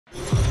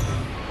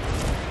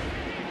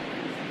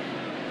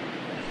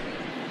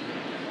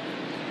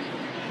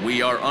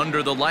We are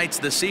under the lights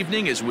this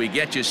evening as we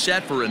get you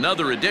set for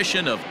another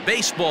edition of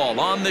Baseball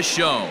on the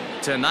Show.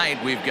 Tonight,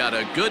 we've got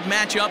a good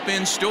matchup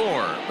in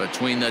store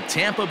between the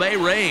Tampa Bay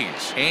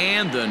Rays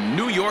and the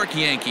New York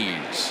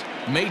Yankees.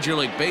 Major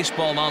League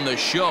Baseball on the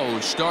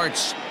Show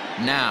starts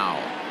now.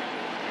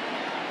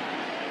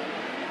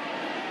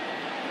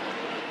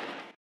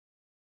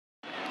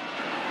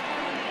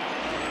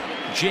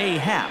 Jay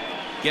Happ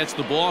gets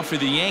the ball for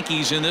the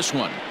Yankees in this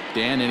one.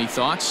 Dan, any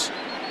thoughts?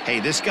 Hey,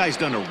 this guy's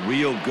done a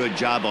real good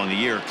job on the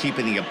year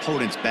keeping the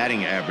opponent's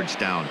batting average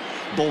down.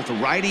 Both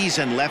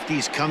righties and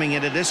lefties coming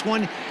into this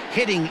one,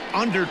 hitting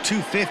under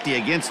 250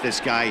 against this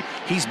guy.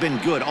 He's been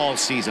good all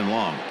season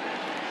long.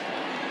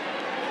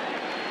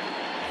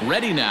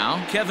 Ready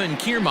now, Kevin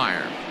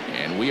Kiermaier.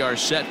 And we are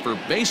set for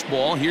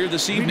baseball here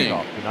this evening. Leading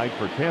off tonight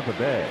for Tampa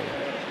Bay,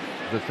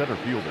 the center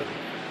fielder,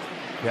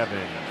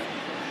 Kevin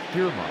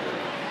Kiermaier.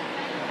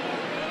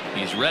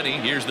 He's ready.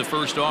 Here's the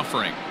first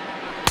offering.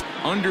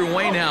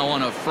 Underway now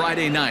on a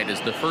Friday night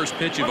as the first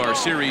pitch of our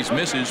series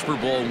misses for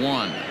ball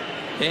one.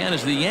 And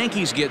as the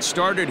Yankees get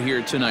started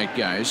here tonight,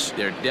 guys,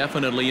 they're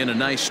definitely in a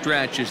nice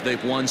stretch as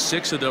they've won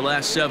 6 of their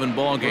last 7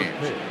 ball games.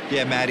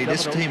 Yeah, Matty,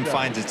 this team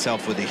finds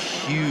itself with a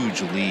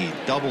huge lead,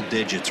 double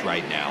digits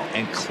right now,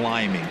 and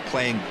climbing,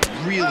 playing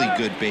really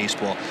good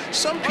baseball.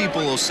 Some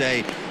people will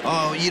say,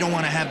 oh, you don't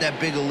want to have that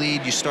big a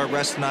lead, you start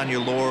resting on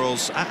your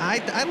laurels.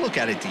 I look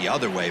at it the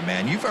other way,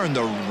 man. You've earned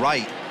the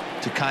right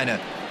to kind of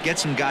get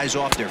some guys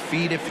off their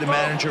feet if the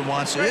manager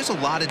wants to. There's a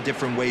lot of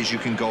different ways you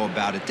can go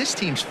about it. This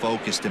team's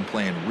focused and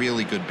playing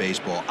really good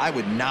baseball. I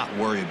would not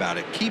worry about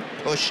it. Keep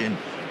pushing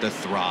the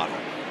throttle.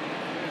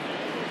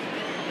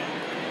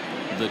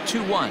 The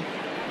 2-1.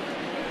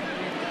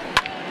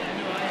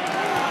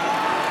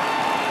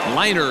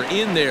 Liner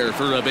in there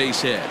for a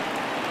base hit.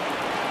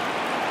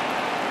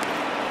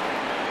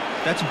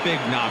 That's a big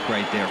knock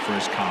right there for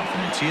his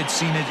confidence. He had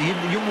seen it.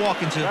 You're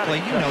walking to the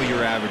plate. You know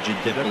your average would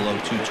dip below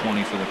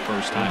 220 for the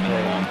first time in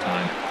a long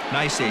time.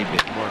 Nice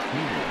A-bit.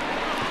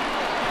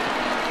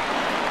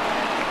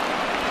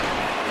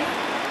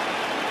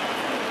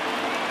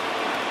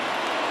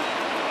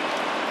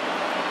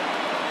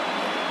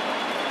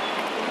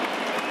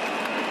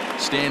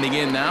 Standing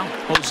in now,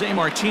 Jose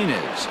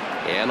Martinez.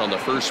 And on the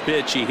first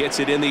pitch, he hits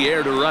it in the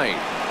air to right.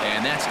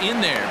 And that's in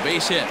there,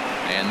 base hit.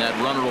 And that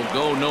runner will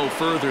go no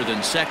further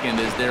than second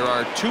as there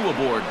are 2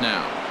 aboard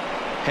now.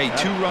 Hey,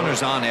 2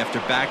 runners on after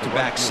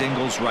back-to-back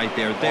singles right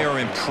there. They are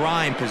in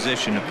prime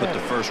position to put the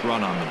first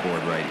run on the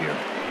board right here.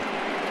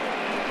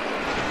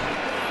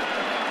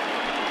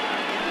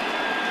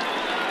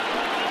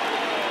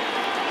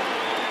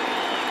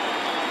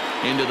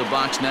 Into the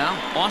box now,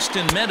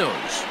 Austin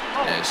Meadows,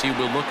 as he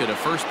will look at a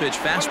first pitch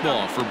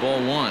fastball for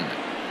ball 1.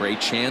 Great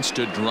chance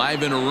to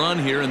drive in a run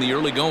here in the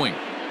early going.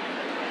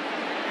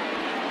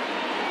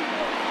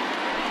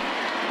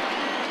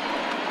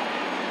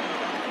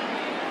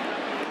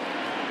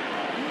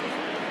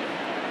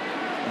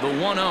 The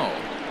 1-0.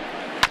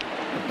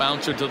 The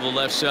bouncer to the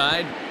left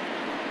side.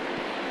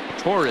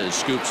 Torres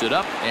scoops it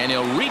up, and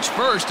he'll reach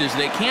first as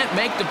they can't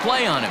make the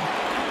play on him.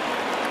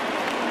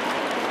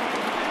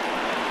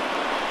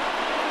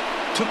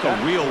 Took a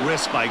real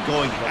risk by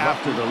going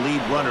after the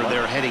lead runner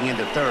there heading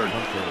into third.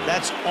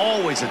 That's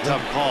always a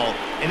tough call,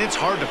 and it's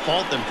hard to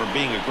fault them for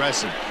being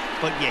aggressive.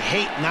 But you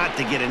hate not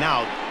to get an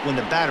out when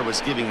the batter was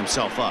giving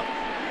himself up.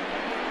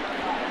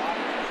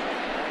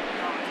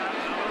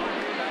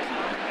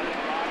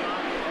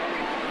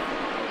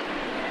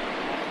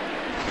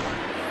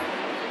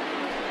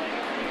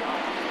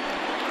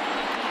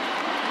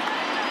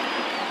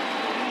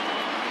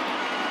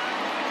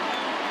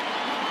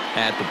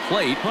 At the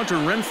plate, Hunter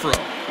Renfroe,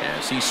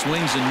 as he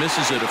swings and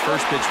misses at a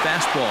first pitch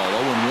fastball,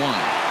 0-1.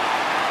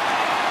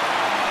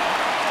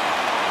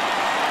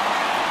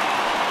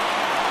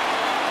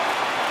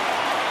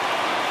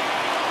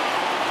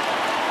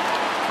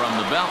 From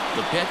the belt,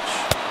 the pitch,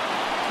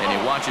 and he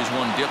watches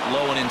one dip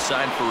low and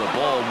inside for a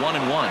ball,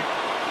 1-1.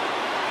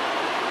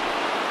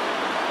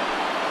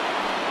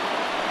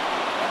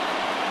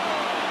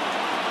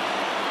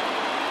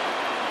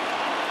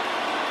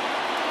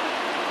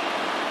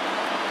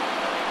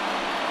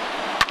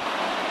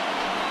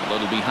 A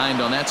little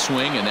behind on that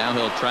swing, and now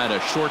he'll try to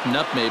shorten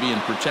up maybe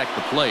and protect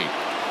the plate.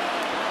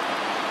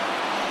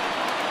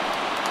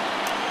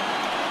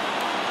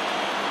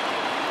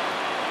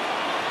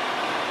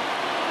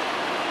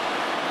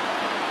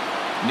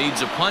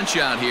 Needs a punch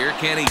out here.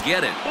 Can he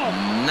get it?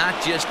 Not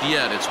just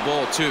yet. It's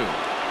ball 2.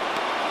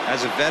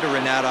 As a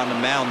veteran out on the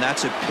mound,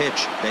 that's a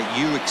pitch that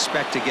you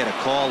expect to get a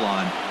call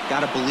on.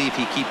 Got to believe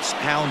he keeps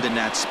pounding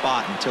that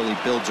spot until he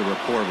builds a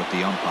rapport with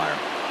the umpire.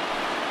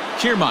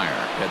 Kiermaier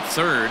at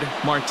third,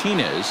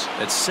 Martinez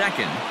at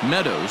second,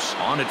 Meadows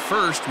on at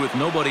first with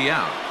nobody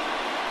out.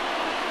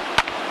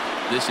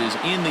 This is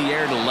in the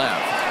air to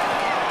left.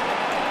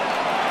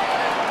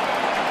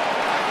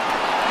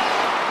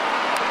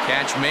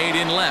 Catch made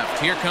in left.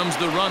 Here comes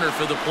the runner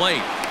for the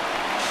plate.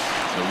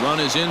 The run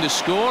is in to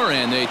score,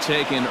 and they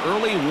take an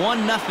early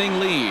 1-0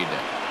 lead.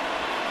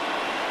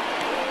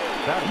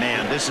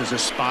 Man, this is a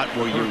spot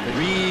where you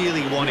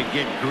really want to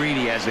get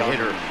greedy as a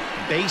hitter.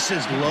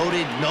 Bases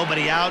loaded,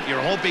 nobody out.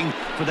 You're hoping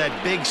for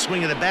that big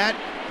swing of the bat.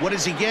 What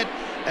does he get?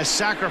 A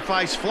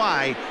sacrifice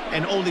fly,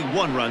 and only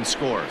 1 run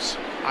scores.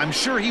 I'm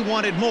sure he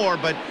wanted more,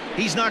 but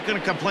he's not going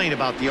to complain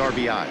about the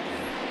RBI.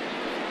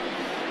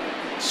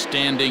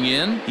 Standing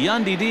in,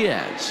 Yandy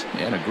Diaz.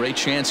 And a great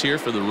chance here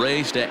for the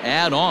Rays to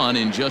add on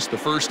in just the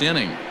first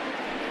inning.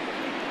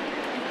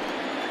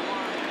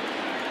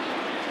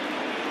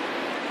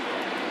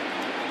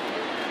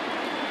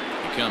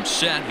 He comes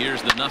set.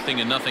 Here's the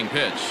 0-0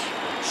 pitch.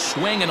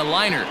 Swing and a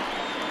liner.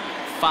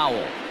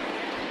 Foul.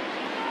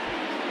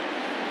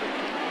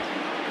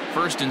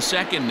 First and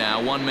second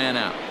now, 1 man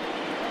out.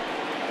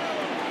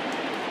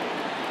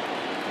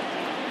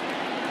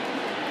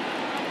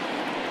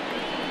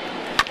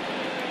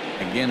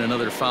 Again,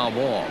 another foul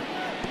ball.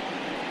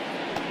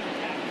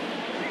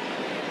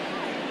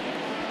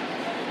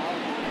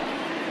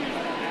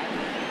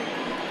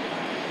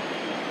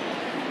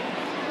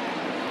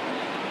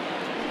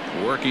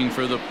 Working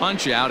for the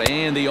punch out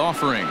and the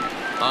offering.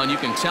 And you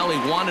can tell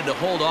he wanted to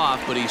hold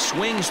off, but he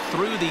swings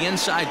through the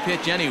inside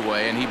pitch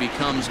anyway, and he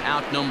becomes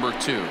out number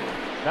 2.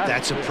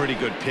 That's a pretty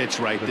good pitch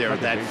right there.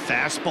 That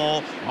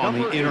fastball on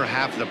the inner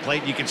half of the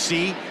plate. You can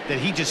see that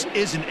he just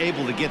isn't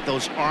able to get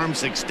those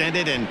arms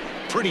extended, and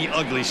pretty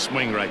ugly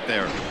swing right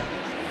there.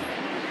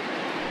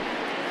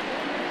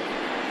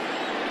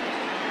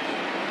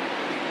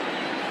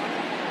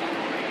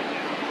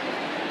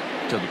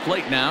 To the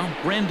plate now,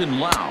 Brandon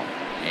Lau.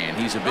 And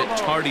he's a bit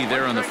tardy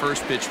there on the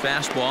first pitch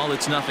fastball.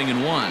 It's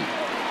 0-1.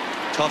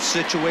 Tough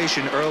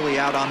situation early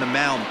out on the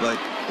mound, but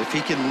if he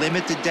can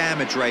limit the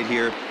damage right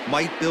here,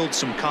 might build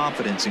some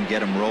confidence and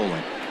get him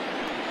rolling.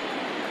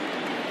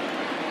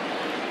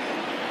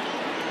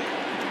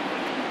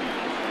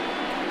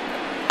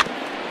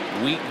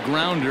 Weak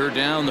grounder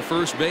down the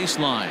first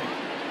baseline.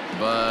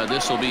 But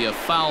this will be a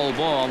foul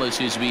ball as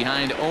he's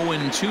behind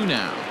 0-2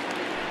 now.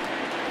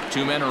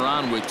 2 men are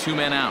on with 2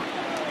 men out.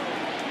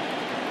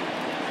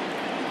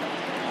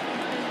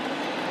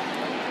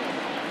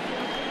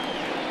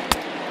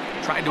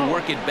 Tried to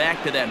work it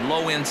back to that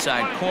low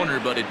inside corner,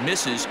 but it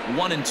misses.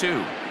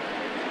 1-2.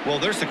 Well,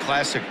 there's the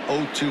classic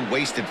 0-2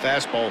 wasted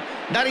fastball.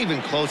 Not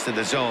even close to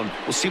the zone.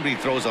 We'll see what he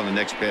throws on the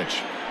next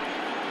pitch.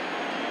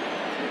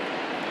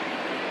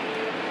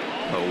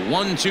 A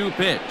 1-2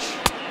 pitch.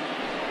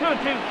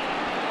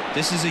 2-2.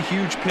 This is a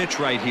huge pitch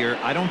right here.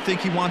 I don't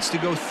think he wants to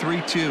go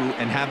 3-2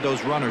 and have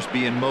those runners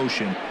be in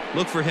motion.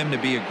 Look for him to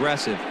be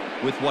aggressive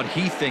with what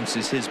he thinks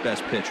is his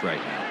best pitch right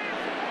now.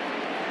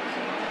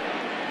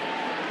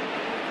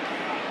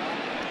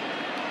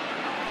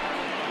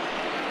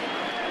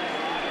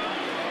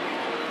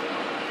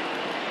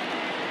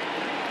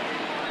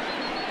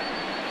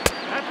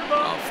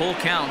 Full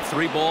count,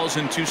 3 balls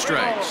and 2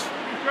 strikes.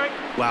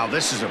 Wow,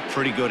 this is a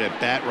pretty good at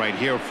bat right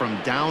here.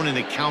 From down in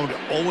the count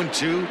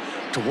 0-2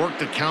 to work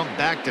the count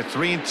back to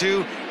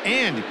 3-2,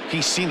 and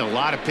he's seen a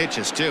lot of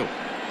pitches too.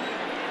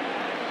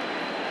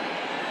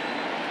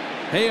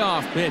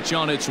 Payoff pitch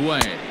on its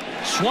way.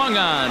 Swung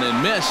on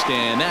and missed,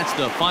 and that's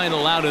the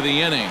final out of the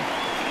inning.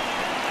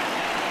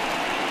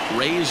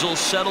 Rays will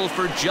settle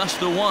for just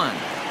the 1.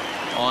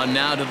 On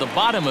now to the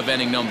bottom of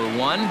inning number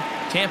 1.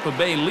 Tampa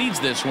Bay leads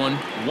this one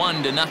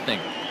 1-0.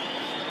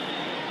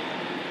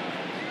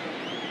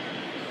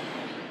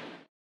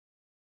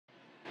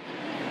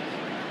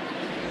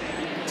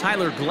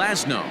 Tyler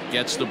Glasnow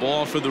gets the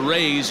ball for the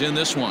Rays in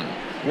this one.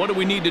 What do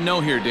we need to know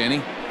here, Danny?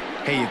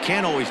 Hey, you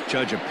can't always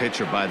judge a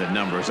pitcher by the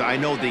numbers. I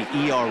know the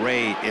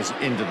ERA is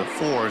into the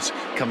 4s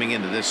coming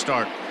into this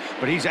start,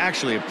 but he's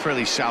actually a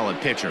pretty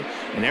solid pitcher.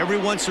 And every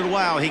once in a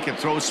while, he can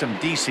throw some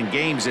decent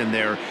games in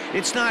there.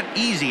 It's not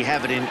easy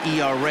having an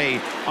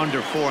ERA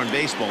under 4 in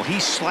baseball.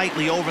 He's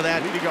slightly over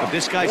that, but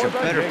this guy's a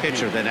better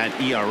pitcher than that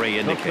ERA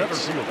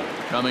indicates.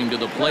 Coming to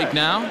the plate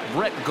now,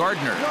 Brett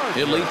Gardner.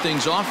 He'll lead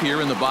things off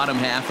here in the bottom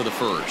half of the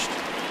first.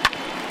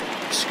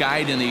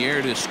 Skied in the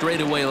air to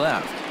straightaway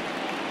left.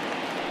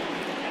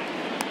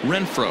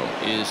 Renfroe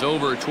is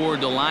over toward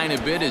the line a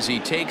bit as he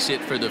takes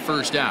it for the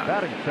first out.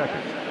 Batting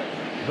second,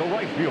 the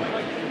right fielder,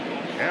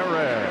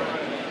 Aaron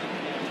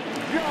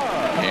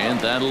Judge. And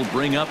that'll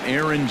bring up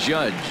Aaron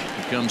Judge.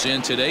 He comes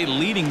in today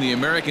leading the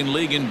American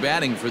League in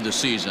batting for the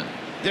season.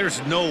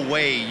 There's no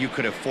way you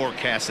could have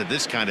forecasted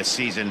this kind of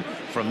season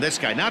from this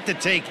guy. Not to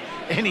take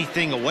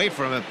anything away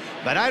from him,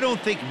 but I don't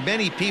think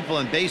many people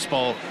in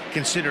baseball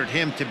considered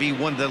him to be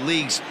one of the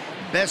league's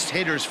best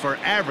hitters for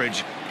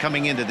average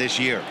coming into this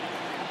year.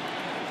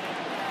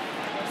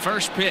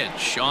 First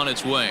pitch on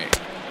its way.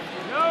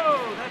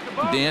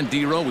 Dan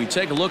Dero, we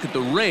take a look at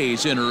the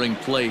Rays entering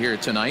play here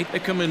tonight. They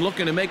come in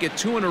looking to make it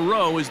 2 in a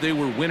row as they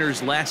were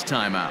winners last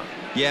time out.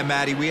 Yeah,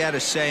 Matty, we had a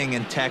saying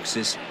in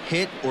Texas,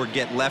 hit or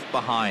get left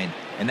behind.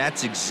 And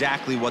that's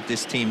exactly what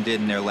this team did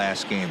in their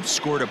last game.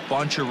 Scored a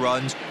bunch of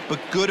runs,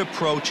 but good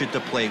approach at the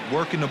plate,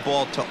 working the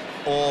ball to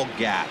all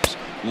gaps.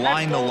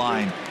 Line to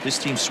line, this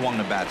team swung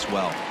the bats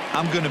well.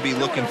 I'm going to be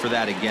looking for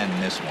that again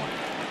in this one.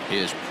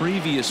 His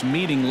previous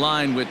meeting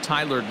line with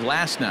Tyler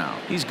Glasnow.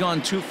 He's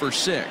gone 2 for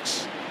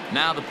 6.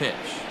 Now the pitch.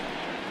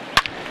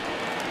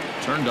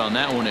 Turned on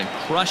that one and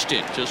crushed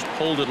it. Just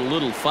pulled it a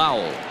little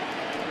foul.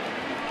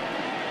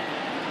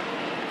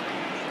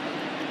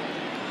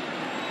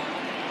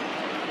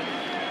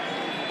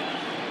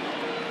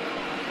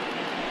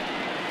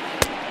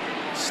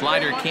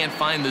 Slider can't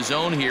find the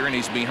zone here, and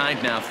he's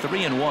behind now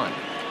 3-1.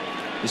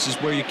 This is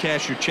where you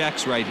cash your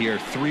checks right here.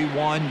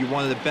 3-1. You're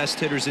one of the best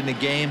hitters in the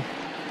game.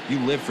 You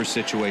live for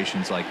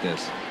situations like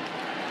this.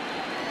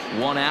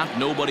 One out,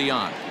 nobody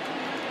on.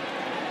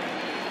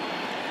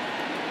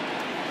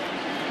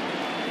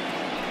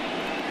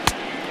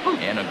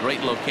 And a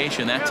great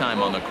location that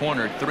time on the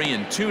corner.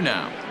 3-2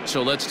 now.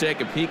 So let's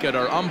take a peek at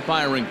our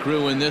umpiring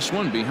crew in this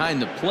one.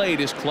 Behind the plate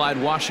is Clyde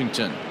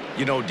Washington.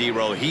 You know,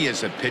 D-Row, he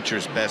is a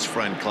pitcher's best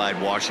friend, Clyde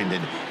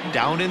Washington.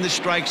 Down in the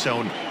strike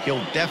zone,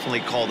 he'll definitely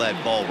call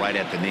that ball right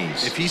at the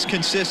knees. If he's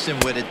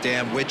consistent with it,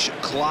 Dan, which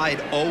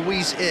Clyde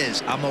always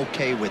is, I'm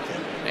okay with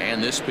it.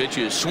 And this pitch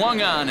is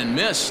swung on and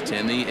missed,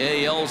 and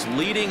the AL's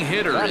leading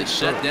hitter is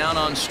set down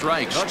on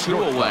strikes.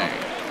 2 away.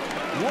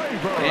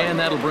 And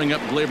that'll bring up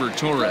Gleyber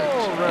Torres.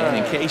 And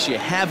in case you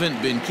haven't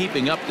been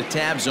keeping up the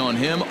tabs on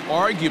him,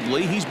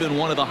 arguably he's been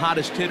one of the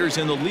hottest hitters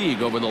in the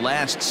league over the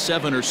last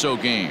 7 or so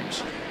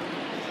games.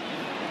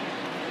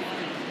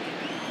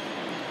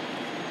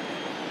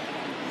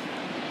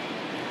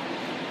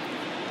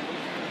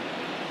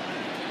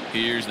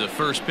 Here's the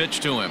first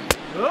pitch to him.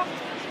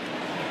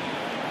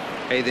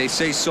 Hey, they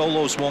say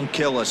solos won't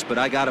kill us, but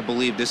I got to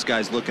believe this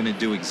guy's looking to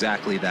do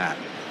exactly that.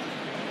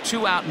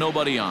 2 out,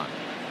 nobody on.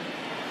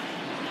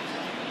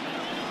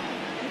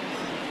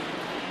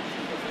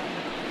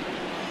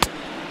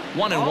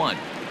 One and one.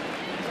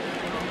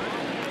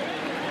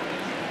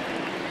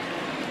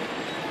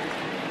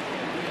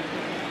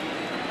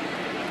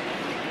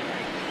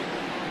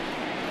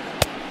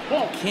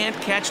 Can't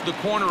catch the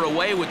corner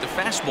away with the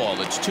fastball.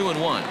 It's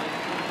 2-1.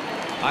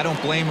 I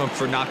don't blame him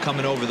for not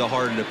coming over the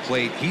heart of the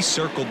plate. He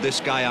circled this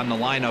guy on the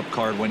lineup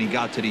card when he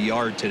got to the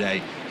yard today.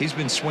 He's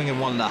been swinging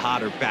one of the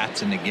hotter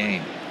bats in the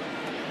game.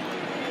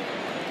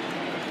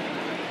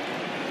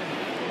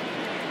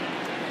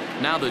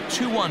 Now the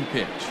 2-1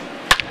 pitch.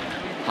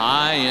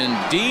 High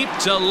and deep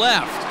to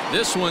left.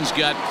 This one's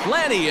got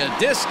plenty of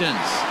distance.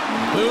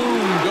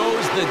 Boom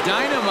goes the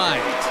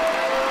dynamite.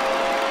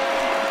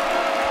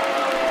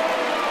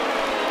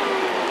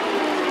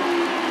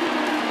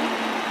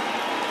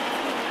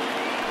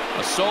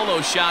 A solo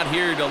shot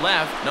here to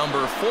left,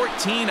 number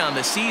 14 on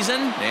the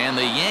season, and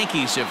the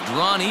Yankees have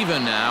drawn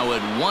even now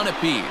at 1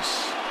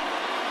 apiece.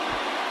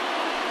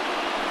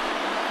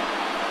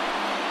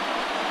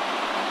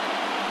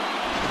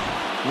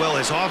 Well,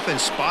 his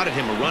offense spotted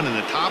him a run in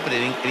the top of the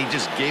inning, and he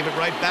just gave it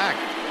right back.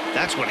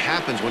 That's what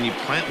happens when you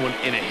plant one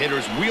in a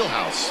hitter's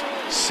wheelhouse.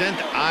 Sent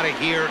out of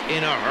here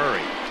in a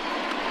hurry.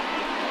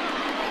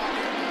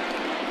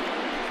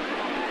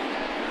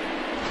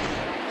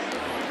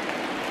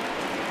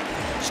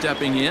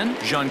 Stepping in,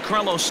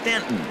 Giancarlo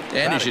Stanton.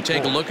 And as you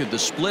take a look at the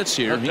splits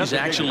here, he's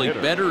actually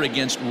better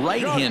against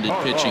right-handed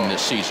pitching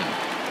this season.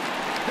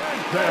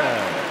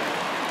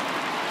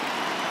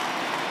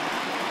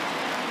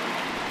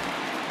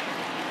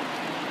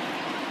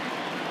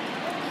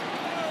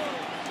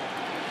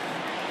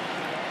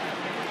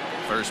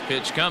 First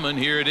pitch coming.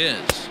 Here it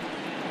is.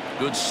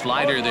 Good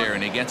slider there,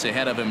 and he gets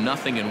ahead of him.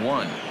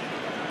 0-1.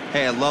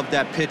 Hey, I love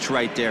that pitch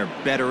right there.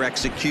 Better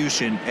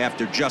execution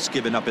after just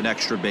giving up an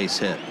extra base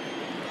hit.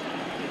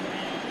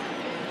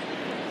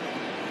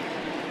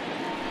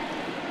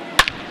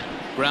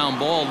 Ground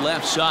ball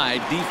left side.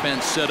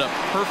 Defense set up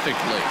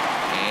perfectly.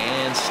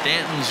 And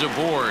Stanton's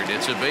aboard.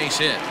 It's a base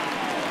hit.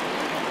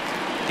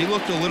 He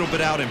looked a little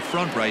bit out in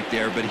front right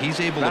there, but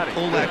he's able to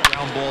pull that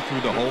ground ball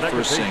through the hole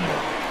for a single.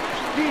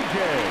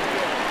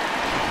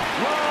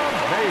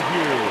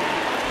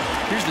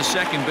 Here's the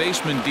second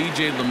baseman,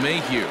 DJ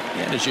LeMahieu.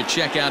 And as you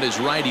check out his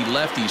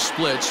righty-lefty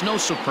splits, no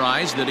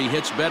surprise that he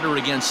hits better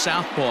against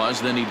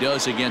southpaws than he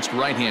does against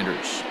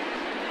right-handers.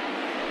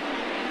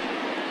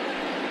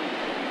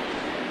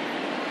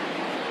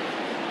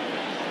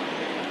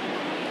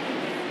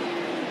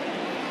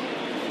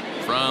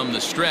 From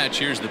the stretch,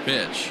 here's the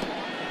pitch.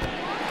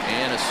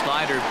 And a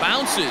slider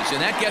bounces,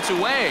 and that gets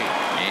away.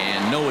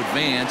 And no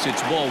advance.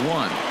 It's ball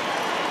 1.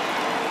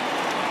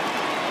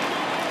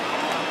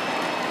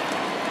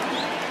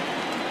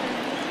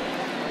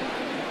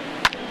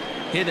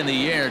 Hit in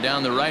the air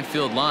down the right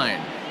field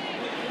line.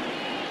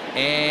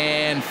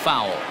 And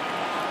foul.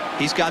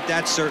 He's got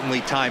that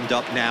certainly timed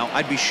up now.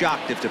 I'd be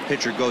shocked if the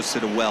pitcher goes to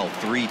the well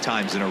 3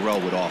 times in a row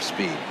with off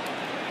speed.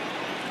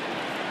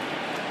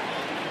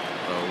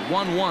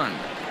 1-1.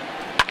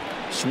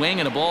 Swing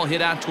and a ball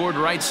hit out toward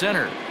right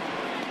center.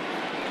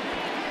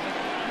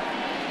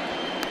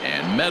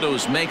 And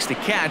Meadows makes the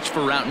catch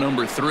for route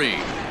number 3.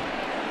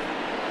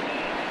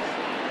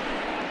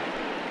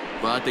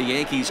 But the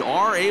Yankees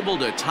are able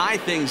to tie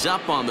things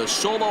up on the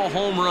solo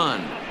home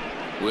run.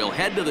 We'll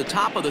head to the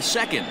top of the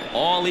second.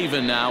 All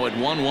even now at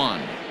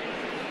 1-1.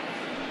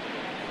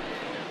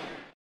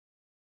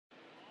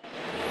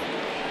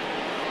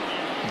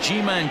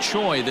 Ji-Man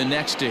Choi the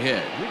next to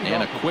hit.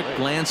 And a quick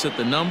glance at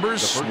the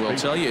numbers will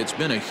tell you it's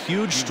been a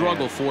huge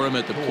struggle for him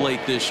at the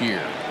plate this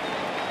year.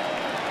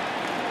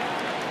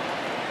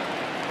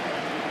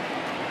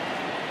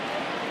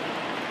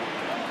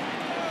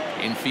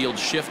 Infield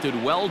shifted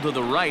well to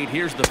the right.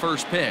 Here's the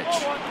first pitch.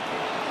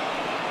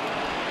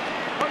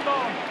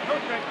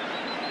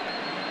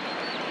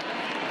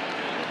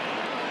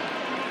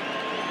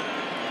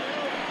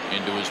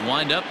 Into his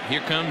windup.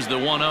 Here comes the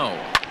 1-0.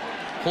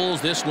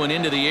 Pulls this one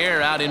into the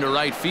air out into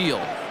right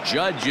field.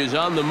 Judge is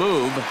on the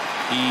move.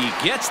 He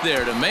gets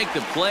there to make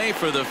the play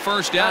for the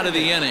first out of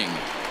the inning.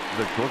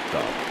 The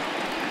shortstop,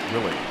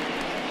 Willie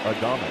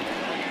Adames.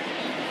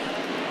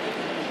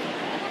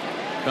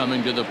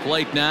 Coming to the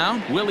plate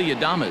now, Willie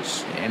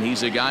Adames. And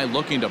he's a guy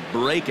looking to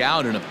break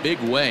out in a big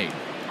way.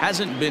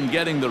 Hasn't been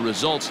getting the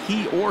results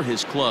he or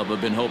his club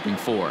have been hoping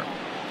for.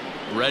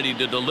 Ready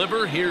to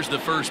deliver. Here's the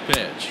first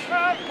pitch.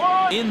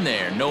 In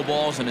there, no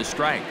balls and a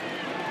strike.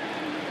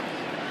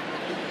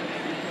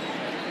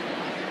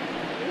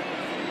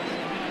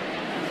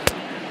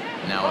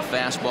 Now a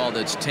fastball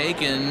that's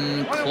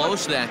taken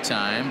close that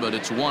time, but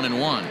it's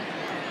 1-1.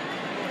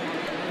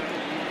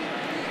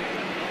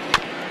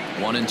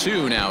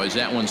 1-2 now as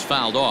that one's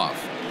fouled off.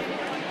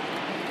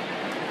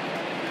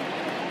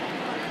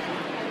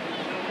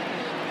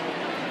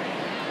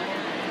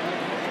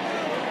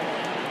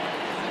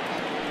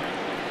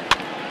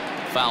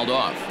 Fouled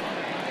off.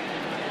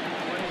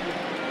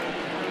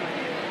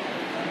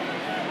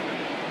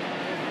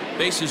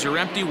 Bases are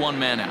empty, one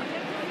man out.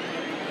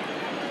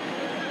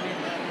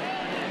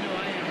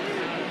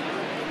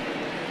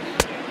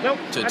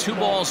 To 2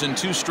 balls and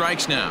 2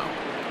 strikes now.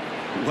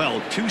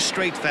 Well, 2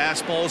 straight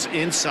fastballs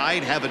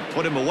inside haven't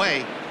put him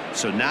away.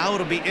 So now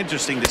it'll be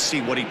interesting to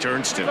see what he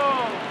turns to.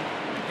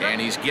 And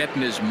he's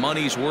getting his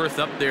money's worth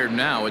up there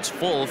now. It's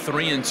full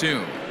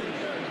 3-2.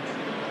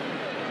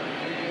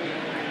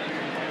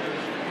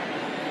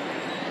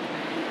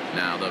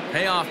 Now the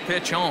payoff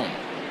pitch home.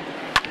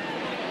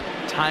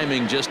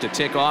 Timing just a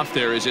tick off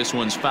there as this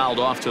one's fouled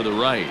off to the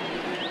right.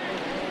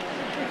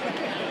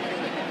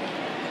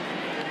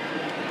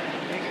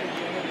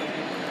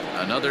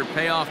 Another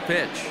payoff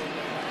pitch.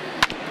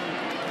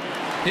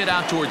 Hit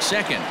out towards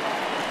second.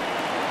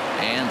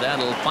 And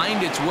that'll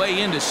find its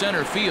way into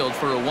center field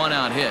for a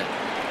 1-out hit.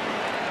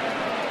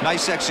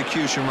 Nice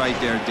execution right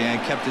there,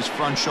 Dan. Kept his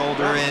front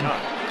shoulder in,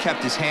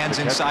 kept his hands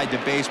inside the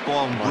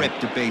baseball, and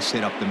ripped the base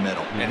hit up the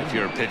middle. And if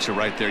you're a pitcher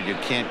right there, you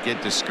can't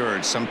get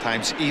discouraged.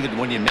 Sometimes even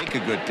when you make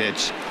a good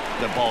pitch,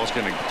 the ball's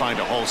going to find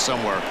a hole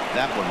somewhere.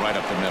 That one right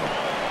up the middle.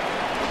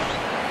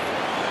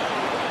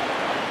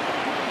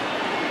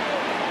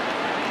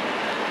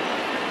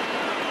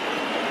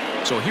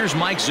 So here's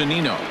Mike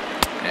Zunino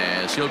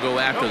as he'll go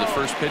after the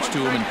first pitch to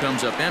him and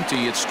comes up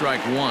empty. It's strike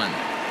 1.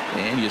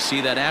 And you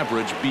see that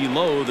average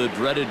below the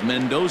dreaded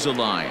Mendoza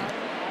line.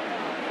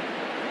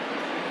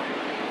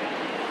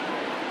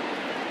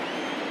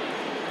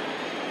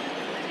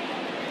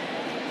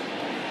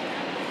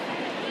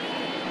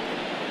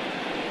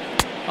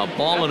 A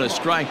ball and a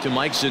strike to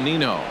Mike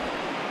Zunino.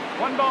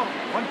 1 ball,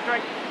 1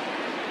 strike.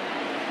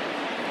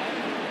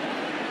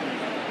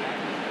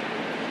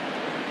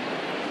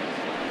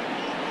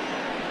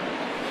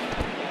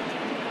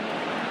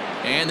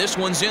 And this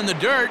one's in the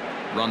dirt.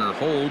 Runner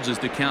holds as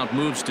the count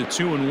moves to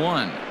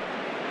 2-1.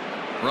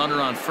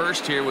 Runner on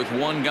first here with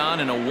 1 gone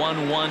and a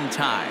 1-1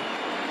 tie.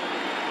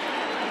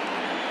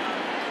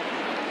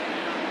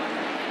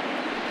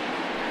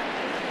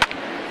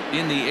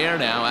 In the air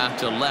now out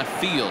to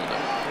left field.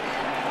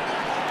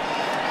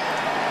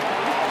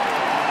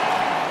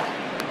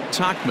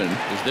 Tachman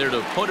is there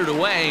to put it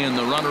away, and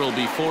the runner will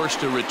be forced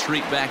to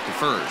retreat back to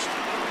first.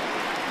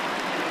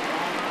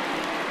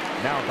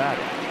 Now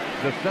batting,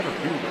 the center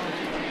fielder,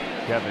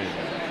 Kevin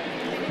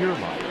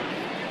Kiermaier.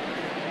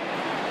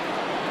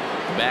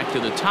 Back to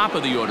the top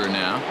of the order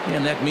now,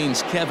 and that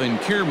means Kevin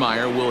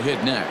Kiermaier will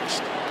hit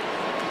next.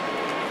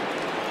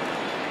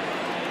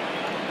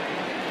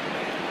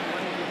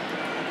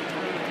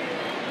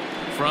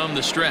 From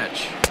the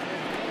stretch.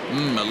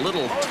 A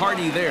little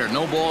tardy there.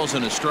 No balls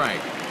and a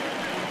strike.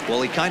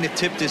 Well, he kind of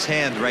tipped his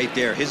hand right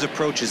there. His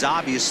approach is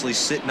obviously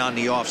sitting on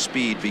the off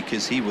speed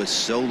because he was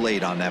so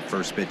late on that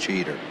first pitch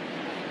heater.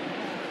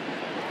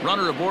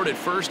 Runner aboard at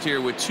first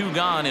here with 2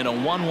 gone in a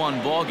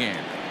 1-1 ball game.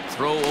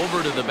 Throw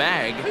over to the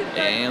bag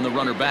and the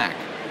runner back.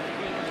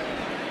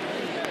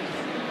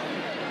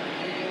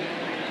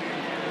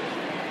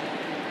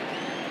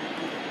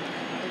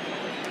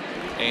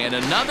 And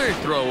another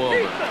throw over,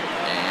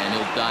 and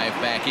he'll dive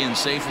back in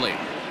safely.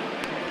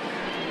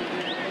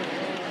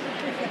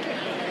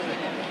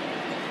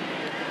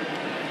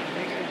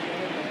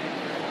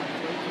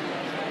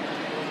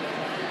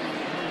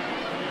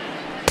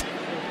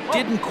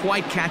 Didn't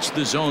quite catch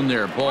the zone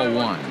there. Ball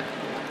 1.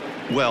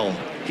 Well,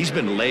 he's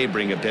been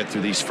laboring a bit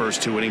through these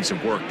first 2 innings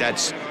of work.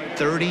 That's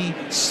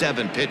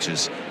 37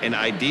 pitches, and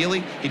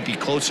ideally he'd be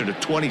closer to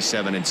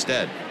 27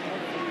 instead.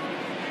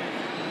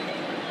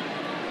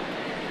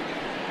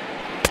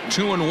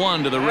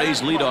 2-1 to the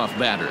Rays leadoff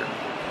batter.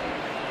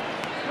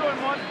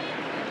 2-1.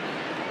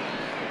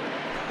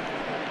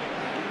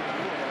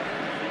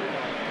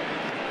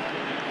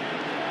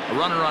 A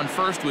runner on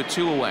first with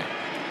 2 away.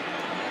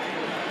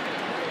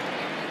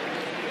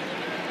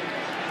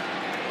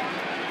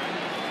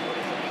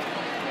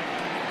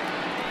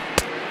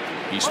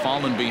 He's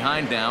fallen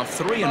behind now,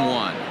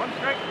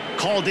 3-1.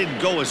 Call didn't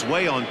go his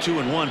way on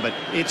 2-1, but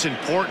it's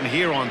important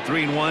here on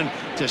 3-1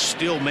 to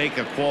still make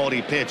a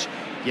quality pitch.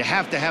 You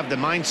have to have the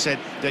mindset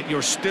that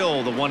you're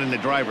still the one in the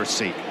driver's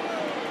seat.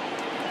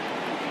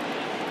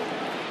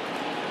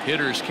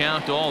 Hitters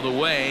count all the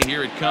way.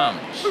 Here it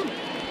comes.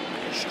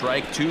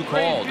 Strike 2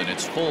 called, and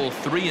it's full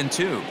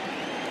 3-2.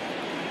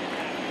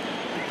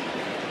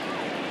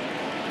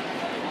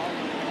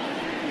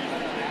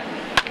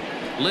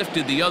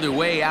 Lifted the other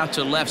way out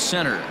to left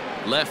center.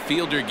 Left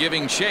fielder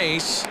giving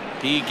chase.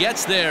 He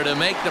gets there to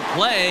make the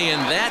play,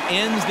 and that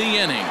ends the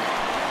inning.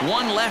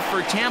 1 left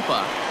for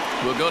Tampa.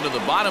 We'll go to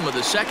the bottom of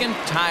the second,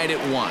 tied at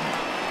 1.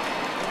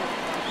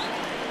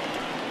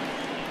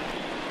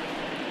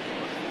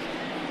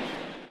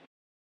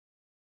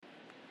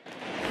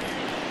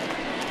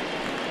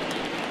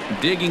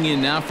 Digging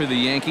in now for the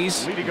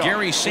Yankees,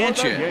 Gary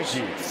Sanchez.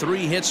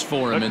 3 hits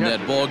for him in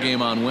that ball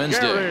game on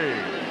Wednesday.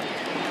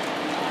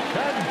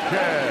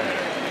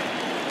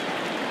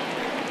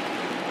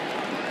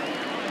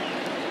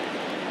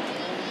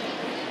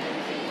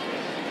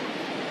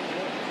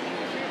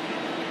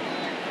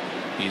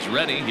 He's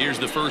ready. Here's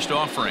the first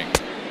offering.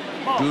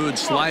 Good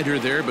slider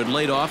there, but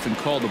laid off and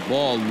called the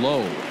ball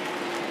low.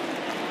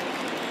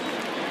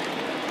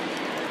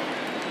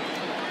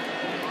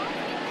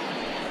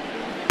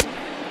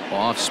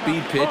 Off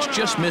speed pitch,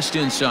 just missed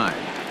inside.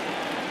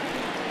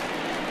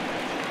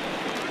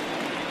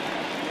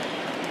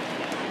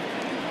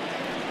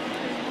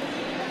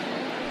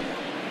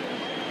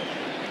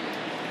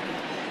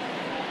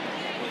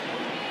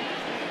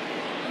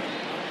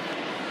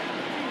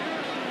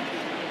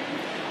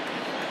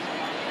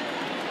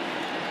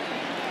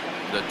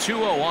 The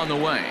 2-0 on the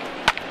way.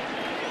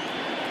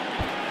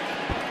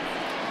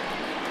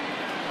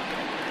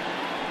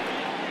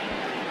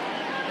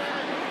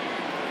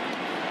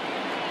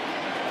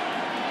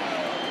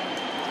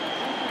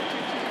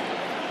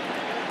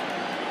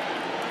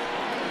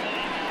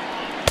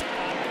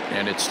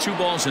 And it's 2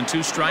 balls and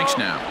 2 strikes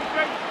now.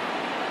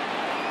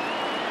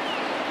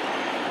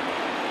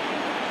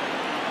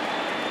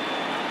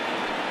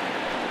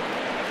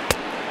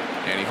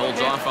 And he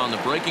holds off on the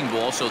breaking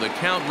ball, so the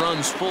count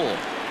runs full.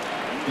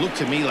 Looked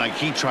to me like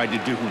he tried to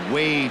do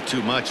way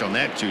too much on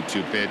that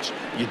 2-2 pitch.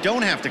 You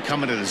don't have to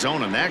come into the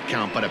zone on that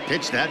count, but a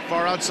pitch that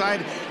far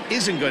outside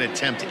isn't going to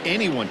tempt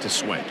anyone to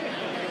swing.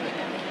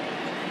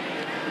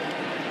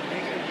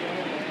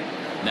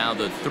 Now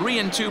the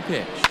 3-2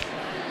 pitch.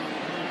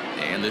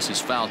 And this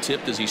is foul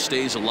tipped as he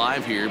stays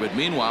alive here, but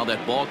meanwhile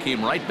that ball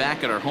came right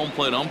back at our home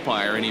plate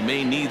umpire, and he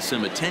may need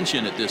some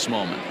attention at this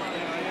moment.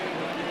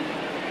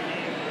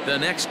 The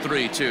next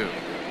 3-2.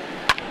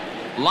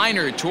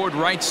 Liner toward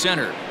right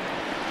center.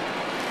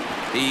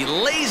 He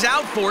lays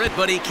out for it,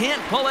 but he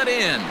can't pull it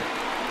in.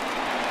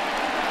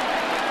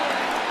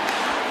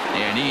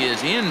 And he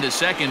is into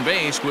second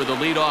base with a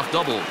leadoff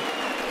double.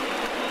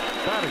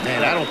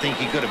 Man, I don't think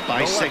he could have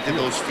bisected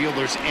those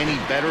fielders any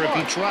better if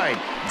he tried.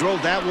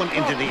 Drove that one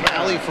into the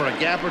alley for a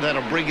gapper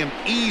that'll bring him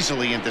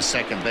easily into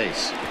second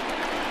base.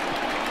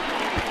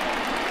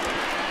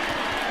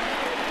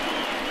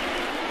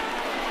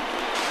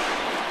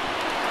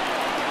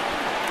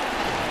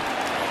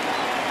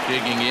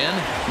 Digging in,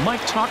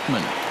 Mike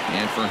Tauchman.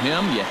 And for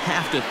him, you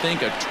have to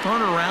think a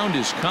turnaround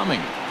is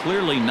coming.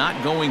 Clearly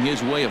not going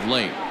his way of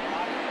late.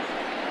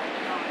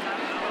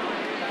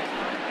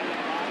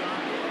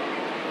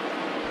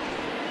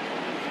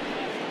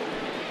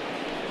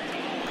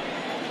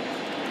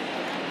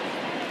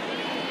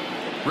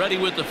 Ready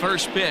with the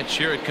first pitch.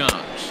 Here it comes.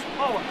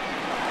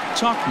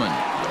 Tauchman,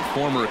 the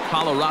former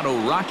Colorado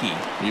Rocky.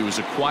 He was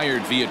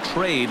acquired via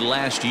trade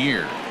last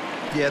year.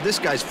 Yeah, this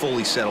guy's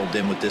fully settled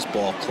in with this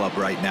ball club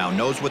right now.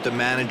 Knows what the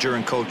manager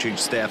and coaching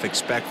staff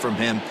expect from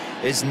him.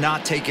 Is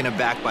not taken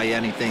aback by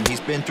anything.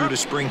 He's been through the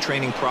spring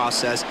training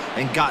process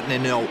and gotten to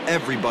know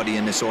everybody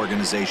in this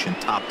organization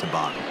top to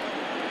bottom.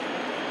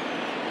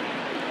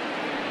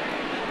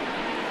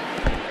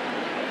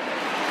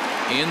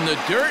 In the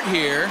dirt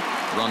here.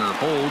 Runner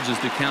holds as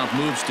the count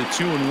moves to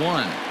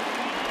 2-1.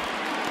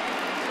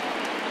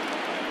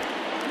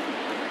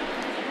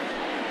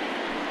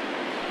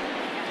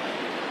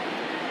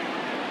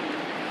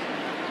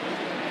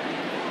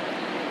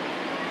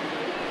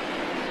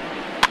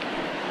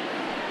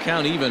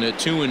 Count even at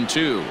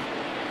 2-2.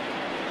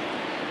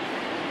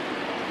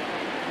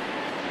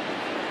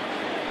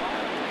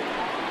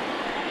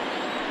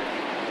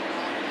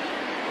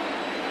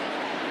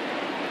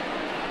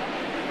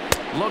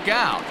 Look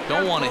out.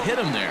 Don't want to hit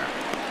him there.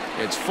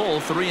 It's full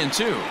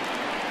 3-2.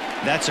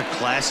 That's a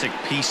classic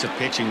piece of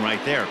pitching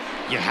right there.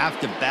 You have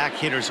to back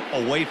hitters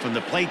away from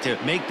the plate to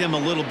make them a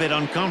little bit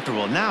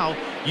uncomfortable. Now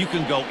you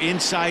can go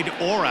inside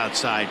or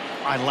outside.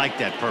 I like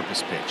that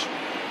purpose pitch.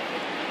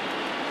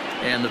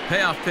 And the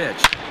payoff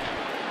pitch.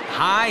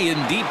 High and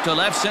deep to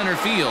left center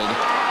field.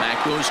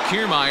 Back goes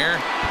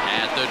Kiermaier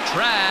at the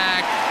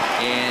track.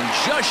 And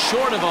just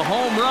short of a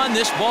home run,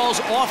 this ball's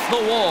off the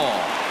wall.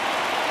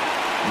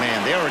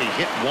 Man, they already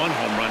hit one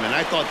home run, and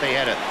I thought they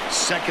had a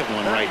second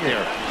one right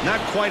there. Not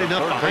quite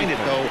enough behind it,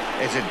 though,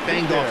 as it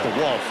banged off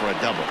the wall for a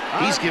double.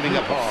 He's giving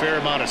up a fair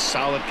amount of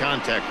solid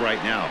contact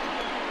right now.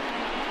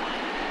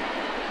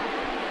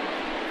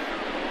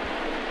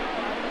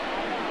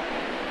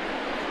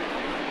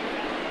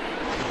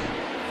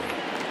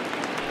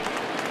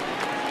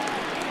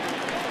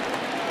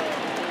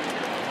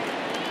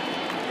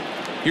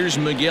 Here's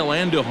Miguel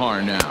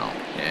Andujar now,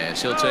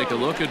 as he'll take a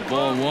look at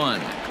ball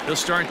one. He'll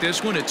start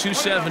this one at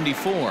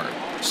 274.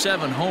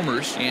 7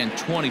 homers and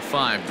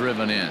 25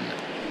 driven in.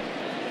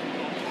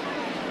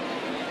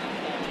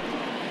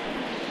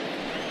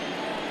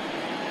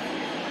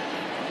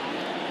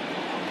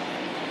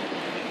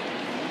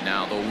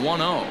 Now the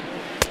 1-0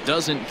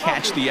 doesn't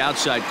catch the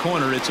outside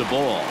corner. It's a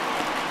ball.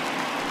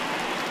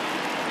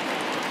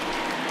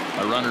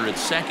 A runner at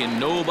second,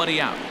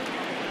 nobody out.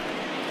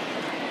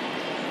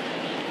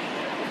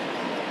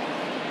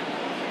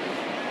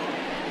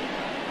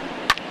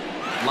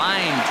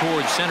 Line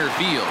towards center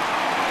field.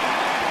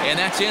 And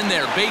that's in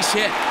there. Base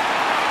hit.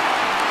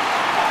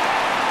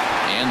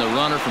 And the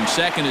runner from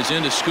second is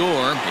in to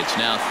score. It's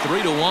now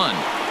 3-1.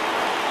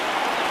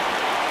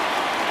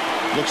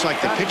 Looks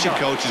like the pitching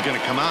coach is going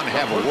to come out and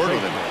have a word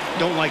with him.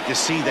 Don't like to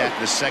see that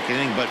in the second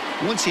inning, but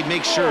once he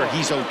makes sure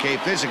he's okay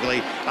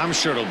physically, I'm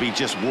sure it'll be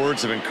just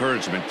words of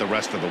encouragement the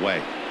rest of the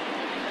way.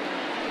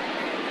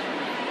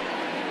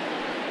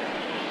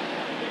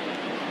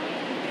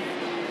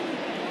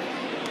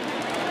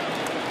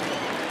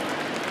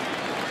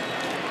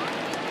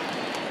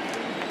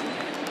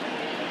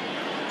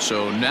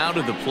 So now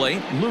to the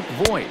plate, Luke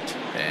Voit.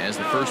 As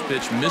the first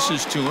pitch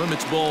misses to him,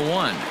 it's ball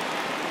one.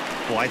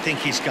 Well, I think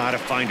he's got to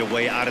find a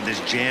way out of this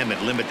jam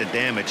and limit the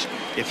damage.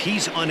 If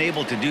he's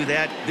unable to do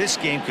that, this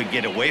game could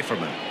get away from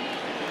him.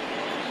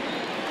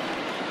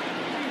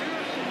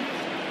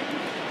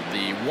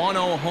 The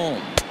 1-0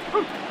 home.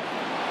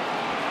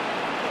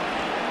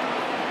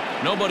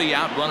 Nobody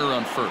out, runner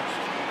on first.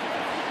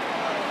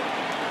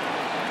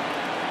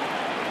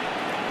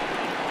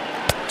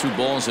 2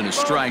 balls and a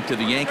strike to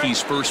the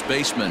Yankees first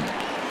baseman.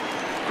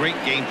 Great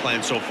game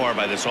plan so far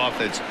by this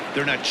offense.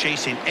 They're not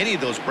chasing any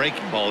of those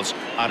breaking balls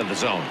out of the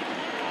zone.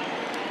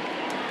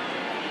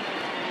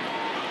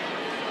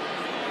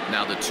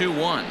 Now the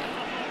 2-1.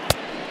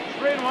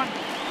 3-1.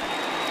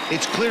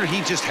 It's clear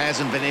he just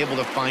hasn't been able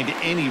to find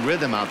any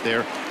rhythm out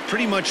there.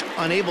 Pretty much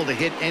unable to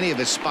hit any of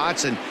his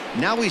spots, and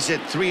now he's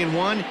at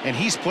 3-1, and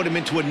he's put him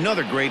into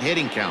another great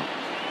hitting count.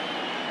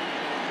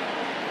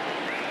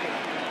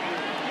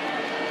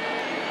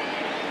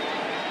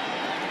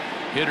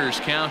 Hitters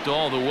count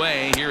all the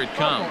way. Here it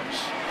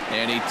comes.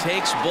 And he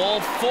takes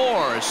ball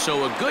 4.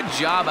 So a good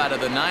job out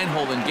of the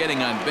 9-hole in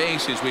getting on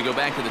base as we go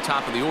back to the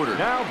top of the order.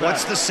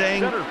 What's the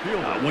saying?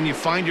 When you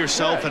find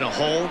yourself in a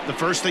hole, the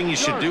first thing you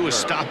should do is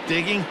stop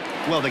digging.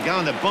 Well, the guy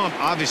on the bump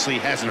obviously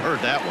hasn't heard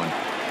that one.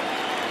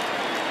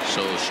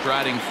 So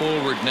striding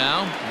forward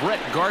now,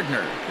 Brett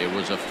Gardner. It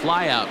was a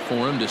fly out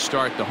for him to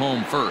start the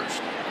home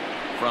first.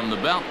 From the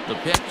belt, the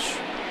pitch.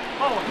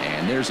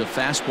 And there's a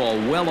fastball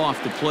well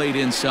off the plate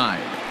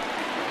inside.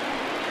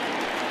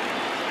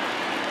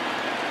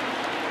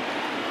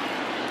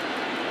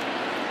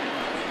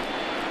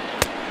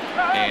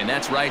 And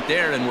that's right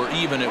there, and we're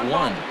even at 1.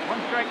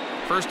 1 strike.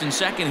 First and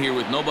second here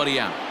with nobody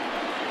out.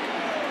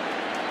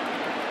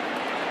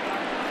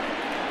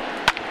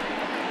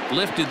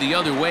 Lifted the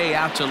other way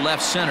out to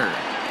left center.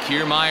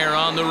 Kiermaier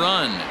on the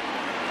run.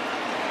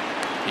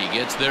 He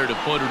gets there to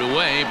put it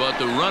away, but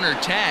the runner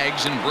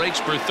tags and breaks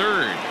for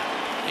third.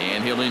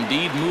 And he'll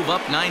indeed move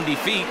up 90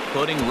 feet,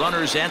 putting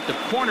runners at the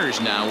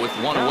corners now with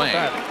 1 away.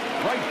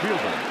 Right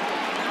fielder,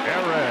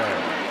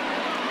 Aaron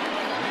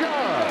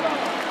Judge.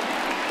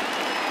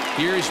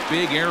 Here's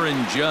big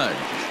Aaron Judge.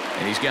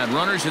 And he's got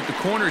runners at the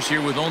corners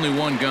here with only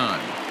 1 gone.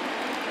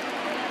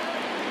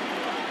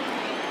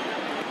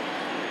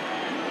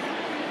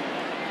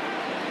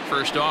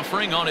 First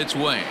offering on its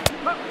way.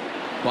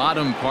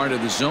 Bottom part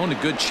of the zone, a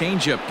good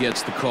changeup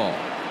gets the call.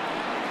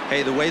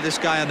 Hey, the way this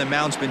guy on the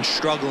mound's been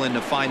struggling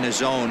to find the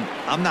zone,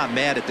 I'm not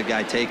mad at the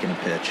guy taking a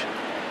pitch.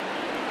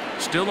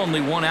 Still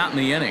only 1 out in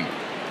the inning.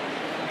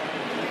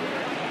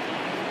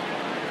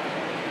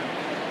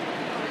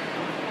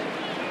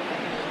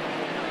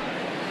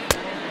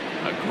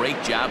 A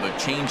great job of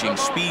changing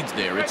speeds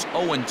there. It's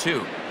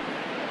 0-2.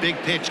 Big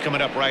pitch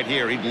coming up right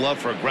here. He'd love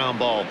for a ground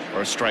ball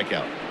or a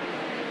strikeout.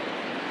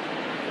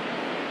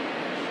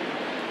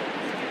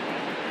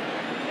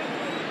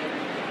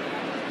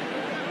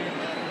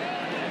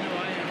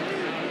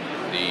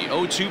 The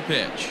 0-2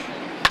 pitch.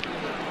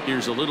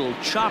 Here's a little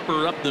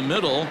chopper up the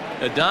middle.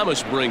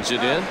 Adames brings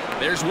it in.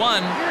 There's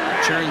 1.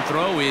 Turn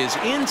throw is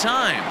in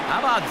time. How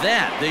about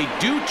that? They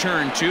do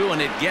turn 2,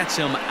 and it gets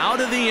him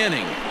out of the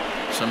inning.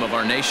 Some of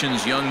our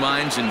nation's young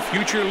minds and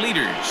future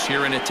leaders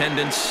here in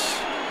attendance.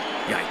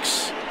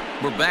 Yikes.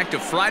 We're back to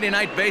Friday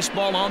Night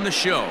Baseball on the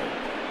show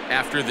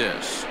after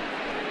this.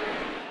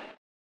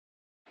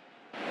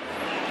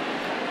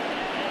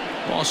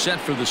 All set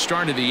for the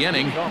start of the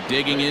inning.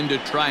 Digging in to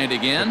try it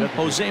again,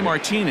 Jose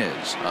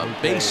Martinez. A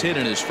base hit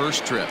in his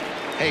first trip.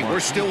 Hey, we're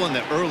still in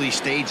the early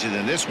stages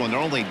in this one. They're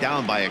only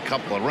down by a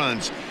couple of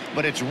runs,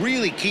 but it's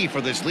really key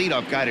for this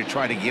leadoff guy to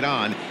try to get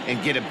on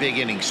and get a big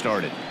inning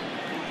started.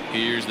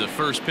 Here's the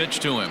first pitch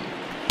to him.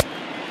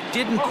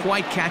 Didn't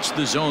quite catch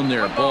the zone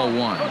there. Ball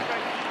one.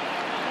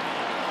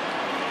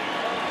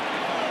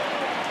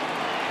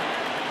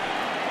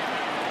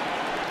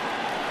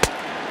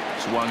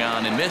 Swung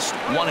on and missed.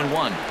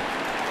 1-1.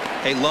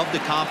 Hey, love the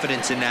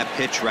confidence in that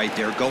pitch right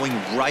there. Going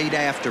right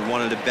after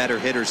one of the better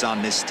hitters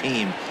on this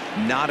team.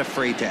 Not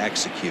afraid to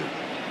execute.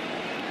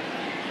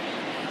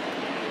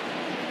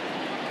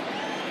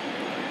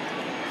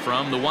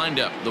 From the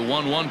windup, the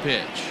 1-1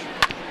 pitch.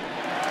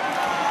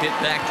 Hit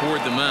back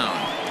toward the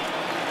mound.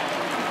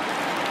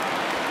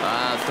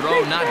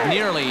 Throw not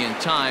nearly in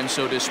time,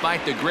 so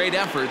despite the great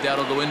effort,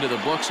 that'll go into the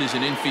books as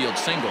an infield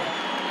single.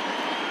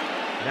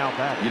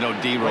 You know,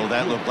 D-Roll,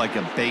 that looked like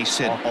a base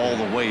hit all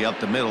the way up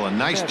the middle. A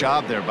nice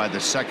job there by the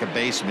second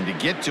baseman to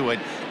get to it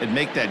and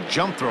make that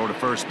jump throw to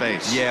first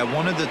base. Yeah,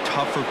 one of the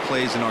tougher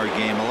plays in our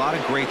game. A lot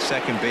of great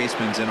second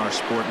basemen in our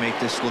sport make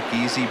this look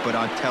easy, but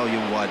I'll tell you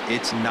what,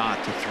 it's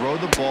not. To throw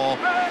the ball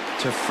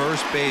to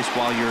first base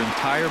while your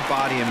entire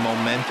body and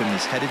momentum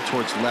is headed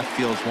towards left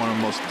field is one of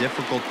the most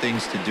difficult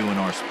things to do in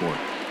our sport.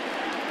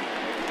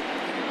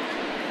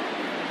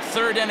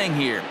 Third inning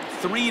here.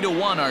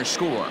 3-1 our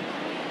score.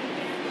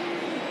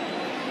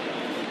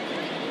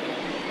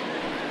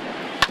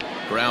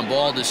 Ground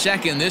ball to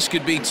second. This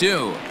could be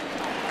two.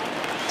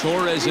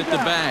 Torres at the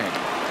bag.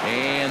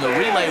 And the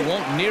relay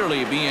won't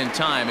nearly be in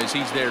time as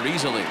he's there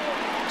easily.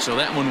 So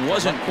that one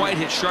wasn't quite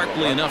hit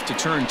sharply enough to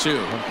turn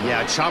two.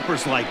 Yeah,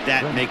 choppers like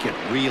that make it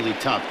really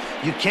tough.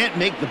 You can't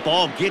make the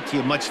ball get to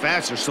you much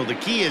faster, so the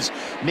key is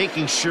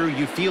making sure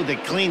you field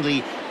it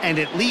cleanly and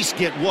at least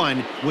get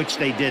one, which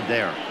they did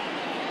there.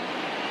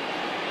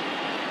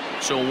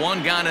 So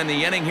one gone in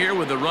the inning here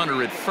with the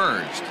runner at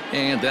first.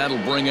 And that'll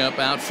bring up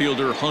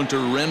outfielder Hunter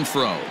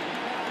Renfroe.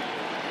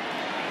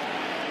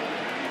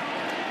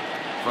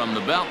 From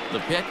the belt, the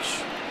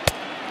pitch.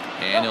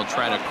 And he'll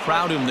try to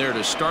crowd him there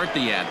to start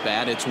the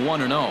at-bat. It's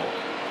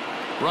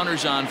 1-0.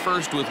 Runners on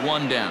first with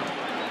one down.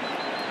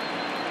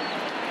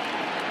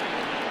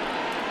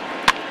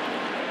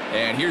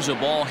 And here's a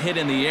ball hit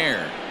in the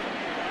air.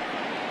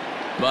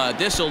 But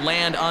this will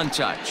land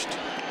untouched.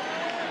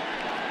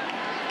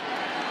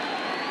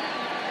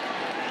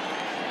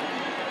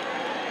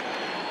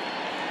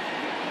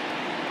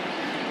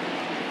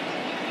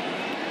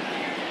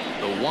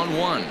 The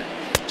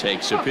 1-1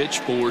 takes a pitch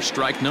for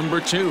strike number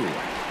 2.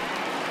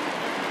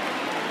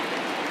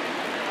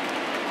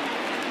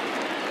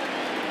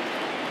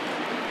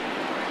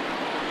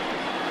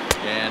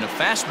 And a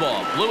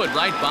fastball blew it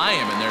right by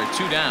him, and they're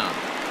 2 down.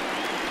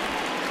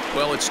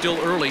 Well, it's still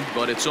early,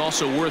 but it's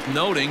also worth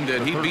noting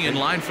that he'd be in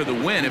line for the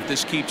win if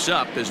this keeps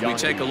up as we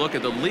take a look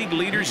at the league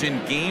leaders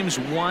in games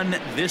won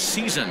this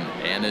season.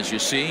 And as you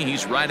see,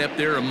 he's right up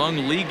there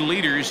among league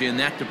leaders in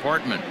that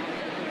department.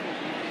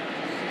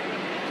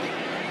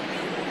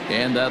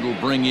 And that'll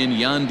bring in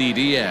Yandy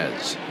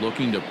Diaz,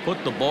 looking to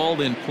put the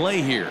ball in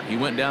play here. He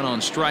went down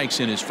on strikes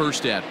in his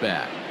first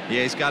at-bat.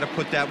 Yeah, he's got to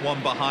put that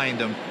one behind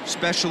him,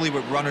 especially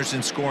with runners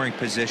in scoring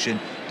position.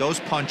 Those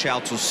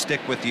punch-outs will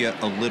stick with you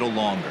a little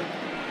longer.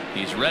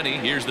 He's ready.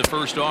 Here's the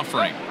first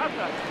offering.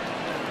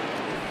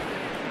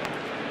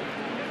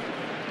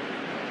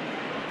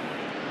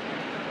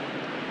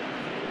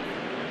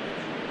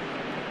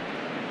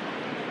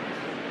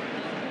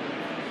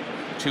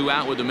 Two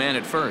out with the man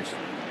at first.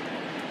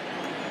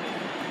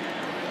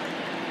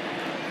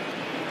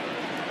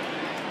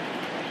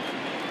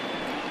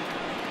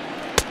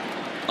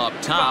 Up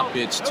top,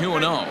 it's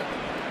 2-0.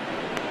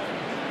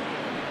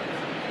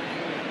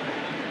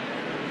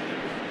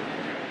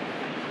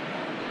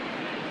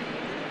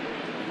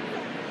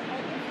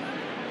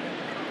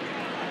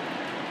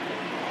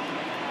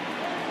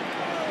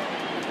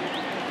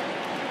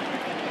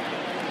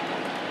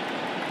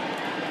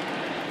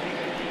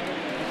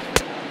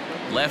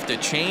 Left a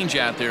change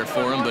out there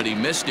for him, but he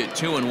missed it.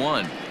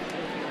 2-1.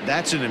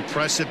 That's an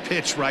impressive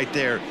pitch right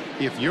there.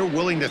 If you're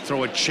willing to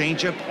throw a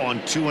changeup on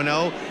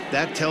 2-0,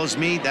 that tells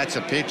me that's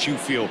a pitch you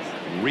feel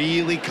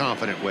really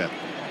confident with.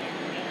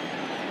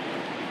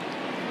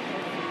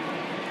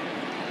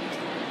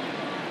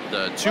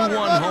 The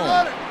 2-1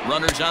 home.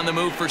 Runners on the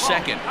move for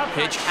second.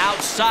 Pitch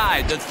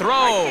outside. The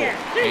throw.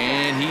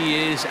 And he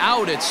is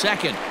out at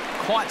second.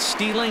 Caught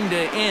stealing to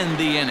end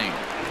the inning.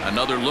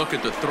 Another look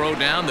at the throw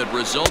down that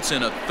results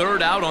in a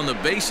third out on the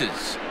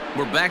bases.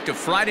 We're back to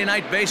Friday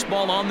Night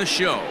Baseball on the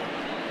show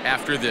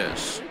after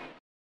this.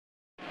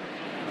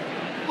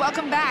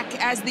 Welcome back.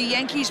 As the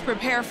Yankees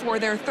prepare for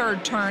their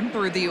third turn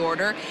through the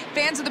order,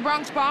 fans of the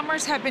Bronx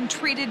Bombers have been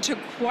treated to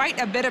quite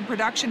a bit of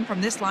production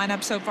from this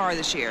lineup so far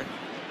this year.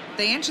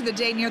 They entered the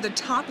day near the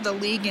top of the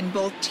league in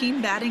both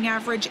team batting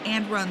average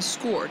and runs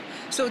scored,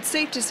 so it's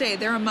safe to say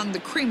they're among the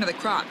cream of the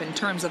crop in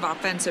terms of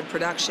offensive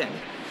production.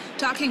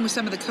 Talking with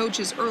some of the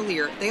coaches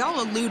earlier, they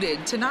all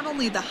alluded to not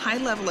only the high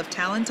level of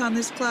talent on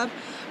this club,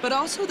 but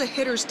also the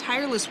hitters'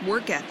 tireless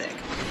work ethic.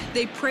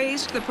 They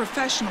praised the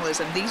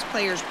professionalism these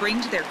players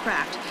bring to their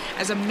craft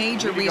as a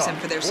major reason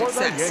for their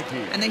success.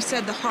 And they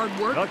said the hard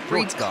work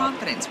breeds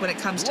confidence when it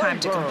comes time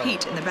to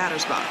compete in the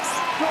batter's box.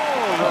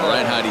 All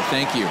right, Heidi,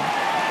 thank you.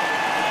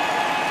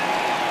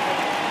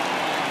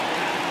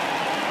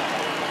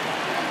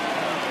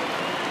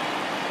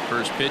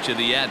 First pitch of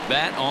the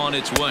at-bat on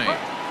its way.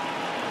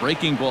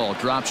 Breaking ball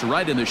drops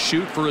right in the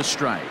chute for a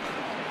strike.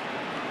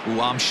 Ooh,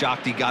 I'm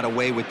shocked he got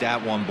away with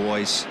that one,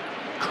 boys.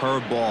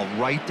 Curveball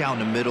right down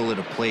the middle of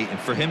the plate, and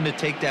for him to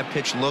take that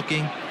pitch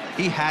looking,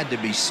 he had to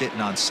be sitting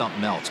on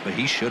something else, but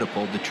he should have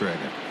pulled the trigger.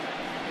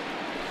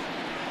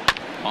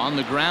 On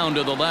the ground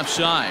to the left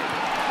side.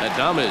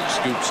 Adames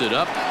scoops it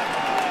up.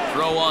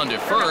 Throw on to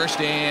first,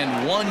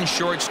 and one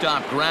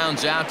shortstop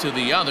grounds out to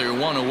the other,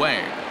 one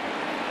away.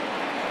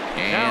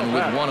 And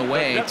with one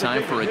away,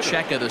 time for a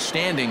check of the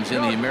standings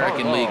in the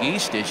American League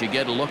East as you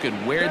get a look at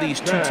where these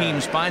two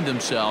teams find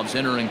themselves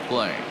entering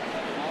play.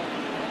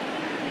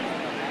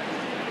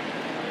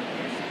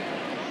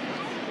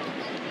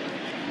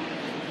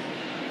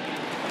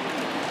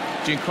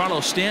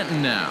 Giancarlo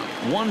Stanton now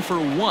 1 for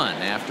 1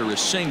 after a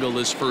single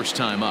his first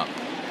time up.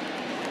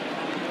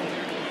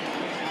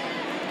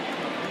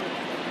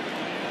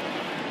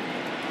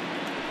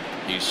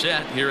 He's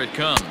set. Here it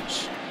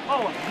comes.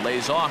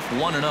 Lays off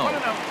 1-0.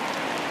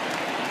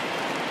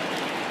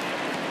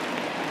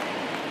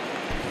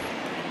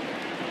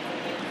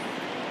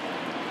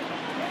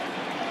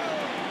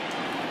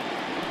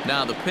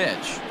 Now the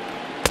pitch.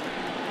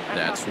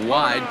 That's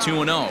wide,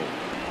 2-0.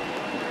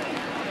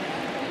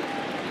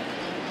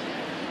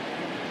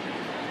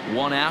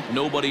 One out,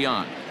 nobody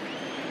on.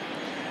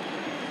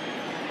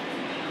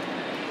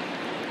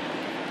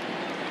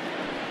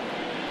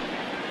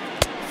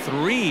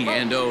 Three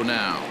and 0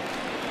 now.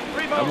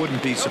 I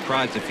wouldn't be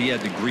surprised if he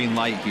had the green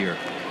light here.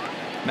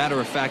 Matter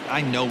of fact, I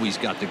know he's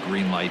got the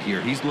green light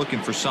here. He's looking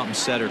for something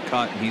set or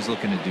cut, and he's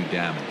looking to do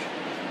damage.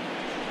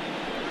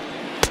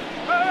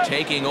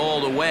 Taking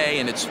all the way,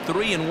 and it's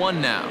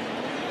 3-1 now.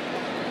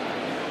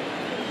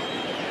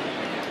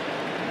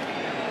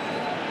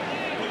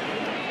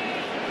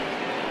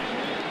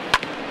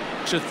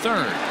 To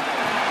third.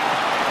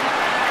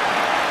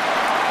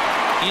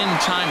 In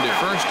time to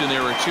first, and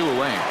there are 2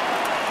 away.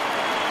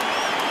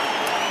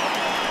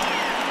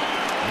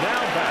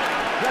 Now back,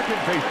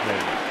 second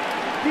baseman,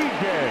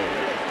 DJ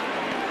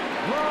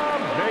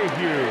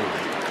LeMahieu.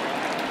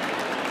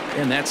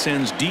 And that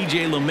sends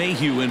DJ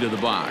LeMahieu into the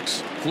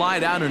box.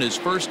 Flied out in his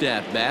first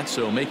at-bat,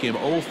 so make him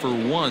 0 for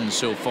 1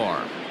 so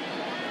far.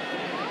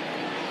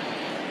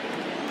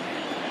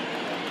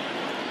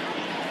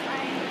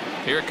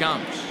 Here it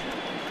comes.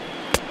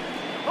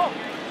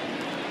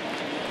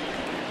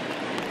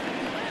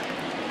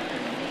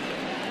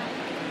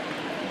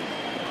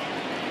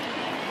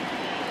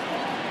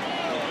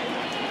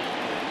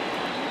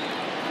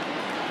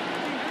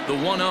 The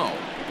 1-0.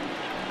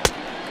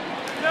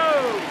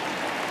 No.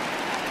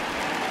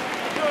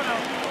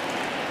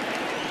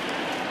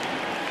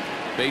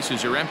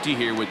 Bases are empty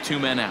here with 2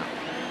 men out.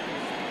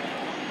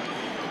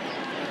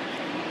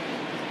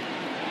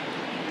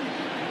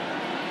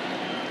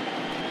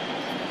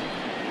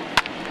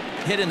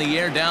 Hit in the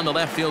air down the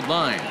left field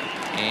line,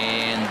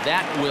 and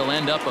that will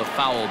end up a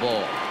foul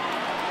ball.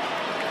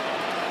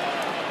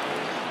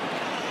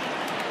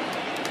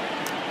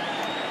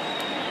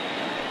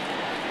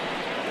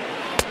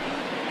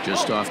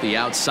 Just off the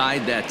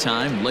outside that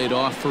time, laid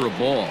off for a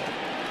ball.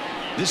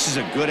 This is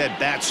a good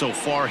at-bat so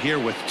far here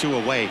with 2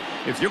 away.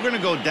 If you're going to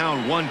go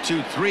down 1,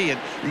 2, 3, at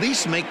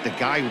least make the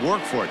guy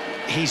work for it.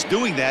 He's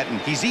doing that, and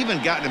he's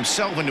even gotten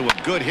himself into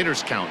a good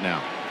hitter's count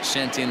now.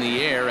 Sent in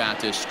the air out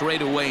to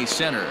straightaway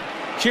center.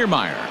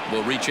 Kiermaier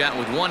will reach out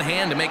with one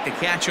hand to make the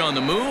catch on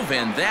the move,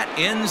 and that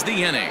ends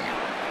the inning.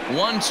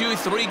 1, 2,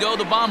 3 go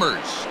the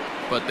Bombers,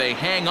 but they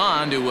hang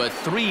on to a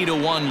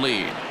 3-1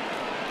 lead.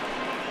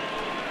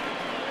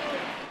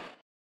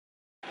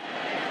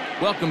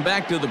 Welcome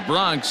back to the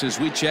Bronx as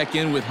we check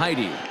in with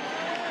Heidi.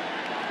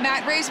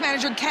 Matt, Rays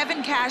manager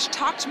Kevin Cash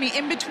talked to me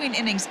in between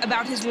innings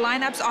about his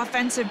lineup's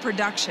offensive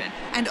production.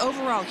 And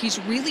overall, he's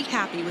really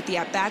happy with the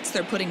at-bats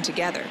they're putting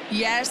together.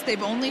 Yes,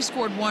 they've only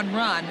scored 1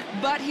 run,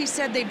 but he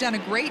said they've done a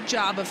great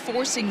job of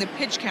forcing the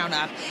pitch count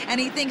up, and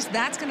he thinks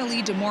that's going to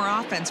lead to more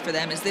offense for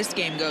them as this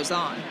game goes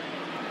on.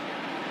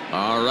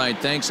 All right,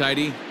 thanks,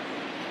 Heidi.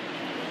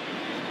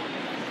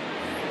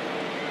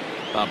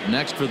 Up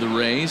next for the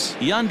Rays,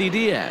 Yandy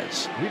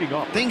Diaz.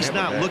 Things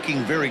not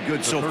looking very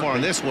good so far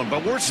in this one,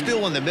 but we're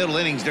still in the middle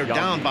innings. They're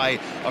down by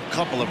a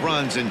couple of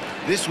runs, and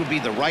this would be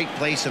the right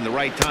place and the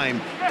right time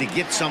to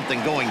get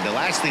something going. The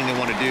last thing they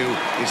want to do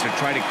is to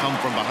try to come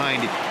from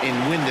behind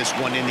and win this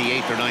one in the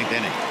 8th or 9th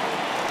inning.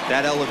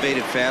 That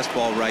elevated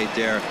fastball right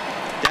there,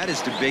 that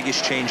is the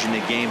biggest change in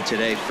the game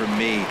today for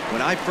me.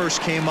 When I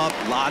first came up,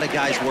 a lot of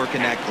guys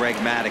working that Greg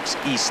Maddux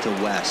east to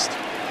west.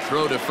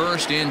 Throw to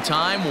first in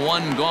time,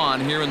 1 gone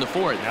here in the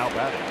 4th. Now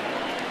batting,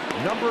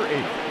 number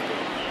 8.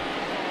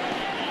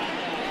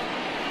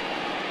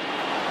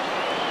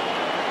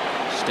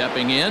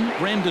 Stepping in,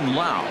 Brandon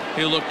Lau.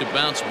 He'll look to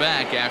bounce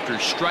back after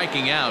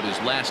striking out his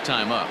last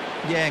time up.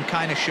 Yeah, and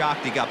kind of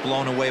shocked he got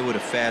blown away with a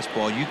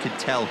fastball. You could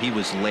tell he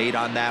was late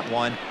on that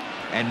one.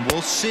 And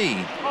we'll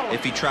see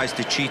if he tries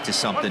to cheat to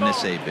something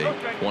this AB.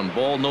 1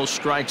 ball, no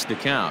strikes the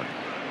count.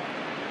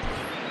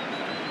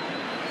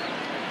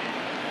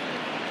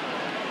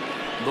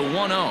 The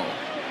 1-0.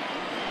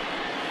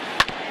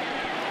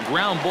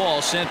 Ground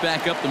ball sent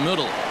back up the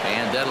middle.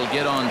 And that'll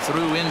get on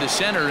through into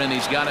center, and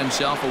he's got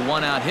himself a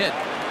 1-out hit.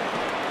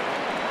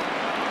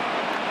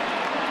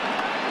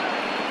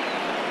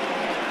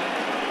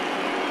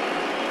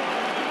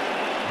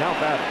 Now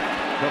batting,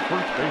 the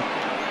first baseman,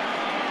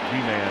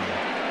 G-Man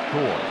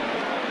Choi.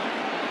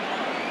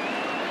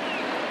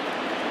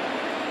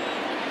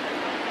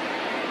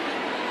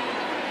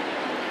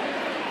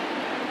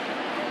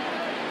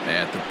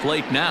 At the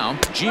plate now,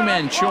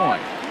 G-Man Choi,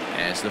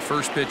 as the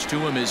first pitch to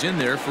him is in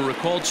there for a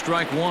called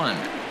strike 1.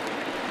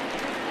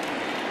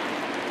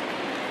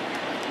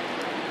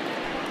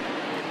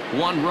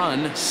 1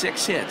 run,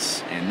 6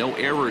 hits, and no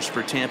errors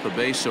for Tampa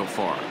Bay so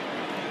far.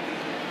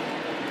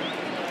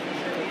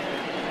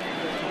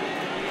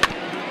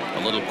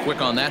 A little quick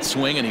on that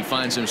swing, and he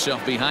finds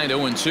himself behind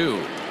 0-2.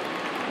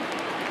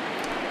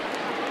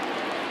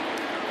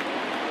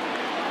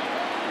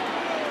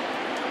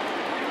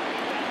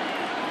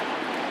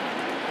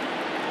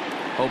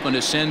 Hoping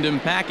to send him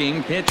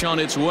packing. Pitch on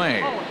its way.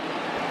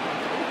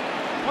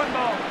 1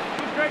 ball,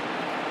 2 strikes.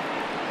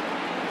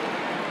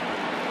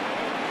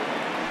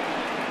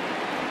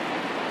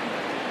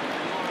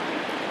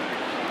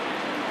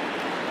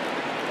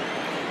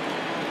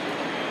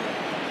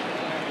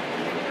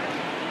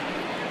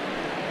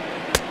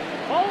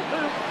 Ball 2.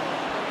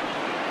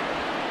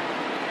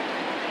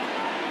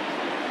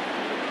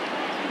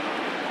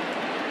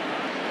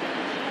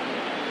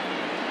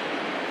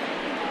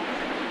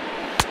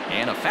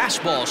 And a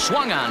fastball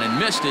swung on and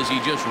missed as he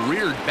just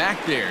reared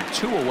back there.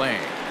 2 away.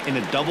 In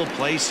a double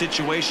play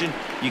situation,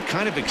 you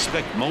kind of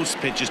expect most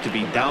pitches to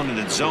be down in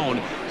the zone,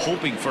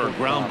 hoping for a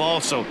ground ball.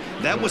 So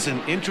that was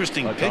an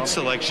interesting pitch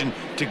selection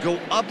to go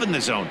up in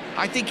the zone.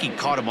 I think he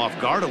caught him off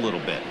guard a little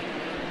bit.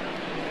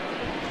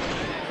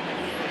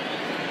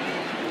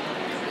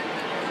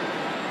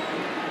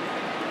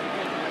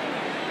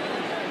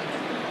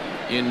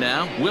 In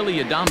now, Willie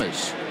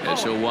Adames,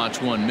 as he'll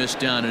watch one miss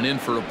down and in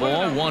for a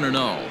ball.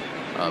 1-0.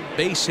 A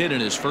base hit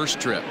in his first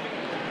trip.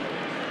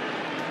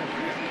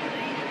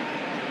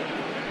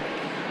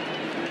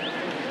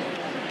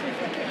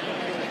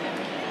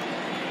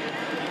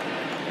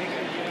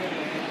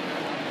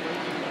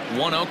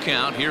 One-0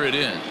 count. Here it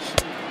is.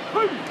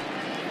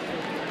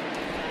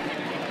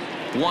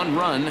 1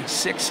 run,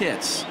 6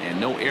 hits, and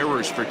no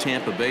errors for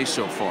Tampa Bay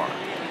so far.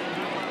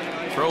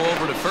 Throw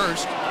over to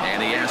first,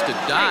 and he has to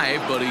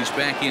dive, but he's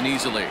back in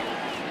easily.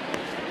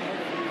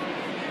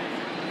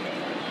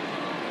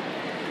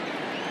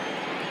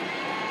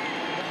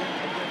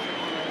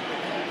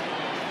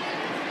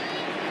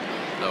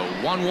 The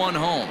 1-1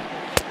 home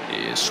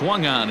is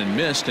swung on and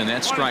missed, and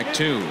that's strike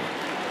 2.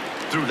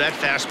 Threw that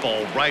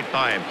fastball right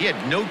by him. He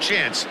had no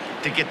chance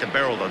to get the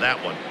barrel of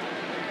that one.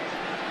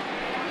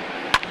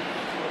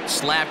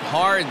 Slapped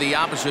hard the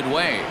opposite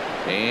way,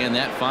 and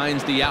that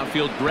finds the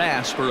outfield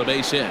grass for a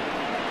base hit.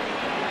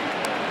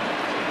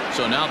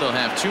 So now they'll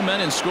have 2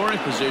 men in scoring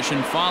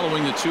position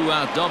following the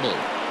 2-out double.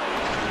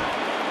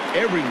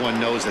 Everyone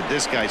knows that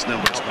this guy's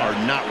numbers are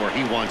not where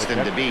he wants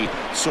them to be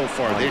so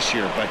far this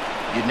year, but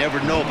you never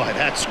know by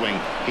that swing.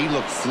 He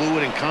looked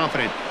fluid and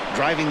confident,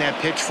 driving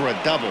that pitch for a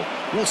double.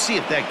 We'll see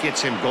if that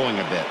gets him going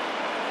a bit.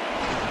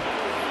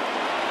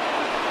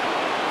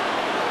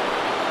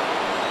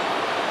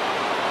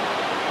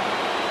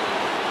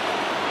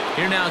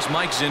 Here now is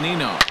Mike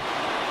Zunino.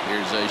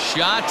 Here's a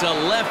shot to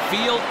left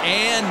field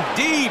and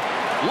deep.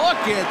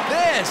 Look at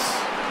this.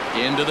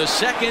 Into the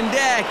second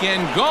deck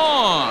and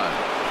gone.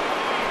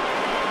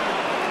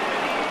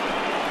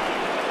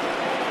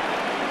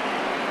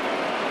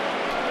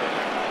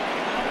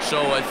 So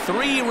a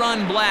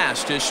 3-run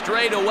blast to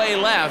straightaway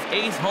left.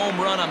 8th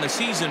home run on the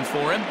season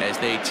for him as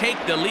they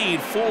take the lead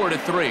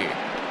 4-3.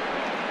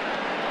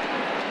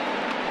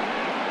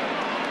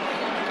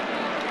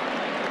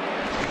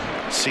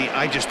 See,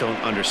 I just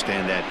don't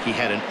understand that. He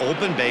had an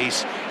open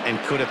base and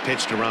could have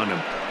pitched around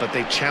him, but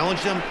they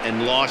challenged him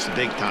and lost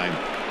big time.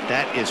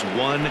 That is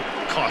one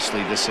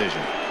costly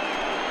decision.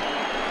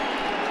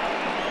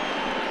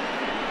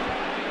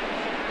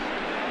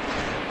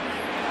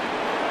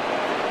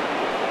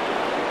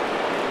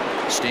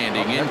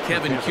 Standing in,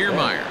 Kevin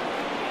Kiermaier.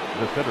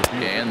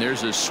 And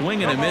there's a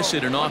swing and a miss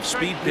at an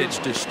off-speed pitch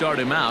to start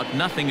him out.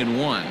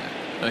 0-1.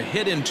 A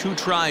hit in 2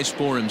 tries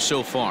for him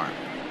so far.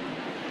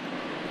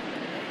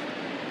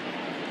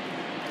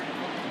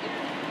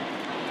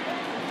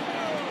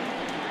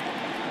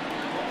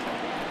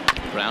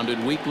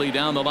 Grounded weakly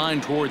down the line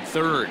toward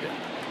third.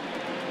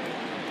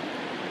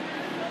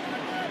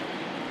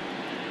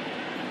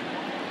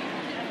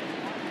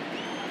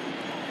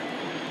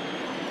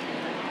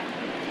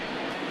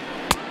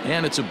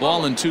 And it's a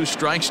ball and 2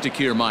 strikes to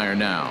Kiermaier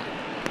now.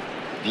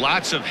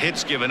 Lots of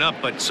hits given up,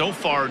 but so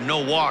far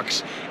no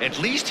walks. At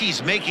least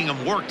he's making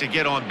them work to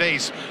get on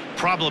base.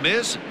 Problem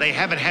is, they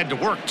haven't had to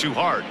work too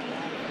hard.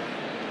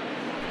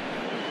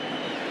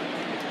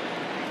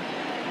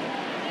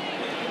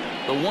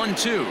 The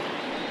 1-2.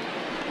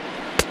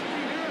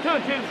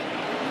 Touch him.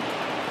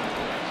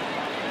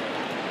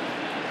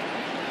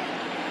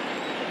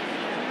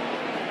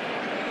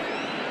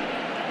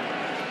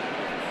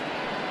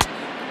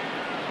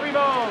 Three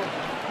balls.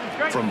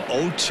 From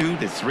 0-2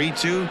 to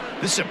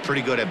 3-2, this is a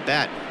pretty good at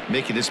bat.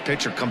 Making this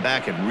pitcher come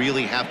back and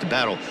really have to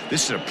battle.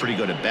 This is a pretty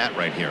good at bat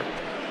right here.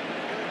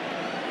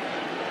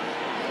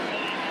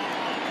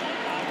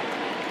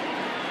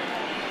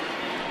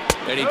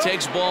 And he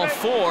takes ball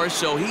 4,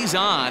 so he's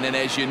on. And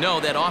as you know,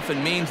 that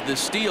often means the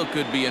steal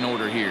could be in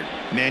order here.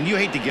 Man, you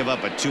hate to give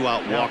up a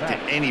 2-out walk to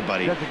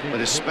anybody,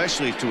 but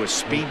especially to a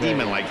speed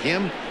demon like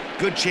him.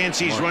 Good chance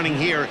he's running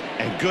here,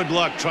 and good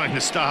luck trying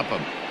to stop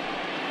him.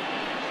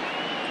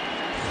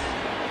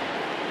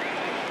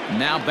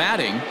 Now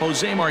batting,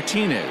 Jose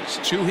Martinez.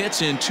 2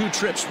 hits and 2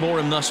 trips for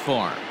him thus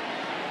far.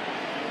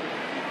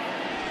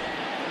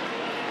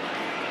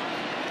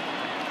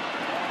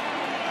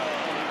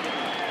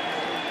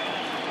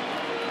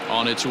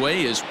 On its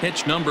way is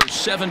pitch number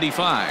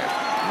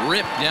 75.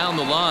 Ripped down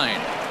the line.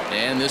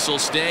 And this will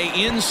stay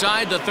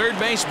inside the third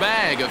base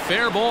bag. A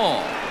fair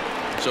ball.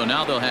 So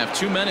now they'll have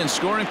 2 men in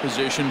scoring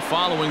position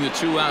following the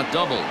 2-out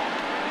double.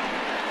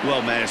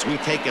 Well, man, as we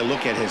take a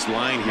look at his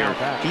line here,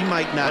 he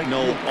might not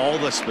know all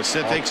the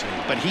specifics,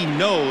 but he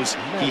knows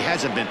he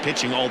hasn't been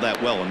pitching all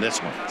that well in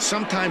this one.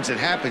 Sometimes it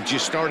happens. You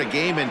start a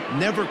game and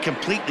never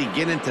completely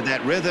get into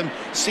that rhythm.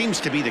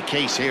 Seems to be the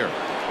case here.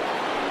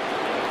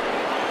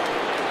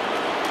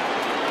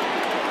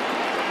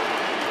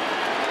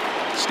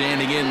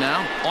 Standing in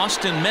now,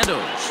 Austin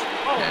Meadows,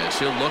 as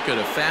he'll look at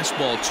a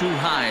fastball too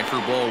high for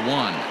ball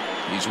 1.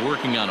 He's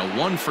working on a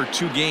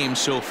 1-for-2 game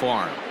so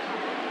far.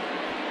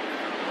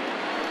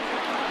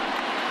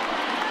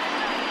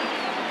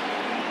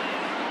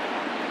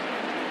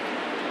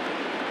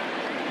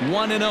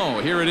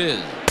 1-0. Here it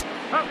is.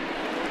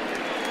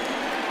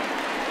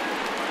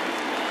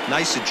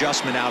 Nice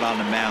adjustment out on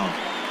the mound.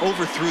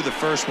 Overthrew the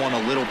first one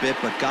a little bit,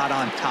 but got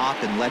on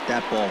top and let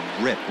that ball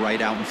rip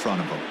right out in front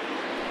of him.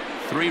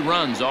 3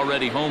 runs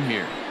already home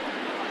here.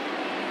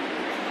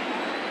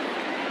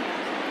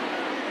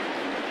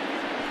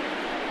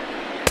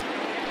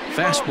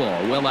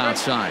 Fastball well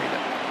outside.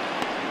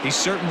 He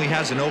certainly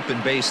has an open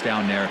base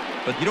down there,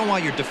 but you don't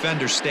want your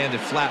defender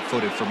standing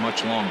flat-footed for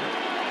much longer.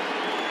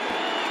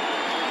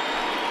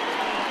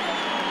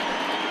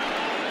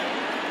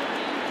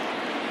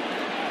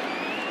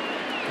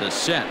 The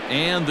set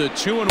and the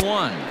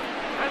 2-1.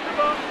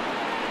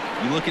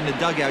 You look in the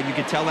dugout, you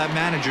can tell that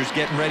manager's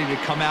getting ready to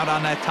come out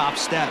on that top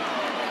step.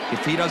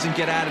 If he doesn't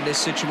get out of this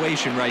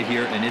situation right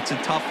here, and it's a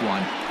tough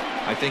one,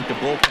 I think the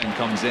bullpen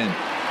comes in.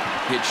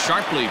 Hit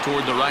sharply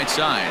toward the right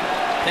side.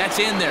 That's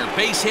in there.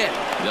 Base hit.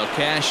 They'll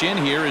cash in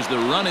here as the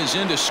run is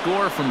in to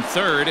score from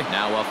third.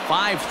 Now a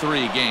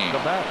 5-3 game.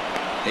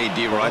 Hey,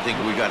 D-Roy, I think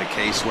we got a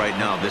case right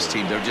now. This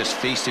team, they're just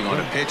feasting on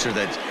a pitcher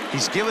that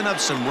he's given up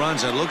some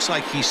runs, and it looks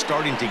like he's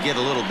starting to get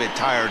a little bit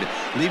tired,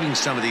 leaving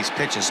some of these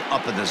pitches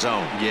up in the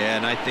zone. Yeah,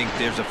 and I think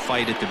there's a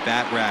fight at the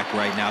bat rack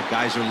right now.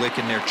 Guys are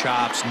licking their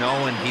chops,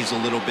 knowing he's a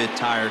little bit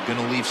tired, going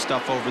to leave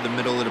stuff over the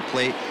middle of the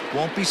plate.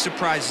 Won't be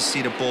surprised to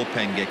see the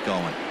bullpen get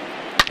going.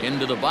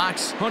 Into the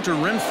box, Hunter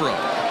Renfroe.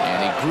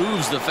 And he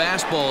grooves the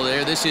fastball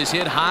there. This is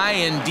hit high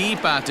and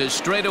deep out to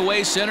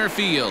straightaway center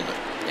field.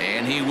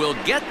 And he will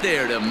get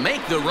there to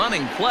make the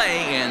running play,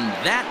 and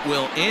that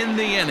will end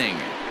the inning.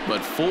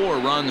 But 4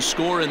 runs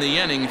score in the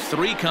inning,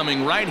 3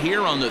 coming right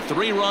here on the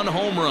 3-run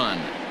home run.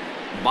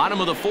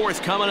 Bottom of the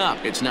 4th coming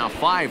up. It's now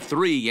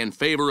 5-3 in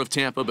favor of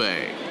Tampa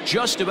Bay.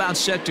 Just about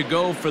set to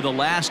go for the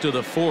last of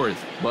the 4th.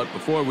 But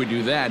before we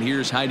do that,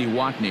 here's Heidi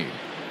Watney.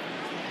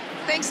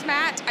 Thanks,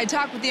 Matt. I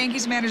talked with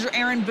Yankees manager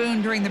Aaron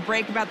Boone during the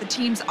break about the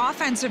team's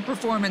offensive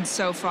performance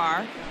so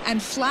far,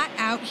 and flat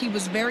out, he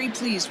was very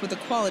pleased with the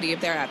quality of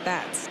their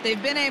at-bats.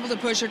 They've been able to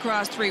push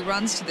across 3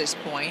 runs to this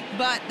point,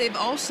 but they've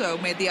also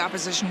made the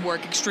opposition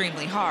work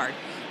extremely hard.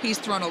 He's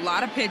thrown a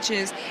lot of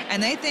pitches,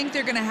 and they think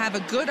they're going to have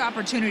a good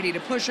opportunity to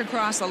push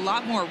across a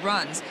lot more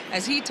runs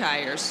as he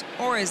tires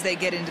or as they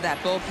get into that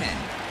bullpen.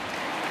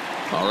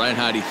 All right,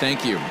 Heidi,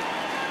 thank you.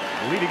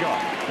 Leading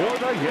off for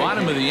the Yankees.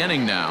 Bottom of the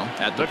inning now.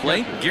 At the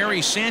plate,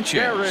 Gary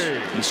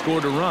Sanchez. He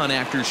scored a run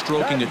after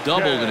stroking a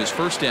double in his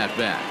first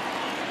at-bat.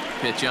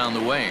 Pitch on the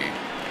way.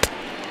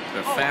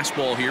 The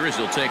fastball here as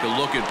he'll take a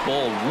look at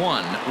ball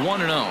 1.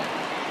 1-0.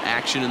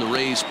 Action in the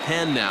Rays'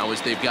 pen now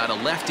as they've got a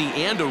lefty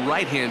and a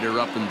right-hander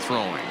up and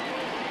throwing.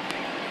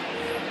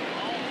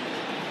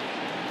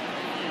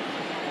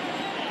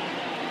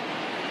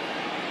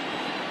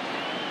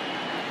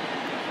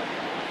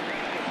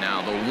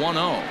 Now the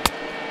 1-0.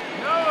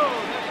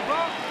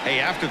 Hey,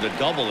 after the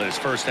double in his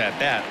first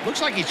at-bat,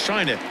 looks like he's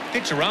trying to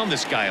pitch around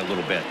this guy a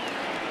little bit.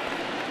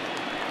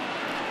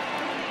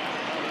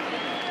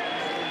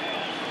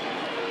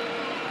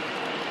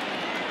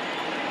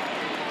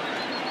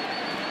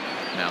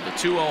 Now the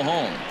 2-0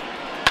 home.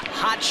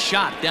 Hot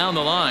shot down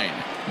the line,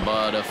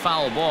 but a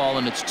foul ball,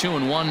 and it's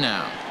 2-1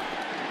 now.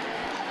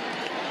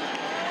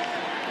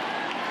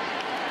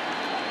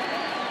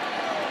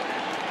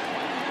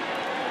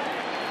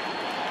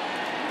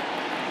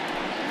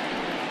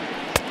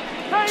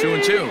 Hey!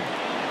 2-2.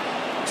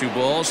 2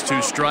 balls,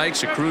 2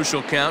 strikes, a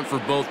crucial count for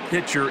both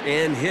pitcher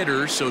and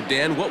hitter. So,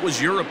 Dan, what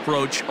was your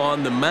approach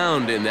on the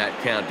mound in that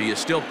count? Do you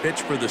still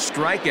pitch for the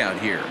strikeout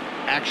here?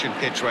 Action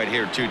pitch right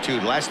here,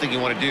 2-2. The last thing you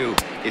want to do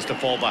is to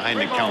fall behind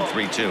the count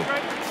 3-2.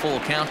 Full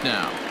count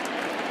now.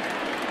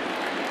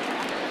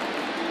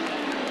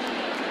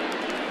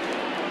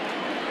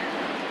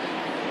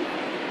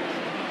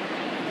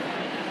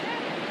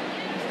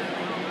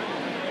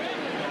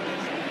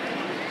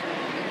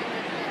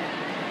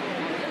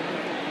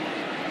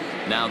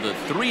 Now the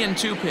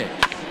 3-2 pitch.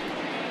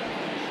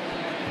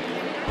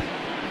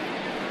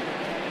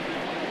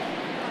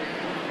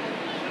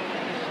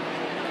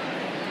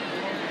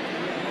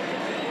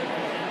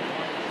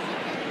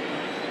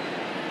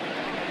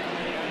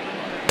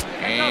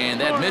 And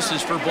that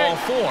misses for ball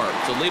 4.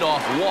 It's a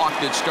leadoff walk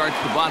that starts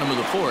the bottom of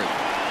the 4th.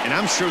 And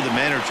I'm sure the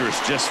manager is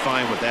just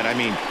fine with that. I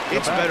mean,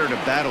 it's better to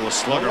battle a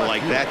slugger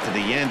like that to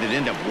the end and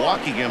end up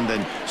walking him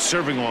than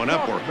serving on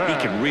up, or he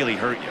can really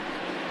hurt you.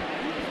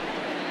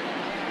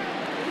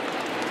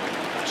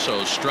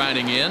 So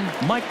striding in,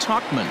 Mike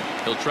Tauchman.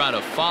 He'll try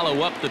to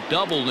follow up the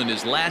double in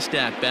his last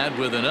at-bat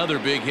with another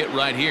big hit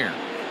right here.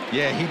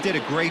 Yeah, he did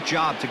a great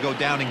job to go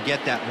down and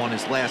get that one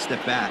his last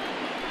at-bat.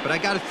 But I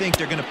got to think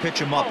they're going to pitch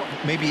him up,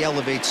 maybe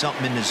elevate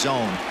something in the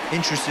zone.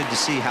 Interested to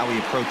see how he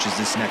approaches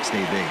this next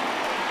AB.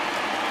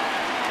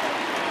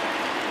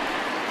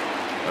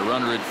 A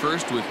runner at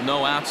first with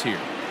no outs here.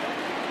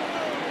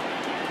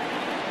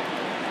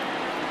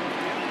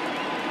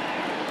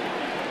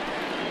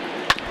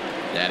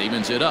 That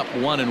evens it up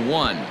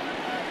 1-1.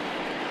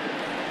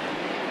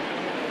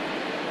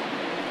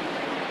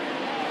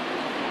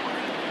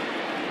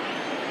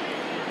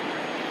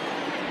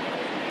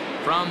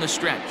 From the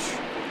stretch.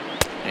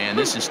 And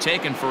this is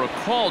taken for a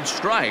called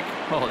strike.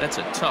 Oh, that's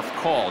a tough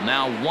call.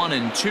 Now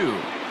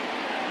 1-2.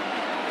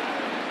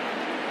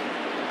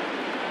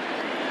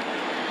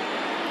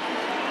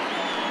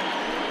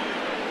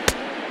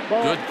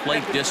 Good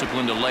plate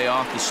discipline to lay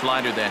off the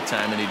slider that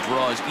time, and he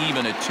draws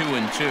even at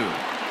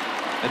 2-2.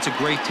 That's a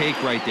great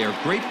take right there.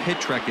 Great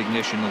pitch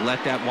recognition to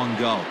let that one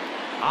go.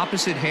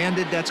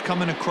 Opposite-handed, that's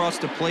coming across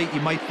the plate.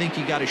 You might think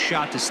you got a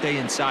shot to stay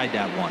inside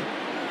that one.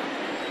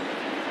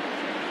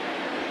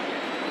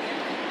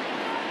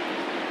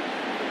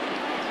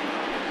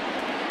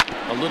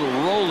 A little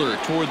roller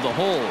toward the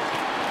hole.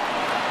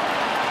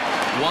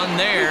 One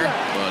there,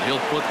 but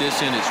he'll put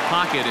this in his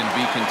pocket and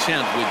be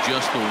content with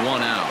just the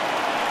 1 out.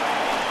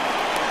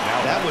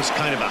 That was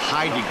kind of a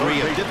high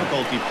degree of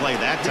difficulty play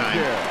that time.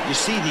 You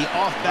see the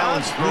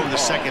off-balance throw to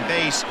second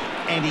base,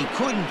 and he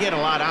couldn't get a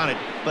lot on it,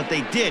 but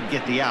they did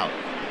get the out.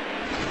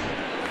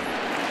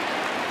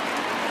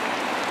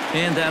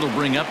 And that'll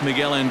bring up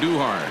Miguel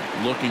Andujar,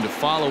 looking to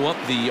follow up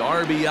the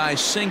RBI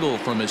single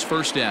from his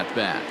first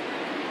at-bat.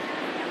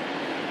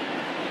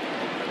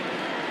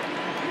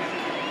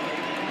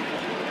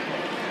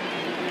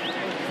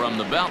 From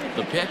the belt,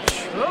 the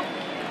pitch.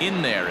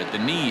 In there at the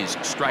knees,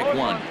 strike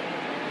 1.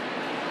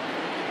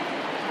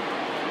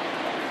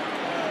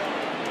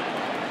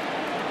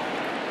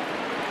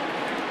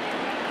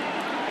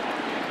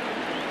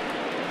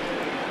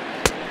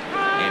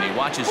 And he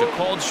watches a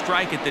called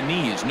strike at the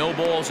knees. No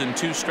balls and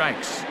 2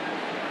 strikes.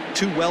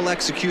 2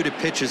 well-executed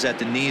pitches at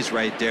the knees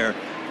right there,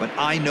 but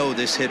I know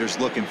this hitter's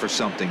looking for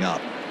something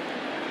up.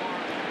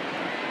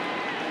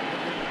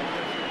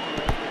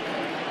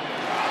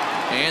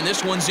 And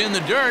this one's in the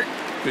dirt.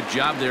 Good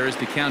job there as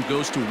the count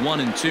goes to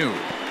 1-2.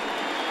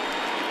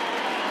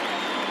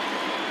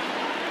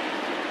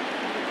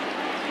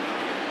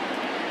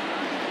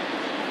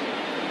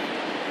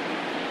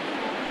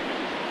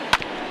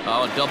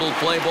 Oh, double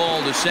play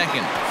ball to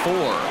second.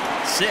 4,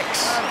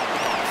 6,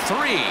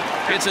 3.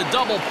 It's a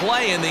double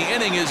play and the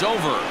inning is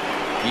over.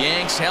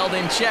 Yanks held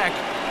in check.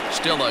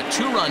 Still a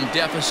 2-run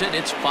deficit.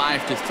 It's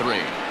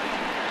 5-3.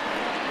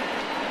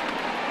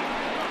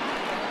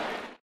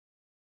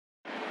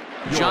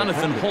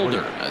 Jonathan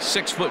Holder, a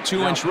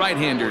 6'2"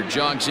 right-hander,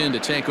 jogs in to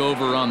take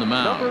over on the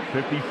mound. Number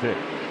 56,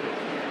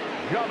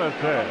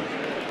 Jonathan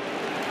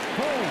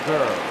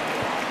Holder.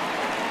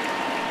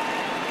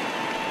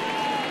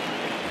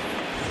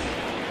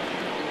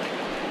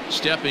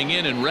 Stepping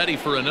in and ready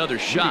for another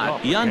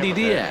shot, Yandy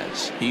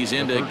Diaz. He's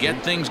in to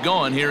get things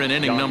going here in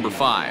inning number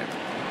 5.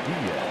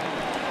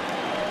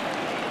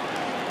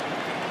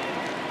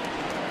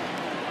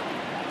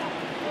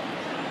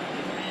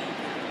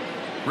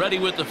 Ready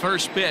with the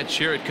first pitch.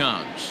 Here it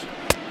comes.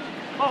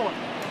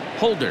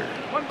 Holder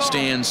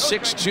stands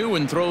 6'2"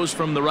 and throws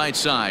from the right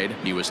side.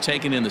 He was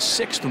taken in the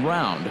 6th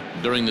round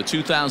during the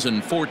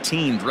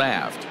 2014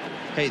 draft.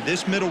 Hey,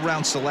 this middle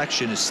round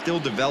selection is still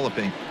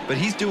developing, but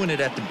he's doing it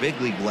at the big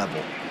league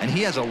level, and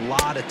he has a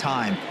lot of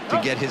time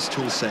to get his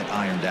tool set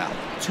ironed out.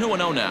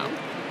 2-0 now.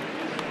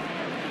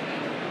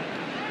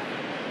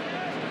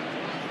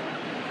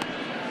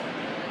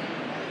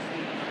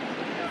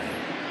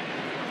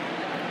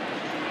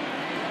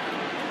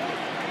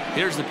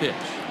 Here's the pitch.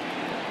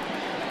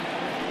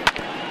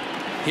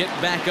 Hit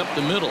back up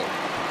the middle.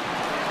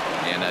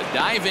 And a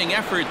diving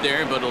effort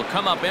there, but it'll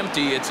come up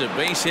empty. It's a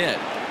base hit.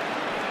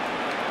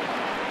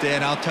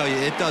 Dan, I'll tell you,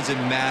 it doesn't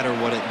matter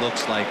what it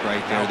looks like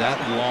right there. That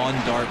lawn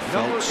dart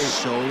felt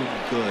so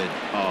good.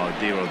 Oh,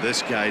 Dero,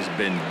 this guy's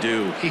been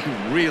due. He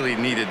really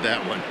needed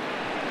that one.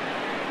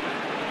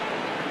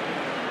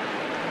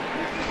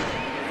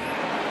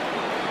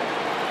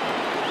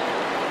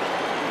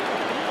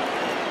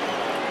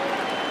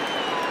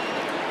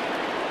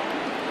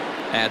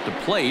 At the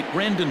plate,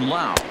 Brandon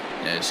Lau,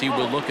 as he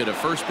will look at a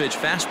first pitch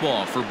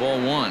fastball for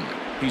ball 1.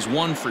 He's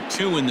 1 for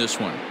 2 in this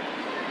one.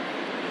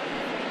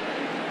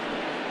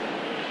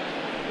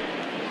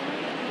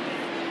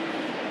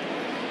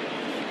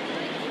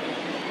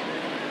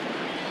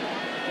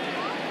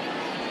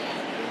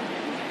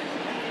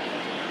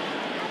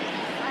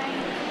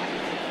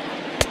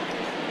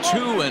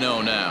 Two and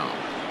 0 now.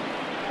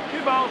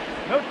 2 balls,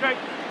 no strikes.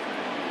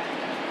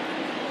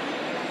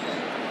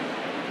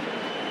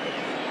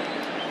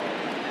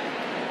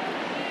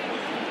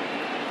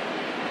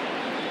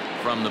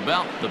 From the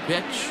belt, the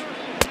pitch.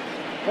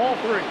 Ball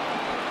 3.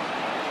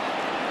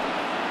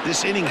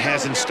 This inning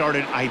hasn't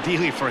started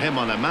ideally for him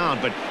on the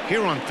mound, but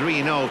here on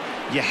 3-0,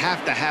 you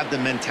have to have the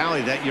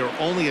mentality that you're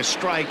only a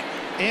strike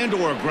and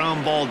or a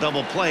ground ball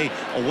double play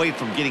away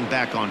from getting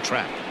back on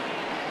track.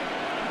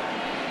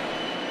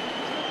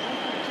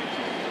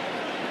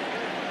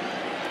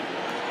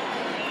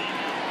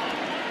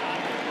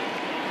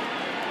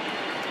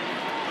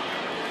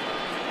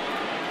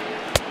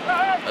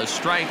 A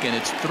strike, and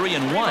it's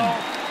 3-1.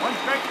 1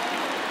 strike.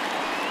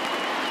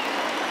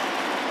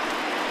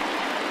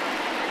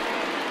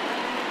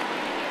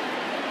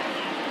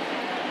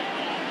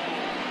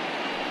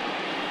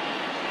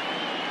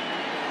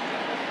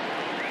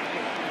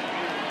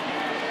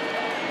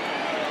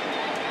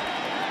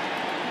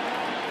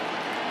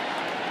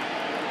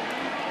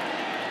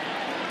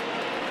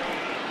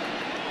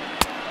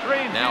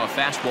 Now a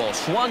fastball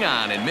swung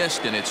on and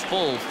missed, and it's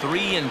full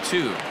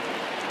 3-2.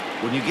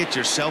 When you get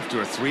yourself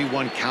to a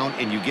 3-1 count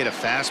and you get a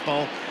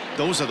fastball,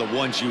 those are the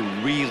ones you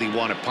really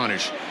want to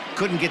punish.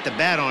 Couldn't get the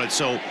bat on it,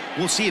 so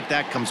we'll see if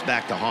that comes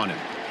back to haunt him.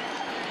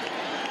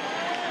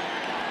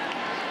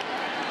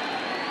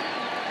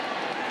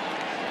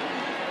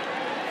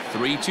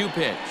 Three-two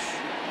pitch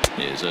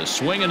is a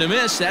swing and a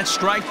miss. That's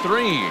strike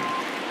 3.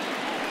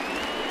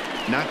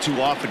 Not too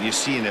often you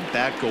see an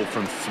at-bat go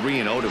from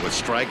 3-0 to a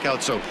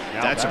strikeout, so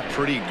that's a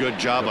pretty good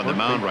job on the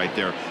mound right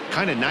there.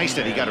 Kind of nice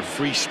that he got a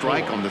free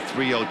strike on the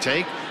 3-0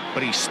 take,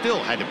 but he still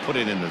had to put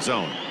it in the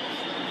zone.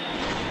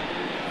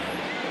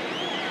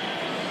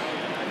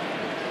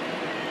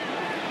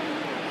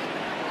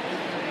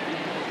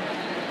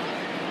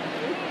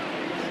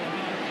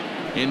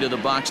 Into the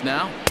box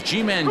now,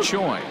 Ji-Man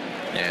Choi,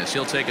 as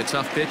he'll take a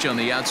tough pitch on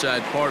the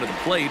outside part of the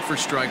plate for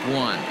strike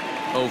 1.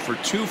 0 for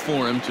 2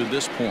 for him to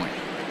this point.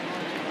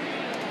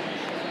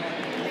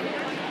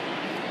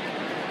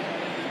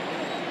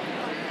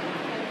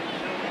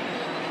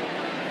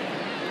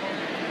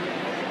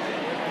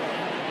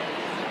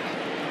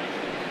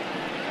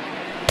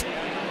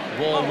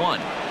 Ball 1.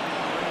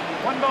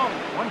 1 ball,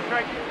 1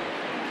 strike.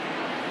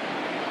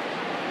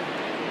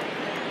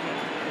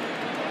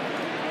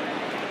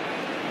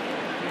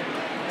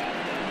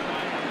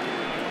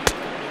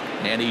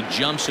 And he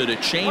jumps at a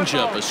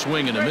changeup, a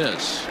swing and a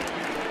miss.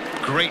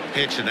 Great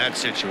pitch in that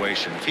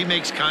situation. If he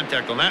makes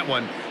contact on that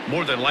one,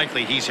 more than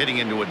likely he's hitting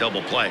into a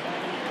double play.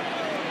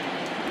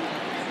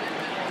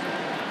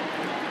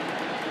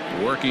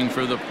 Working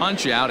for the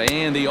punch out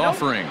and the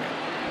offering.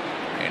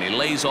 And he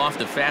lays off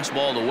the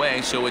fastball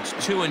away, so it's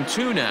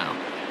 2-2 now.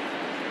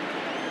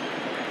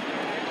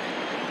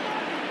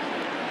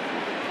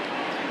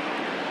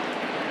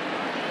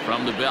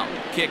 From the belt,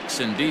 kicks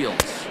and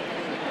deals.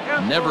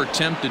 Never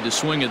tempted to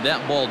swing at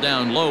that ball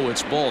down low.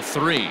 It's ball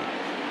 3.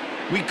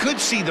 We could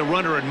see the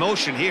runner in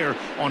motion here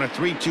on a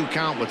 3-2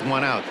 count with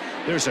 1 out.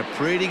 There's a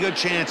pretty good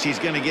chance he's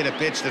going to get a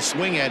pitch to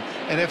swing at,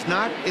 and if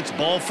not, it's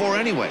ball 4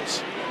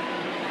 anyways.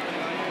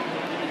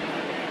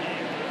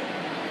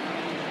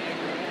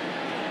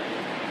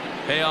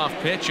 Payoff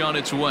pitch on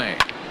its way.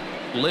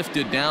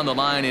 Lifted down the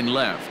line in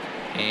left.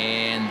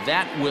 And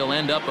that will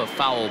end up a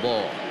foul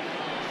ball.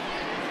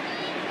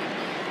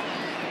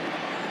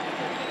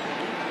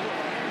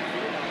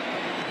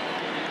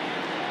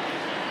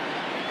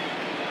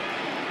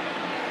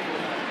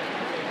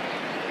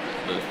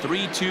 The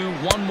 3-2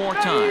 one more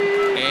time.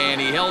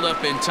 And he held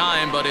up in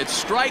time, but it's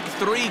strike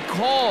 3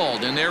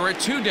 called, and there are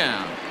 2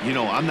 down. You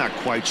know, I'm not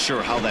quite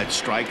sure how that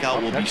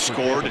strikeout will be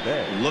scored,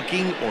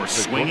 looking or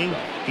swinging.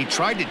 He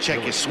tried to check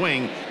his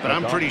swing, but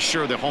I'm pretty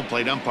sure the home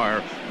plate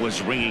umpire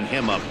was ringing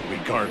him up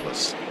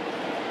regardless.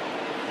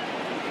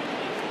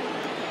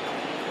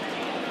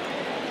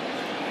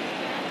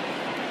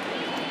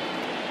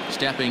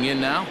 Stepping in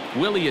now,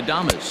 Willie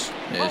Adames,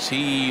 as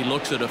he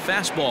looks at a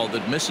fastball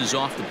that misses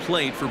off the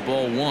plate for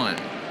ball 1.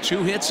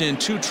 2 hits in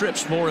 2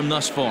 trips for him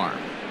thus far.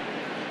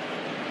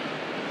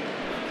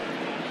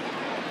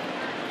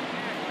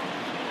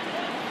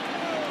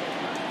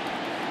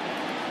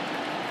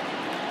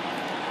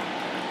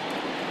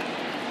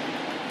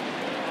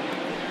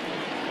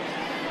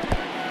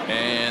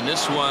 And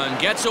this one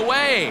gets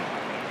away.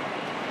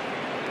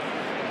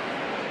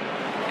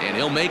 And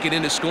he'll make it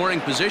into scoring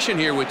position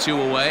here with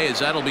 2 away, as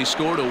that'll be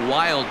scored a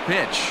wild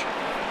pitch.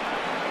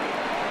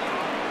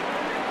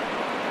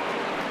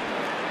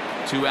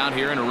 2 out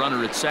here and a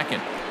runner at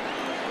second.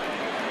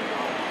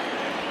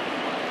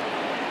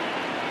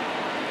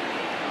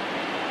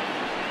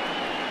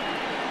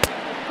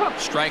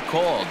 Strike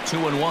called,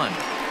 2-1.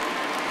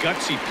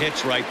 Gutsy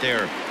pitch right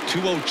there.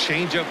 2-0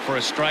 changeup for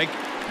a strike.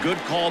 Good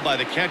call by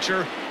the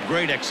catcher.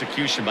 Great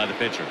execution by the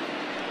pitcher.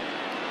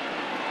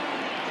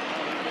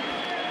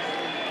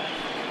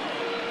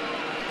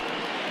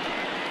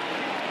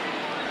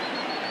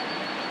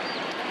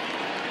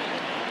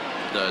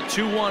 The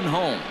 2-1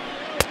 home.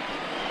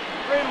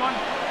 3-1.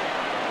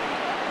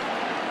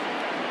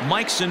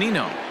 Mike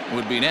Zunino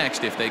would be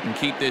next if they can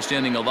keep this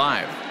inning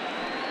alive.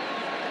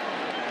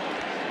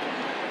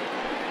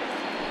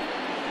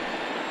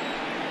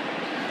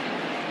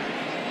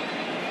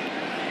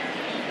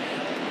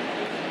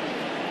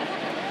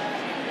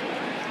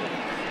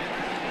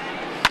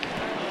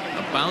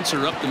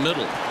 Bouncer up the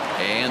middle,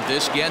 and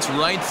this gets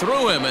right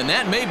through him, and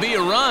that may be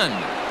a run.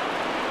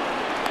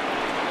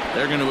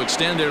 They're going to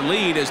extend their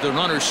lead as the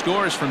runner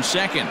scores from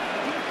second.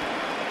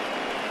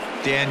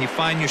 Dan, you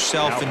find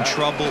yourself in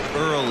trouble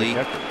early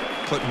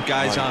putting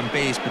guys on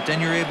base, but then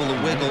you're able to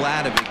wiggle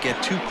out of it,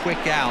 get 2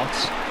 quick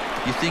outs.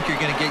 You think you're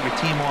going to get your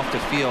team off the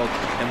field,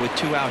 and with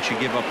 2 outs you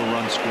give up a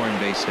run scoring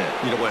base hit.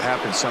 You know what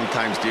happens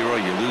sometimes,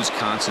 Dero? You lose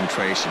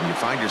concentration. You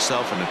find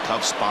yourself in a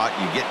tough spot.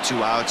 You get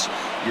 2 outs.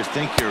 You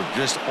think you're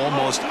just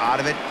almost out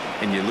of it,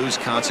 and you lose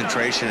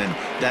concentration, and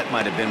that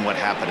might have been what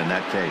happened in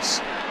that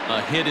case.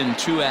 A hit in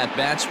 2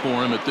 at-bats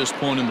for him at this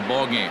point in the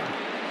ballgame.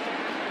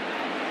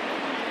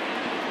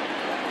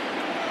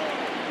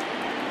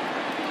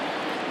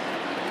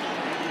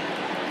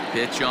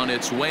 Pitch on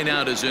its way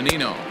now to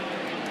Zunino.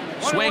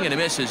 Swing and a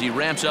miss as he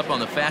ramps up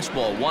on the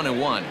fastball.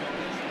 1-1.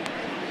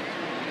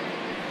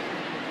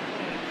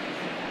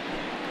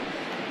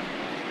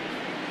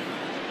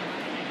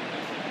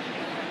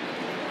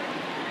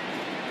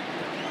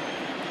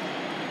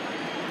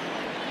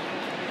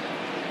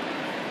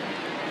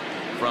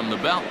 From the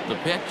belt, the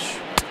pitch.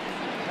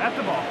 That's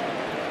the ball.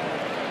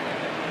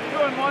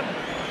 2-1.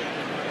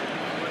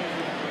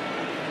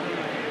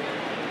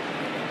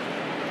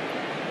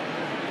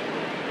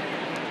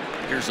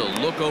 Here's a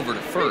look over to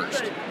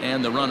first,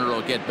 and the runner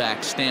will get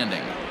back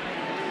standing.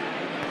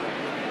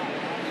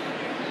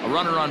 A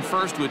runner on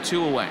first with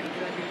 2 away.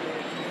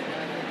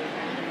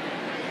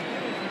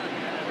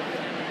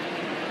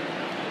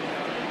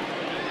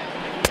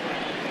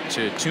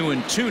 To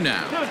 2-2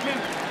 now.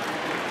 2-2.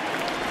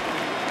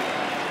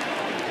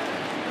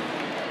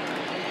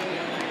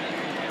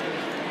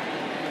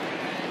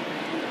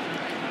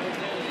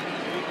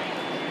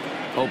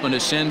 Hoping to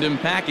send him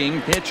packing.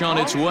 Pitch on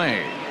its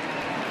way.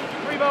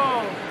 3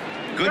 balls.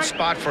 Good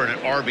spot for an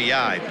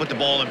RBI. Put the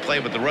ball in play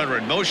with the runner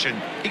in motion.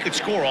 He could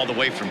score all the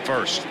way from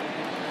first.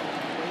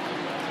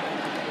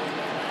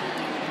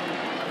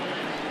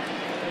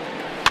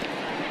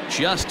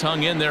 Just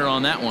hung in there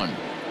on that one.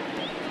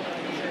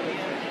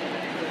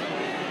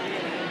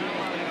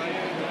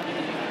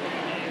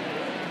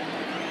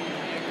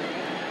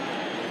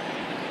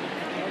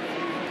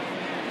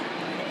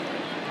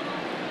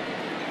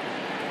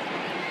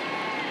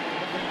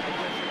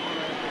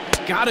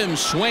 Got him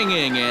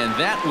swinging, and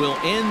that will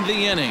end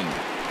the inning.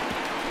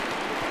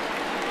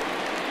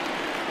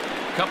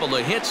 Couple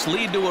of hits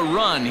lead to a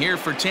run here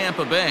for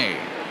Tampa Bay.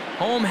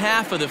 Home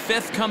half of the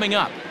 5th coming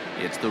up.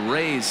 It's the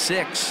Rays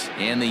 6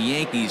 and the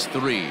Yankees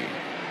 3.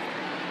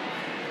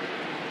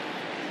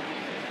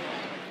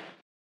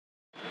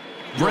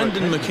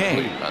 Brendan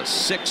McKay, a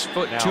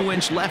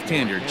 6'2"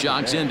 left-hander,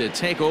 jogs in to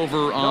take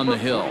over on the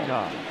hill.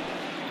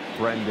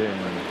 Brendan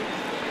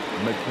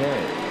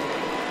McKay.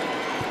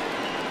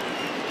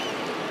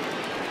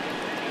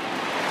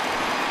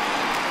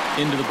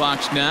 Into the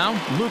box now,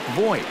 Luke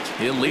Voigt.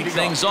 He'll lead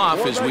things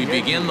off as we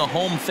begin the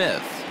home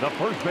 5th. The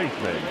first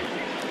baseman,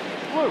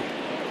 Luke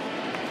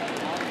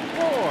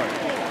Voigt.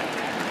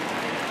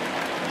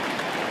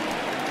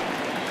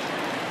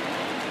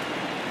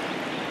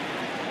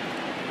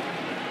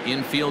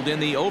 Infield in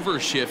the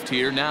overshift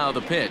here. Now the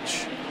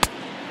pitch.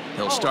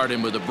 He'll start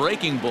him with a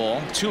breaking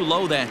ball. Too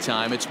low that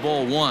time. It's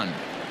ball 1.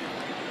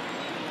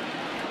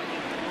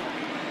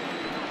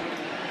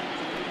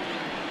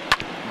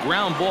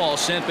 Ground ball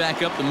sent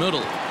back up the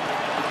middle.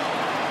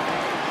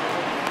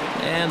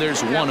 And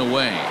there's 1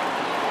 away.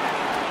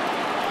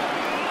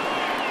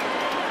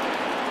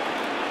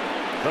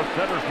 The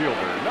center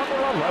fielder, number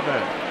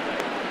 11,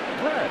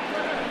 Brett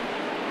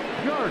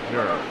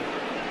Gardner.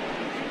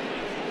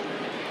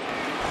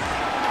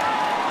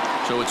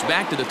 So it's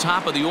back to the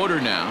top of the order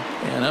now.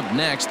 And up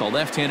next, the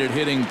left-handed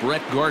hitting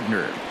Brett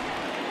Gardner.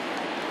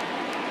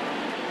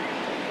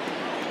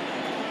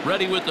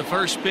 Ready with the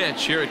first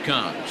pitch. Here it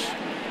comes.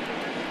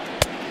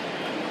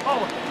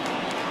 Oh.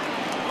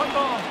 1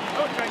 ball.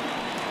 No strike.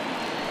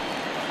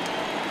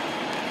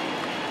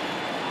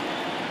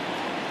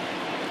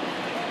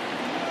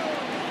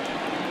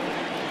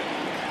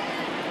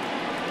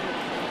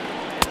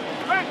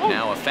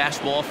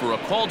 fastball for a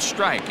called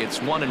strike. It's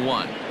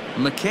 1-1.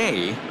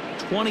 McKay,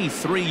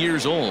 23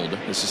 years old.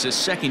 This is his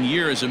second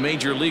year as a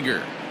major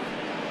leaguer.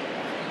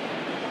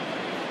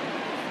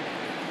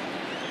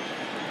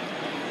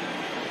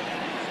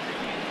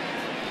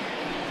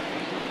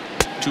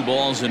 Two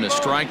balls and a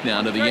strike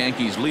now to the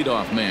Yankees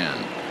leadoff man.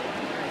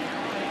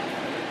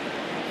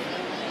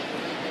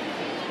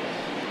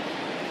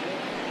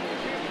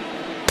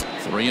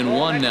 Three and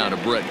one now to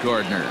Brett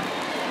Gardner.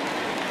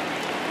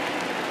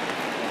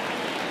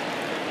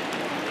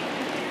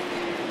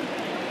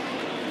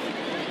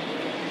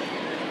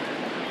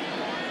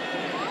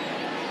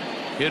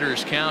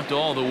 Hitters count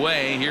all the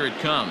way. Here it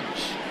comes.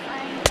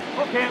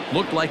 Okay.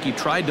 Looked like he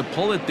tried to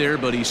pull it there,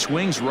 but he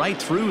swings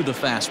right through the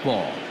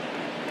fastball.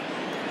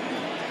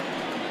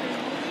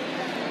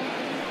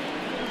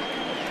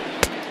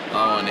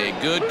 Oh, and a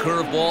good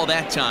curveball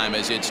that time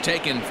as it's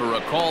taken for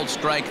a called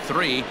strike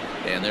 3,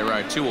 and there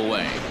are 2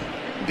 away.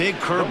 Big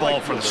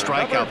curveball for the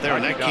strikeout there,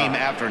 and that came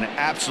after an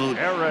absolute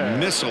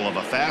missile of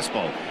a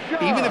fastball.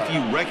 Even if you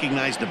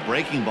recognize the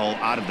breaking ball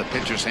out of the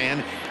pitcher's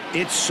hand,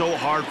 it's so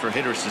hard for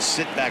hitters to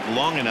sit back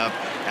long enough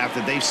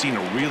after they've seen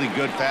a really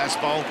good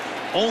fastball.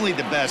 Only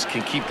the best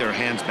can keep their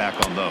hands back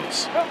on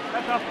those.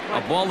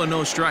 A ball and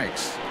no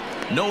strikes.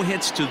 No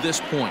hits to this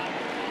point.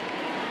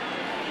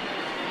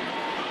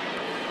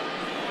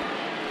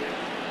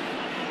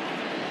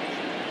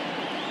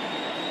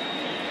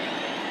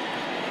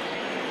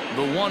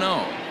 The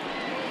 1-0.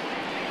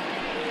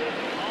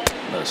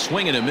 The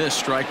swing and a miss,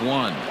 strike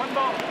 1. 1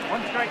 ball,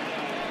 1 strike.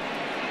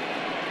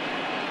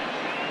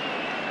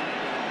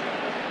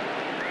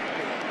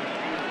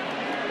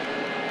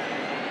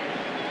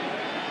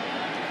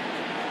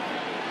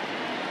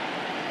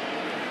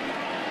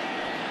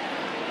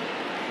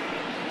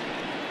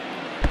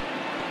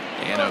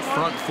 And a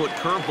front foot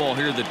curveball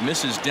here that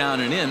misses down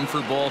and in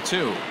for ball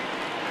 2.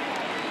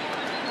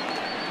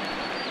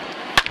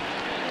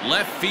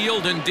 Left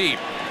field and deep.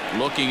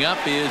 Looking up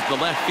is the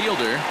left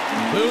fielder.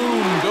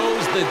 Boom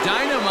goes the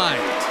dynamite.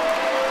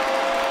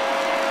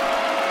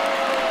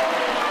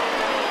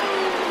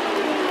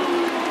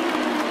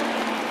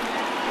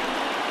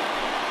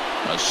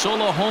 A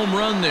solo home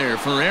run there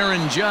for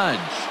Aaron Judge.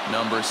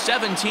 Number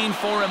 17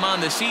 for him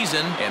on the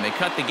season, and they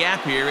cut the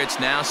gap here. It's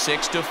now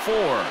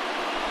 6-4.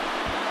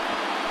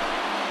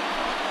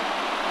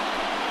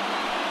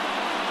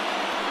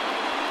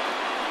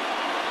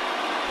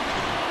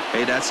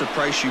 Hey, that's the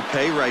price you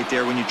pay right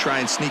there when you try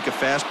and sneak a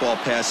fastball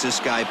past this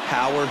guy.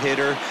 Power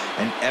hitter,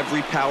 and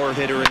every power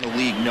hitter in the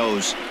league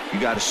knows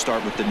you got to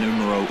start with the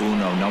numero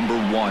uno, number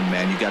 1,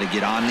 man. You got to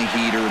get on the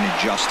heater and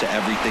adjust to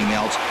everything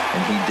else,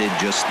 and he did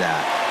just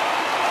that.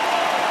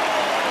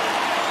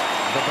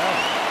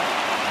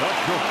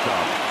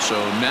 So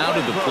now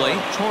to the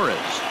plate, Torres.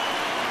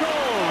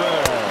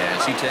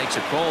 As he takes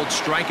a called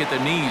strike at the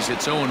knees,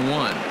 it's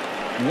 0-1.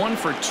 1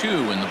 for 2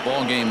 in the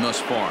ball game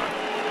thus far.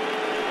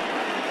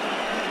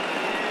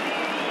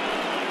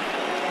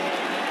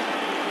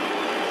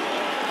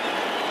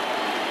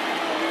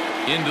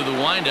 Into the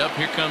windup.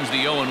 Here comes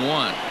the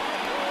 0-1.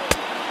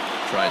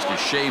 Tries to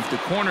shave the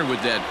corner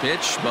with that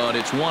pitch, but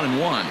it's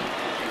 1-1.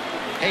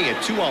 Hey, a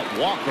 2-out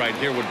walk right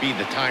there would be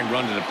the time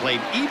run to the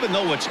plate. Even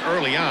though it's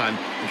early on,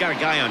 you got a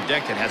guy on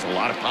deck that has a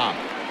lot of pop.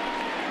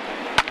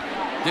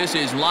 This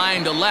is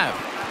line to left.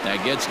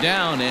 That gets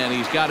down, and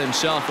he's got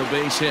himself a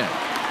base hit.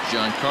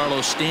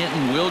 Giancarlo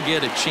Stanton will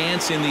get a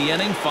chance in the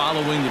inning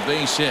following the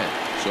base hit.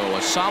 So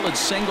a solid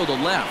single to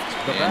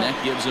left, and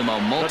that gives him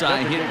a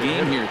multi-hit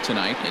game here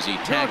tonight as he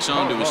tacks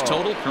on to his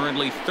total,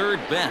 currently 3rd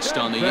best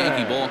on the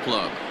Yankee ball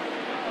club.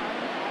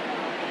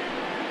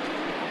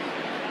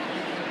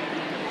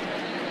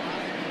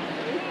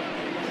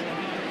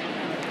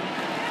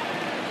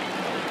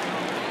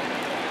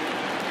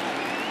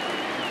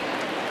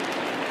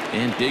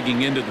 And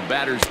digging into the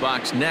batter's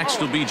box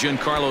next will be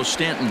Giancarlo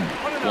Stanton.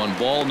 1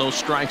 ball, no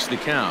strikes to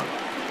count.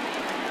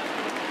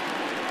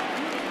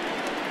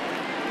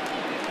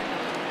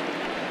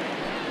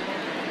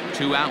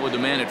 Two out with the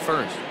man at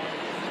first.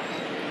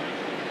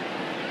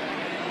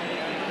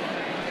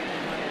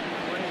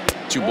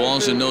 2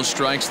 balls and no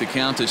strikes to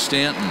count to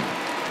Stanton.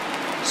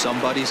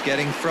 Somebody's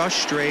getting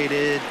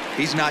frustrated.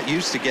 He's not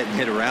used to getting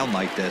hit around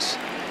like this.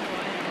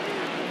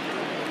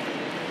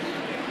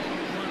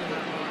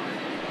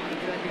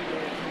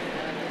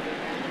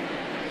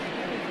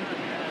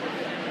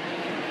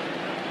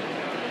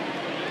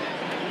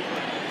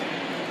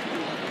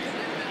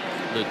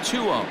 The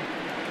 2-0.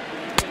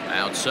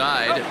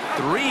 Outside,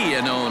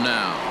 3-0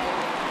 now.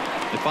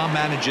 If I'm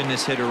managing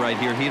this hitter right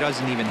here, he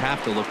doesn't even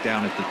have to look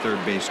down at the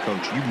third base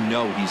coach. You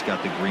know he's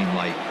got the green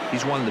light.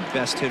 He's one of the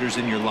best hitters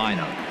in your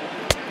lineup.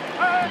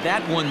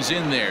 That one's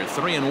in there,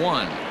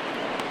 3-1.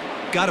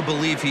 Got to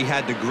believe he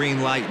had the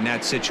green light in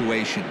that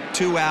situation.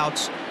 2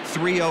 outs,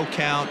 3-0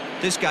 count.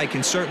 This guy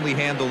can certainly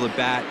handle the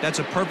bat. That's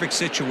a perfect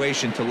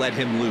situation to let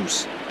him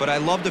loose. But I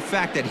love the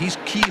fact that he's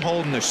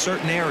keyholding a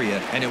certain area,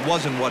 and it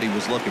wasn't what he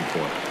was looking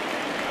for.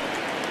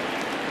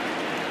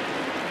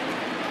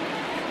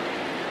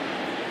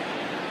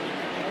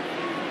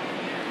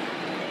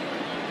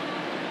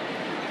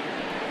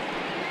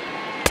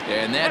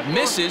 And that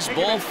misses,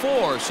 ball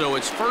 4, so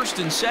it's first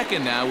and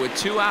second now with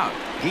 2 out.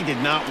 He did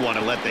not want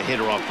to let the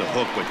hitter off the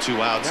hook with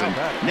 2 outs, and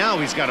now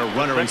he's got a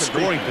runner in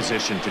scoring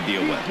position to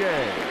deal with.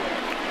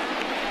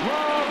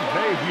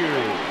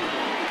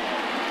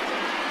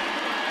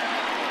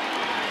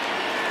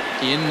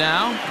 In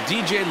now,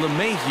 DJ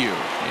LeMahieu,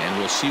 and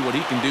we'll see what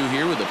he can do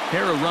here with a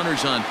pair of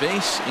runners on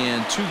base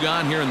and 2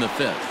 gone here in the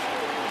 5th.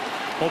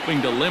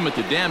 Hoping to limit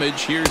the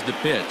damage, here's the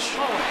pitch.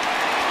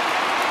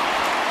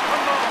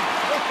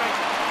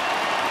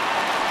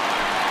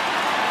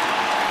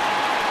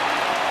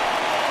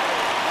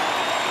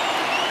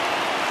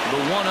 The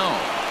 1-0.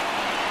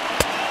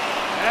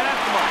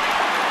 That's the mark.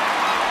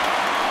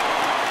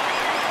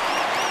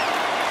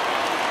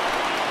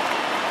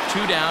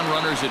 2 down,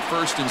 runners at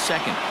first and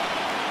second.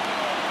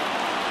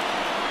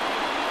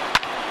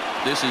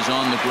 This is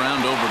on the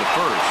ground over to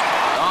first.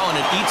 Oh, and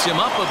it eats him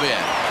up a bit.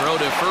 Throw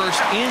to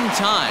first in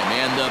time,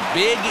 and the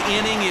big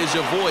inning is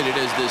avoided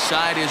as the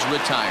side is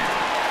retired.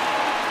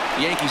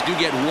 The Yankees do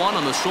get 1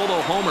 on the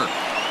solo homer.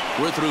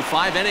 We're through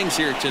 5 innings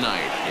here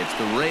tonight. It's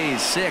the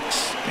Rays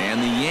 6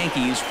 and the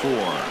Yankees 4.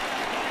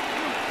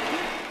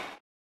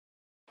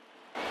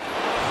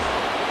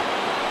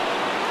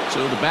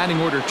 So the batting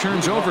order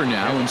turns over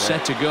now and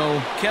set to go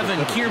Kevin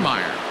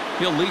Kiermaier.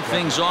 He'll lead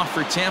things off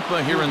for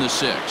Tampa here in the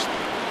 6th.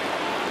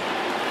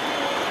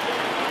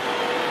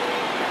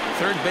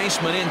 Third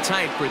baseman in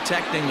tight,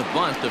 protecting the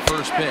bunt, the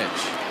first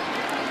pitch.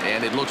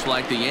 And it looks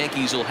like the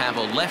Yankees will have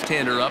a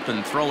left-hander up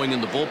and throwing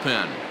in the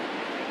bullpen.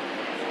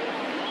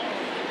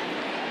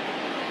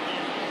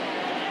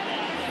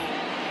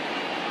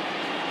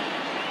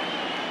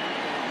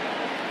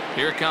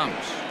 Here it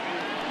comes.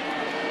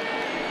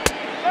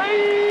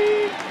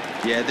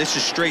 Yeah, this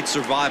is straight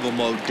survival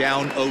mode.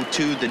 Down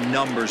 0-2. The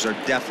numbers are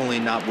definitely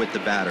not with the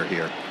batter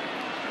here.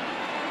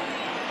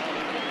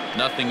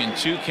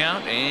 0-2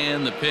 count,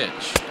 and the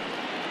pitch.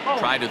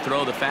 Tried to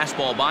throw the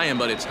fastball by him,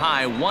 but it's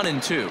high,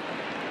 1-2.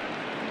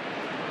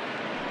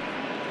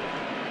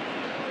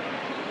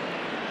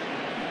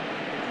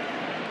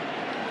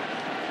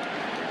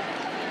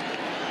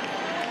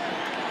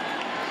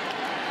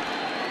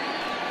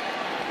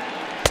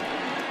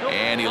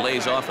 And he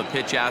lays off a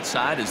pitch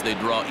outside as they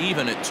draw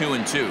even at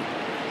 2-2.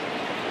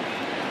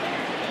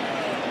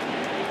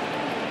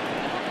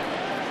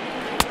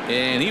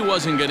 And he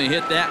wasn't going to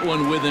hit that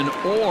one with an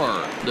or.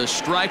 The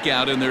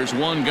strikeout, and there's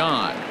 1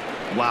 gone.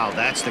 Wow,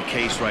 that's the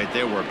case right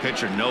there where a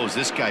pitcher knows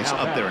this guy's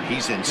up there and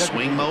he's in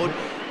swing mode.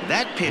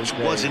 That pitch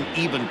wasn't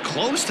even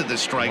close to the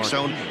strike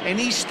zone, and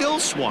he still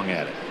swung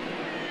at it.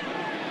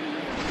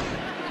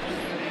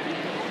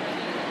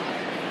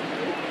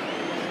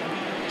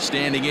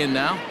 Standing in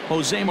now,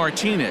 Jose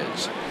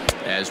Martinez.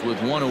 As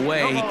with 1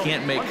 away, he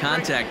can't make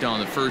contact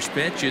on the first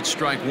pitch. It's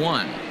strike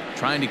 1.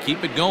 Trying to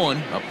keep it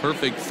going. A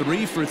perfect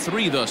 3 for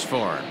 3 thus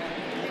far.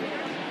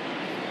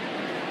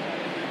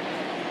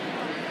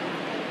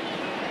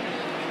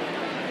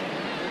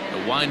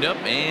 The windup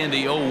and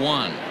the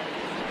 0-1.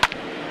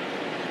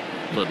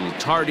 Little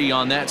tardy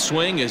on that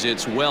swing as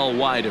it's well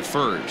wide of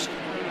first.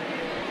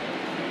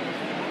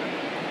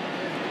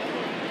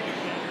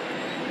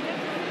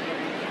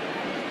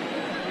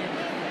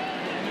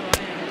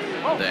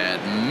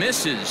 That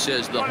misses,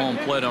 says the home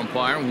plate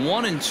umpire.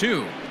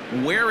 1-2.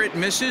 Where it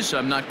misses,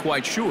 I'm not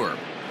quite sure.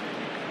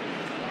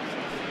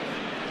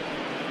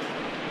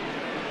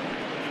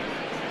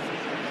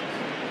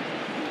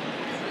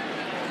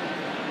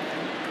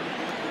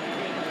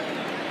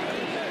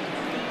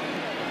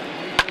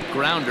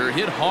 Grounder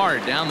hit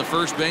hard down the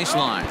first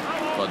baseline.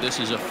 But this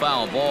is a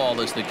foul ball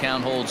as the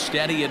count holds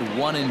steady at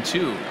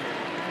 1-2.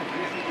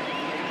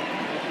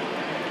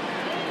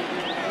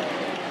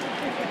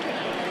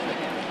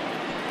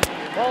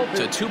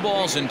 To 2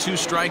 balls and 2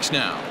 strikes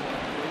now.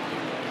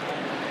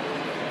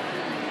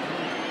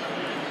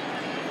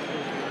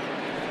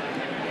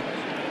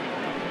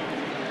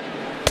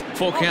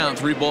 Full count,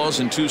 3 balls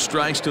and 2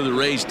 strikes to the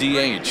Rays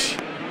DH.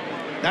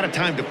 Not a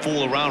time to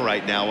fool around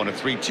right now on a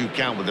 3-2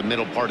 count with the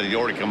middle part of the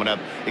order coming up.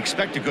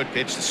 Expect a good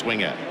pitch to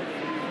swing at.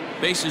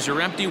 Bases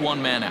are empty,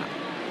 1 man out.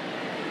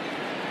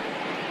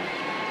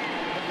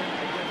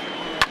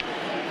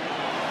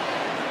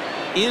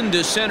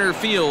 Into center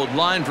field,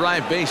 line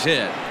drive, base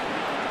hit.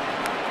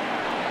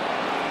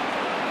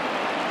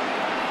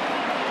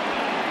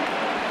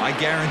 I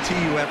guarantee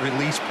you at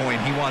release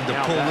point he wanted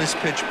to pull this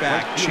pitch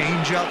back.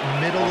 Change up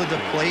middle of the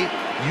plate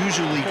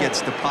usually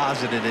gets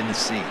deposited in the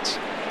seats.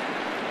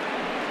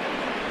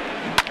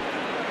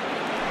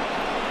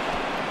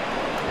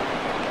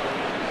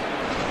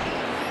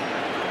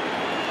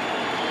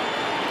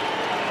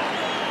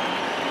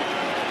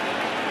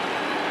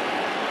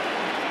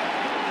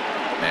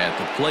 At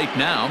the plate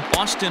now,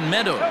 Austin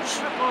Meadows,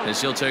 as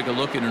he'll take a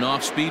look at an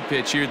off-speed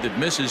pitch here that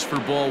misses for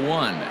ball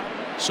 1.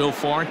 So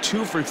far,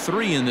 2 for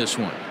 3 in this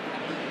one.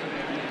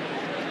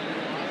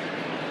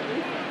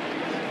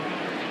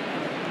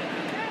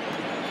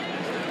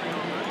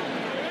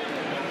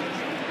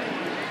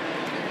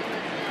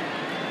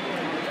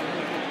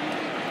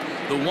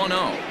 The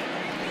 1-0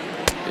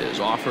 is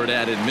offered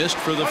at and missed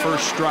for the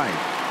first strike.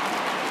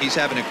 He's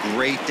having a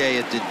great day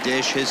at the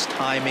dish. His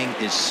timing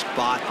is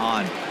spot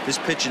on. This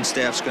pitching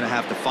staff's going to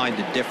have to find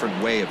a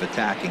different way of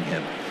attacking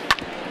him.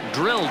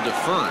 Drilled to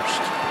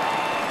first.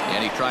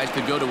 And he tries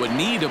to go to a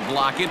knee to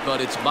block it, but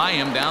it's by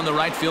him down the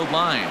right field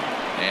line.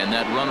 And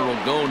that runner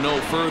will go no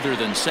further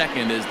than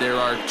second as there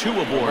are 2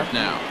 aboard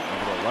now.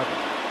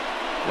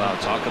 Well,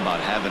 talk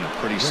about having a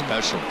pretty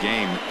special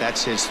game.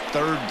 That's his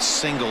 3rd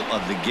single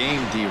of the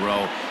game,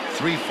 D-Row.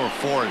 3 for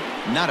 4.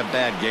 Not a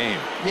bad game.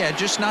 Yeah,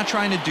 just not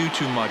trying to do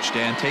too much,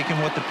 Dan. Taking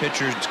what the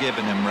pitcher's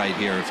giving him right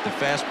here. If the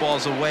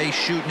fastball's away,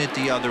 shooting it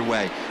the other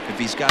way. If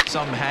he's got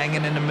something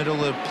hanging in the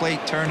middle of the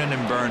plate, turning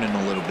and burning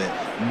a little bit.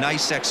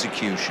 Nice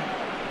execution.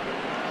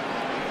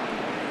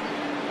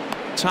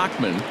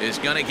 Tauchman is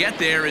going to get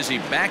there as he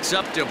backs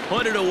up to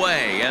put it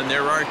away, and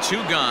there are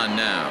 2 gone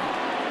now.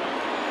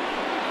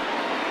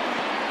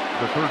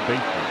 The third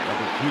baseman,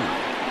 number 2,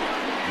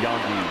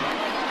 Yankees.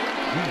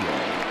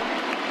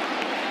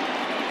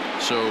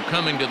 So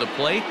coming to the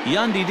plate,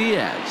 Yandy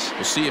Diaz.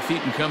 We'll see if he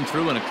can come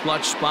through in a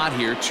clutch spot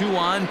here. 2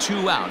 on,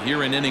 2 out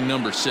here in inning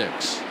number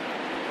 6.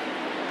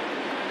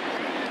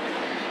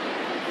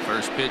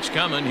 First pitch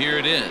coming. Here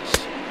it is.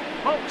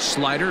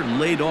 Slider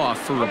laid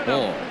off for a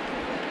ball.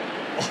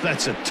 Oh,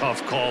 that's a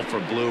tough call for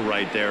Blue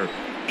right there.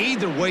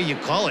 Either way you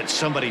call it,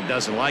 somebody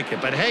doesn't like it.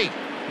 But hey,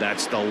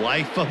 that's the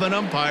life of an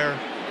umpire.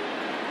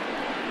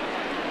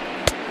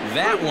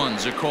 That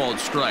one's a called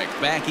strike.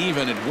 Back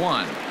even at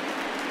 1.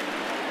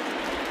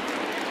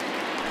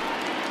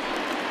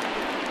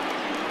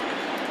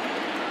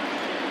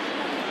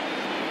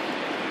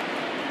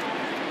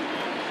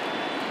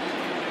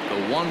 The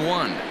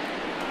 1-1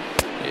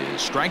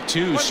 is strike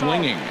 2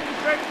 swinging.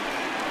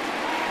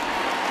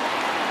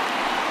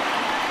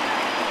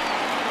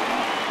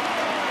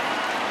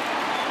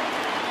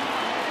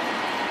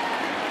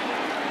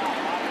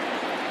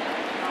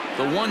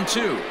 The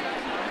 1-2.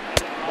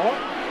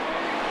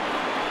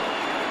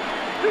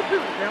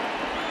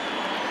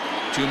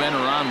 2 men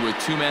are on with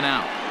 2 men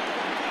out.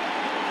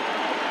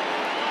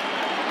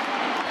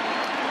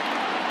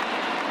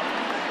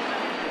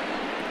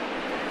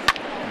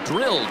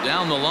 Drilled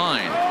down the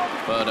line,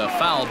 but a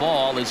foul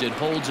ball as it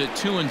holds it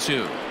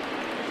 2-2.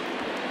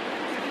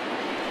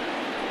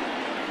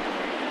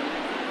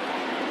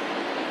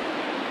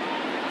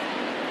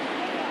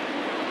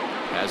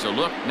 Has a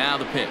look, now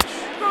the pitch.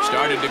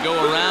 Started to go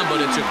around,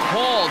 but it's a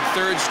called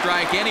 3rd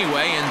strike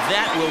anyway, and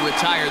that will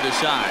retire the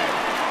side.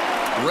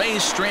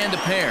 Rays strand a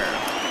pair.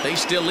 They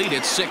still lead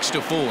it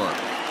 6-4.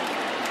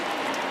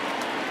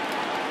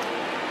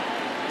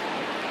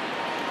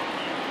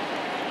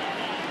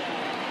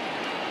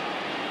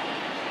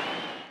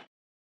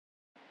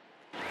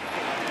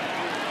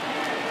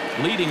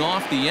 Leading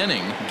off the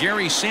inning,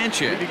 Gary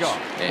Sanchez.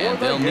 And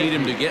they'll need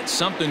him to get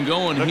something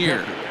going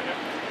here.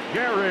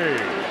 Gary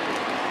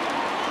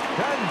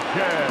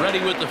Sanchez. Ready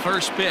with the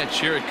first pitch.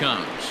 Here it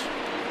comes.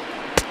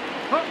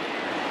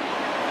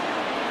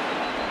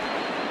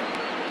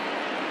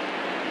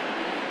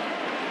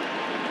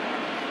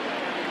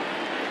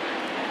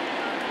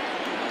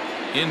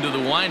 Into the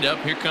windup.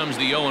 Here comes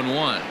the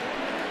 0-1.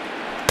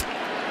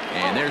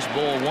 And there's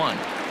ball 1.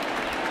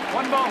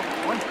 1 ball,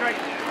 1 strike.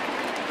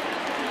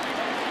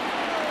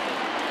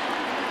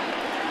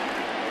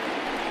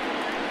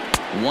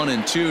 One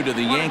and 2 to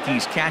the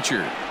Yankees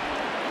catcher.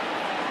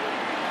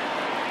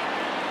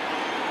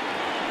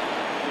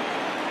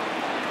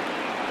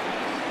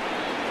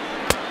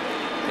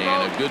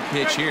 And a good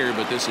pitch here,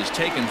 but this is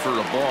taken for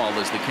a ball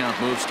as the count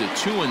moves to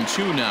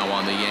 2-2 now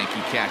on the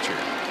Yankee catcher.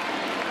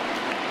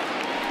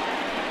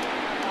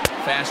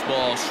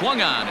 Fastball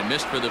swung on and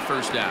missed for the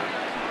first out.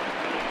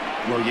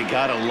 Well, you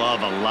gotta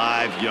love a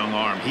live young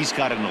arm. He's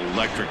got an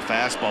electric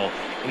fastball,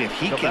 and if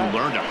he can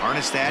learn to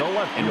harness that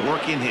and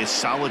work in his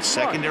solid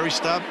secondary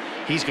stuff,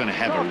 he's going to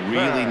have a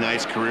really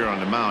nice career on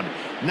the mound.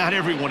 Not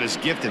everyone is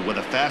gifted with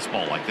a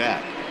fastball like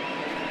that.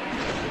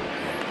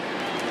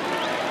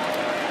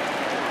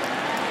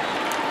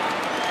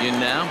 In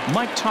now,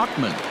 Mike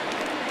Tauchman.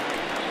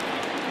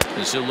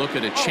 As he'll look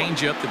at a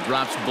changeup that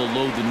drops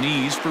below the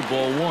knees for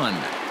ball 1.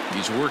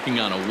 He's working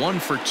on a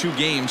 1-for-2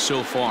 game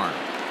so far.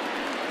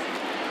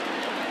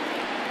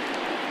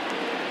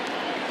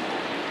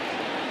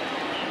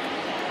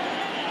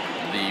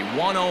 The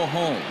 1-0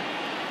 home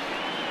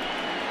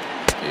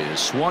is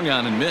swung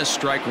on and missed.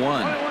 Strike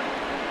 1.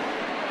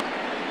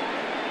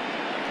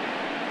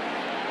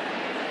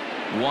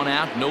 1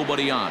 out,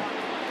 nobody on.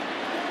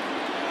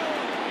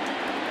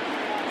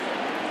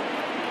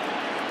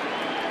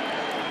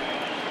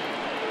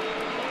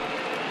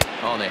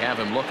 Oh, they have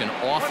him looking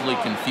awfully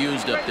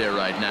confused up there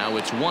right now.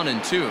 It's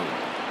 1-2.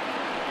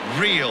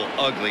 Real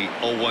ugly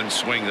 0-1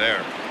 swing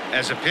there.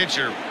 As a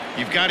pitcher,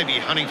 you've got to be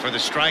hunting for the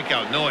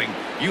strikeout, knowing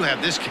you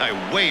have this guy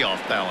way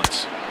off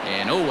balance.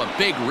 And oh, a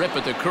big rip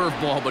at the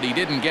curveball, but he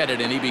didn't get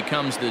it, and he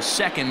becomes the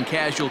second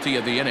casualty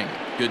of the inning.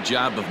 Good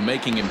job of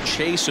making him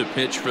chase a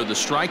pitch for the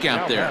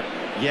strikeout there.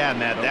 Yeah,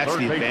 Matt, that's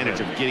the advantage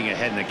of getting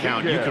ahead in the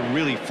count. You can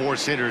really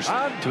force hitters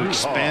to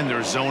expand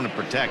their zone and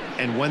protect.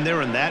 And when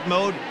they're in that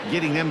mode,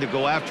 getting them to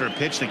go after a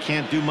pitch they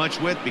can't do much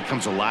with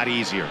becomes a lot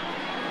easier.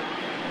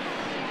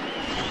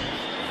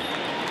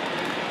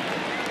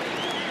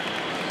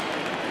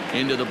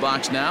 Into the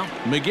box now,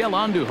 Miguel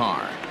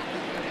Andujar.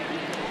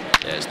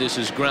 As this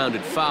is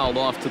grounded foul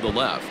off to the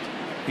left.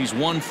 He's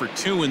 1 for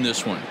 2 in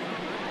this one.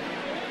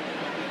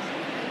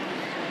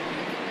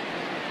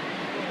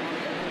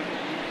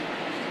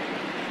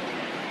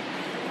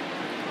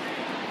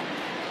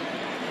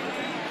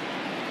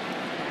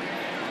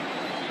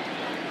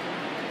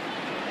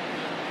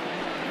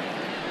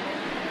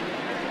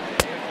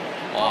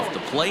 Off the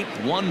plate,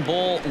 1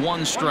 ball,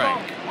 1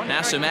 strike.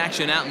 Now some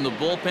action out in the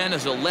bullpen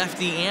as a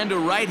lefty and a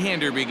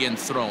right-hander begin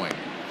throwing.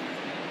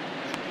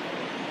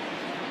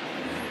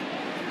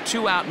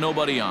 2 out,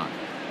 nobody on.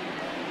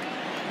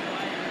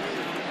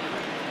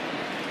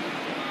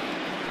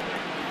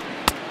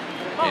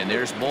 And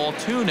there's ball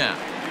 2 now.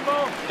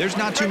 There's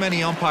not too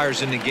many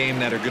umpires in the game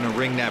that are going to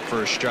ring that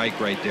for a strike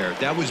right there.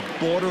 That was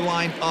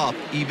borderline up,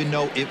 even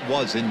though it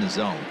was in the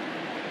zone.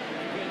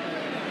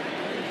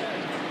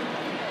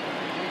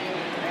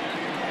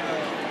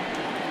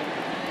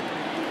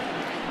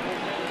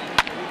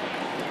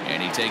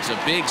 And he takes a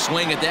big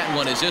swing at that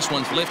one as this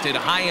one's lifted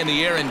high in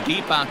the air and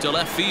deep out to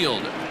left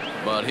field.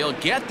 But he'll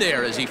get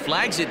there as he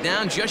flags it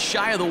down just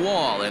shy of the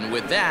wall. And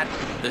with that,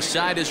 the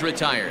side is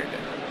retired.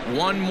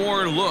 One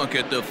more look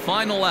at the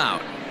final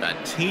out. A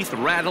teeth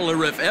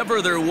rattler if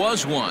ever there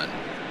was one.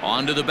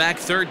 On to the back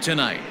third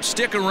tonight.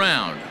 Stick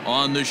around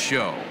on the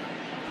show.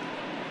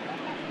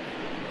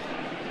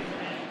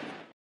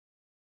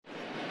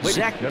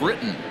 Zach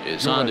Britton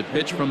is on to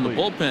pitch from the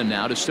bullpen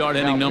now to start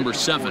inning number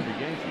 7.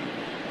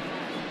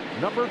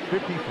 Number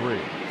 53,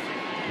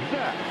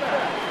 Zach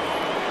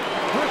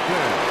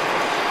Britton.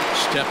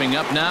 Stepping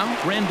up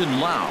now, Brandon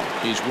Lau.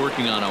 He's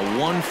working on a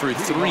 1 for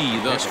 3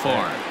 thus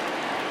far.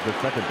 The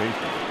second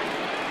baseman,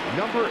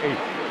 number 8.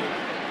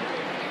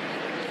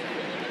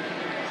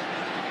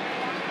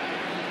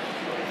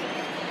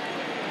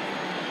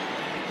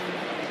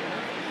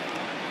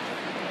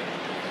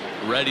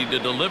 Ready to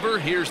deliver.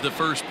 Here's the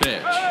first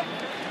pitch.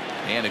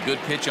 And a good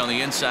pitch on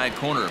the inside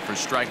corner for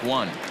strike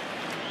 1.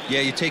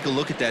 Yeah, you take a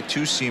look at that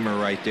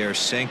two-seamer right there,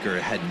 sinker.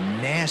 It had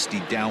nasty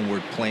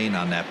downward plane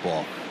on that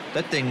ball.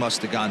 That thing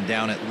must have gone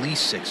down at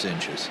least 6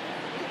 inches.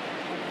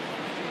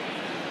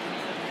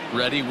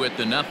 Ready with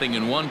the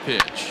 0-1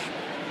 pitch.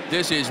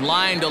 This is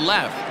line to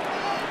left.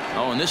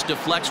 Oh, and this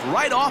deflects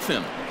right off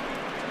him.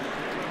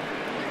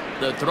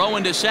 The throw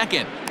into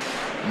second.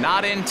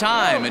 Not in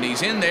time, and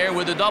he's in there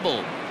with a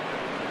double.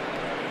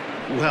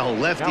 Well,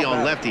 lefty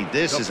on lefty,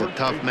 this is a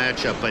tough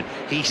matchup, but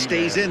he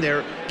stays in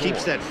there,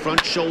 keeps that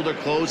front shoulder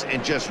closed,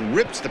 and just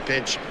rips the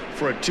pitch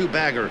for a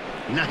 2-bagger.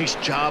 Nice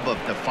job of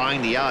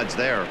defying the odds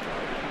there.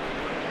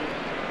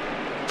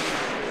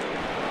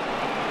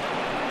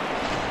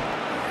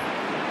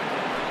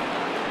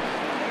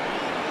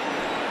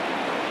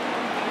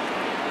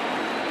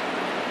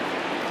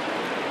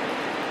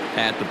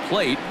 At the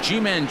plate,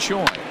 Ji-Man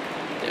Choi,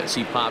 as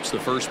he pops the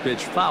first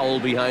pitch foul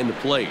behind the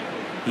plate.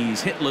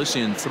 He's hitless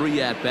in 3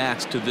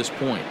 at-bats to this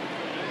point.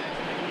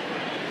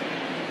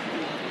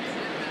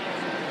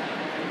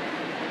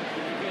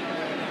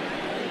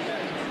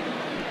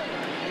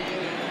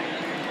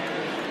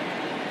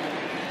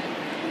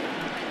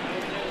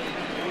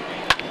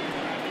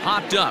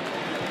 Popped up.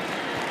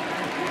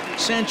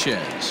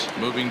 Sanchez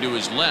moving to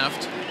his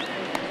left.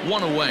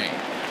 1 away.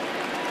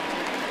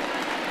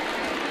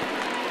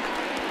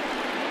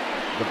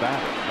 The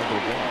batter, number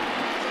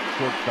 1,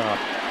 shortstop,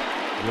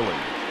 Willie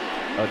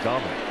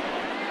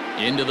Adames.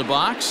 Into the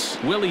box,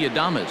 Willie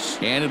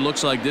Adames. And it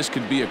looks like this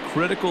could be a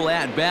critical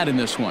at-bat in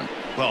this one.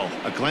 Well,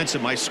 a glance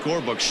at my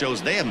scorebook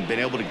shows they haven't been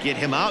able to get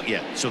him out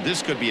yet, so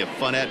this could be a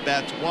fun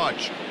at-bat to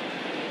watch.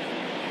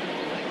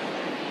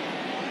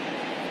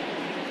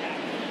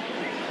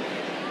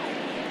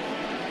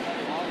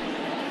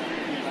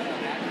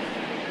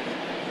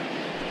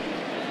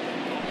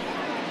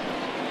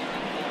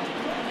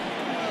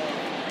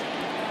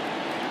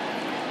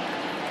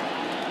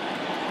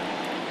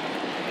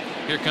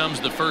 Here comes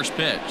the first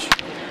pitch.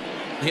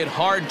 Hit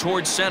hard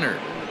towards center.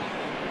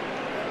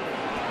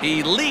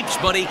 He leaps,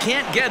 but he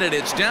can't get it.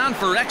 It's down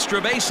for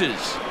extra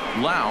bases.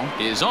 Lau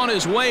is on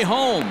his way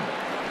home.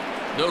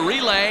 The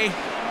relay.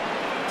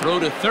 Throw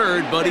to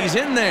third, but he's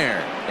in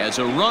there. As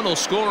a run will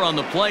score on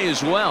the play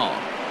as well.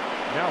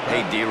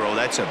 Hey, Dero,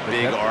 that's a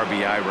big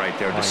RBI right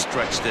there to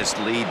stretch this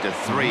lead to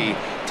 3.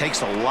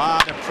 Takes a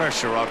lot of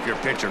pressure off your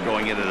pitcher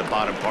going into the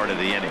bottom part of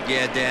the inning.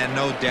 Yeah, Dan,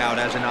 no doubt.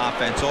 As an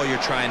offense, all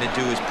you're trying to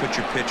do is put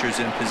your pitchers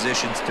in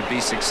positions to be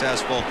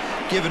successful.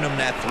 Giving them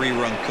that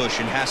 3-run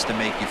cushion has to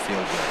make you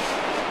feel good.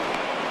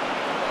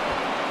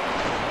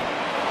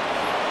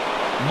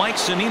 Mike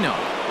Zunino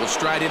will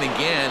stride in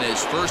again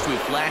as first we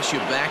flash you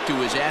back to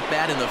his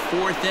at-bat in the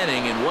 4th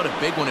inning, and what a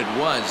big one it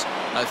was.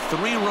 A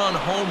 3-run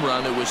home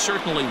run that was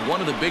certainly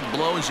one of the big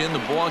blows in the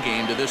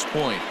ballgame to this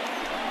point.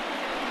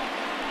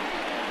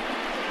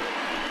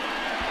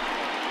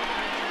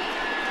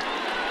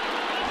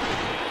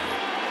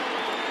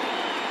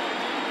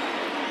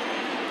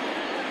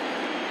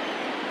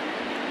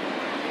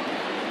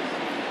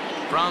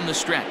 From the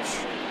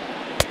stretch.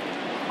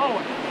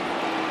 Oh,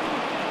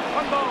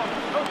 1 ball,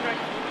 no strike.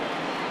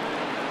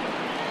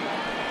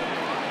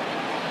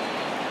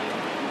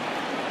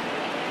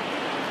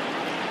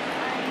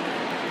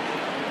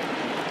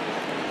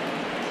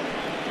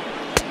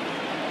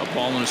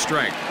 Ball and a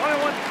strike.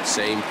 1-1.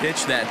 Same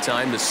pitch that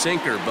time, the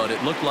sinker, but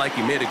it looked like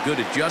he made a good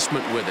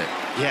adjustment with it.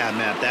 Yeah,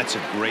 Matt, that's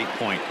a great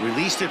point.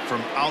 Released it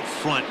from out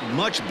front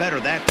much better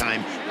that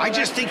time. I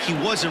just think he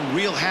wasn't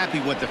real happy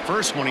with the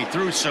first one he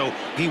threw, so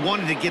he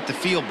wanted to get the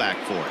feel back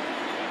for it.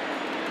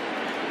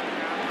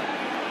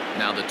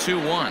 Now the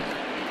 2-1.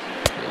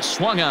 He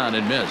swung on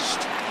and missed.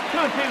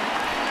 2-2.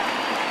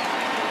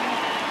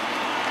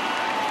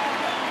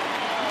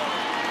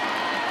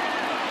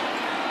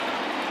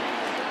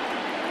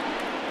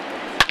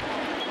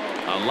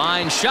 A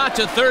line shot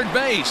to third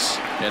base.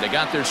 And it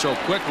got there so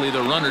quickly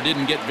the runner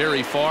didn't get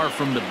very far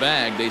from the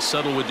bag. They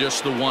settled with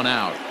just the one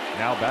out.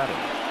 Now batting,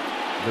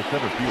 the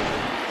center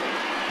fielder,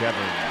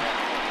 Kevin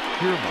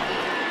Kiermaier.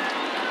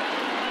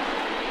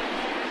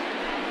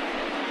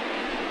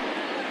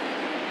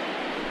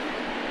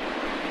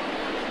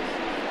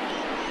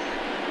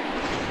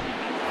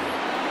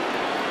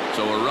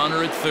 So a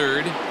runner at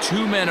third,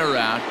 2 men are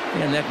out,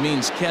 and that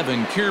means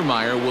Kevin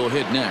Kiermaier will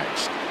hit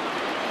next.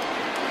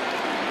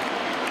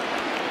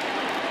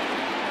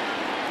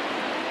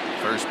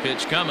 First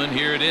pitch coming,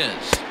 here it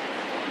is.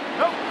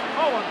 Nope.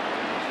 0-1.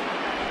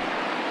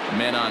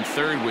 Men on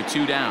third with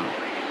 2 down.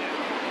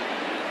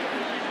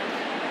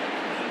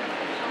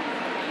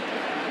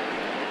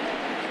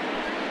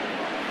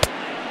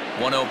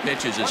 One-0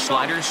 pitch is a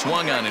slider,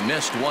 swung on and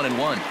missed.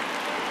 1-1.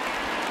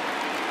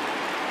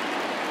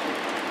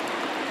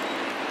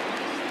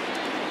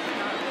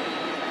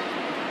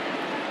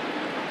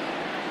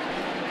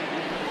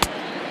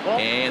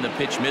 And the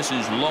pitch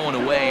misses low and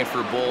away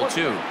for ball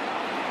 2.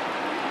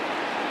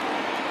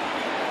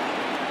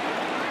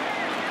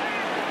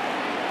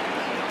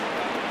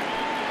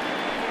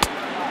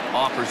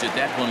 Offers it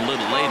that one a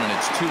little late, and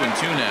it's 2-2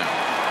 now.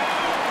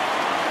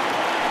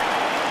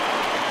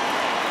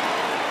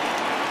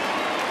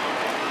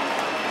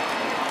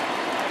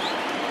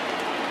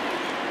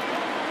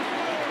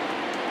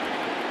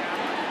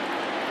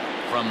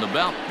 From the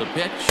belt, the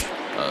pitch.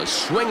 A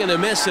swing and a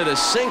miss at a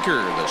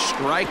sinker. The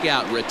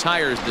strikeout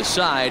retires the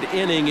side.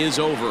 Inning is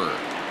over.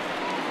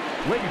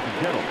 Ladies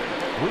and gentlemen,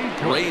 please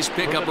join Rays us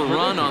pick for up the a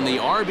run on the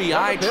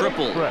RBI traditional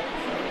triple. stretch.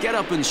 Get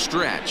up and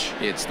stretch.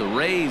 It's the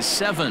Rays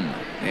 7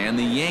 and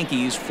the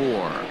Yankees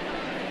 4.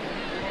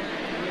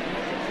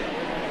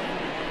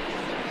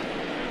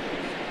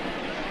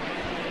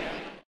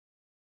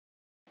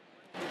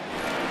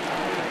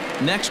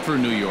 Next for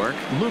New York,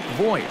 Luke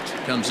Voigt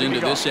comes into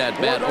this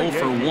at-bat 0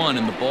 for 1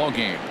 in the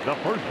ballgame. The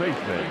first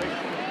baseman,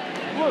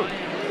 Luke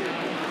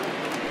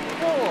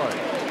Voigt.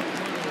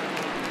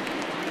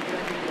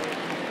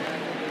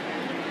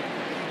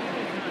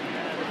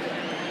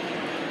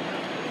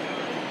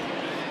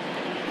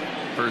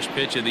 First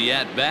pitch of the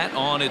at-bat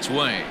on its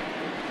way.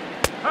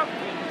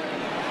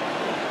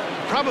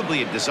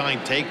 Probably a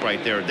design take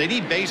right there. They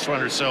need base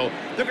runners, so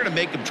they're going to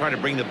make them try to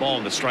bring the ball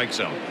in the strike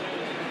zone.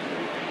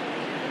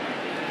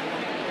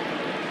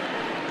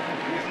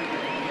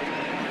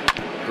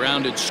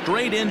 Grounded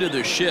straight into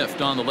the shift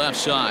on the left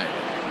side.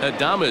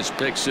 Adames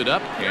picks it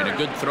up, and a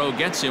good throw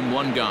gets him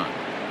 1 gone.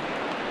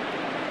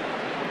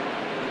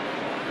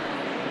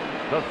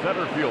 The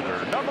center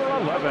fielder, number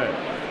 11,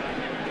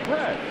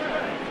 Brett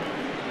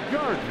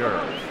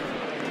Gardner.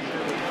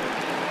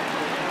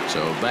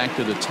 So back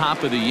to the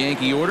top of the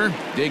Yankee order.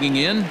 Digging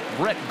in,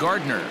 Brett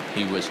Gardner.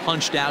 He was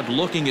hunched out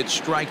looking at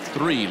strike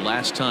 3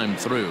 last time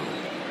through.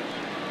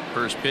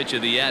 First pitch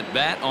of the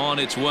at-bat on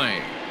its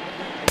way.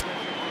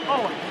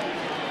 0-1.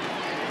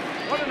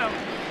 1-0.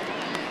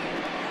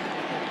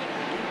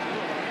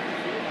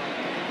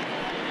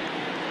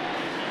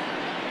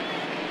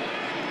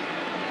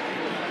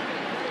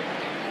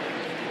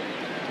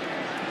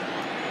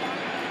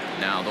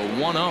 Now the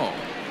 1-0.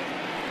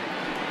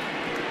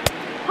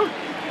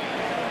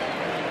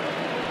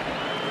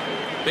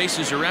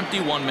 Bases are empty,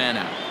 1 man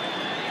out.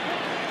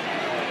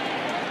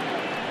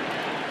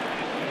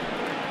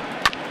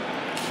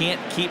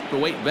 Can't keep the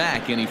weight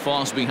back, and he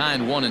falls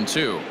behind 1 and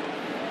 2.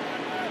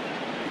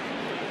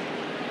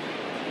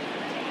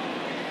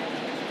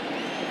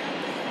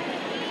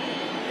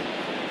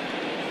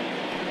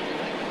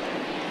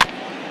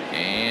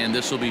 And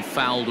this will be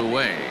fouled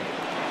away.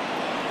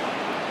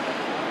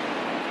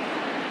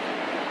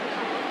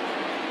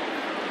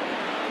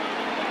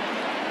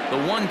 The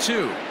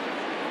 1-2.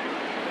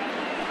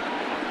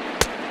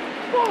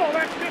 Oh,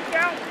 that's kicked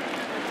out.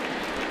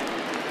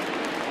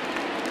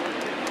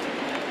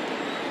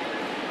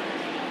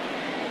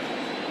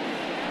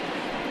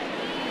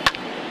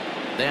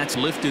 That's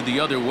lifted the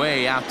other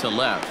way out to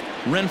left.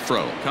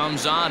 Renfroe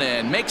comes on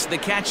and makes the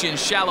catch in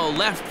shallow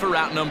left for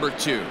out number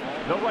 2.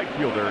 The right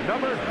fielder,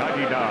 number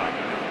 99,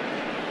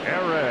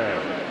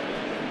 Aaron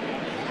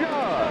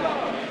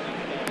Judge.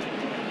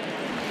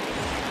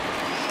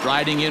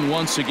 Striding in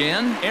once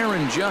again,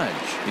 Aaron Judge.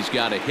 He's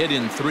got a hit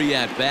in 3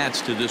 at-bats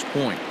to this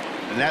point.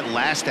 And that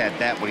last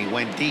at-bat when he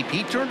went deep,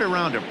 he turned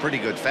around a pretty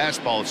good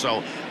fastball.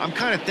 So I'm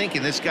kind of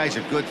thinking this guy's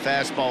a good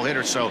fastball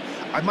hitter. So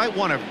I might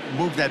want to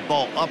move that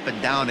ball up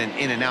and down and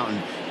in and out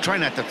and try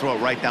not to throw it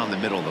right down the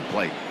middle of the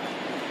plate.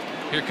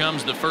 Here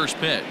comes the first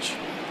pitch.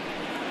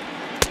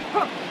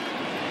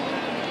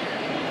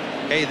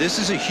 Hey, this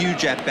is a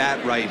huge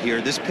at-bat right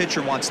here. This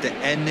pitcher wants to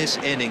end this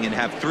inning and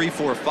have 3,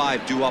 4,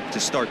 5 due up to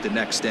start the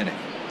next inning.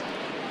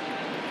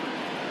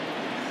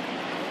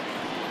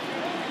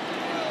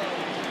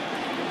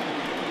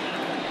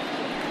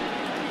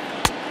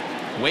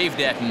 Waved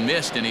at and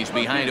missed, and he's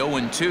behind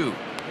 0-2.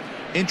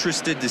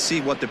 Interested to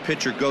see what the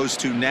pitcher goes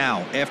to now.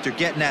 After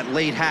getting that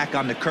late hack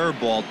on the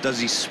curveball, does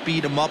he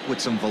speed him up with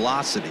some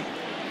velocity?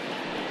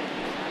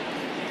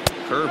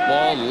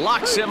 Curveball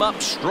locks him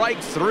up,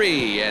 strike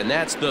 3, and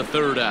that's the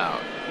 3rd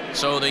out.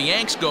 So the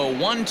Yanks go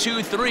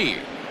 1-2-3.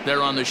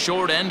 They're on the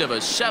short end of a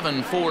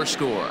 7-4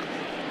 score.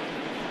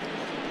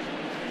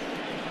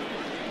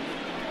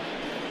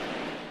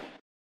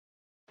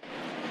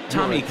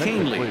 Tommy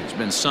Canely has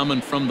been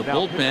summoned from the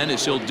bullpen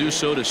as he'll do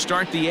so to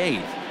start the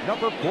 8th.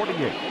 Number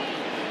 48,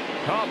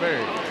 Tommy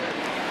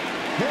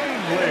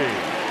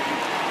Canely.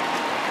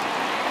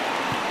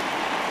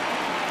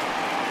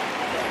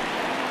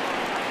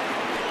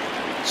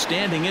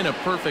 Standing in a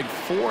perfect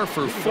 4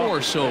 for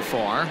 4 so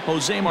far,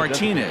 Jose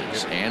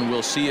Martinez, and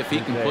we'll see if he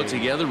can put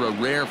together a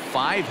rare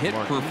 5-hit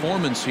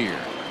performance here.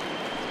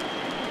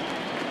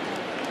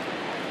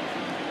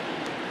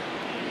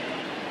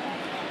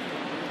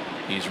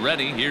 He's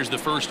ready. Here's the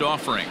first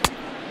offering.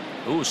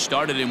 Ooh,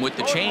 started him with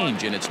the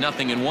change, and it's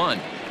 0-1.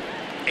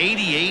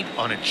 88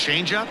 on a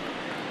changeup?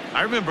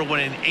 I remember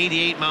when an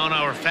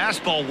 88-mile-an-hour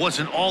fastball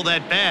wasn't all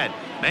that bad.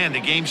 Man, the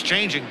game's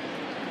changing.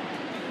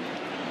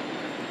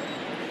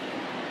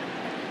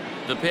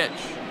 The pitch.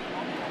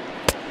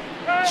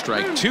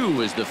 Strike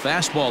 2 as the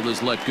fastball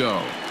is let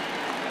go.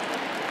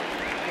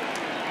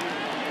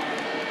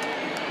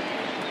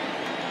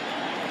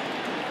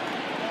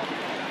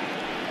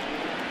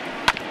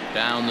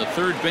 Down the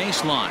third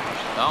baseline.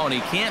 Oh, and he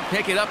can't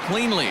pick it up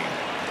cleanly.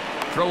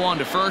 Throw on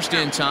to first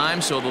in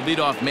time, so the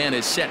leadoff man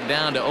is set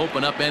down to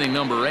open up inning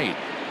number 8.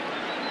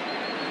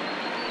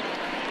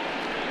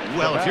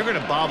 Well, if you're going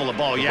to bobble a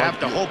ball, you have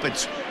to hope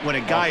it's when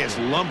a guy is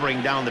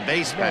lumbering down the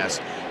base pass.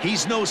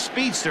 He's no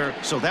speedster,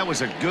 so that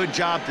was a good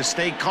job to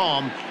stay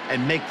calm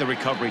and make the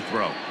recovery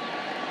throw.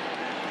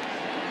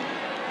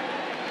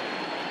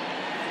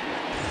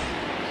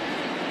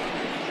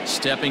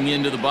 Stepping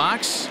into the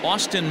box,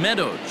 Austin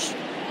Meadows.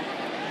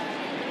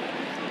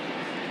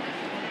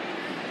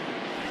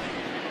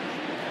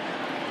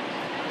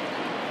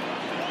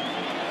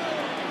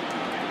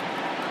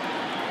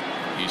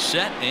 He's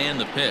set, and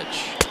the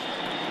pitch.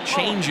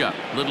 Changeup,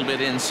 a little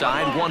bit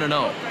inside,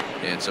 1-0.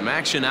 And some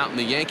action out in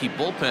the Yankee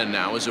bullpen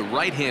now as a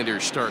right-hander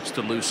starts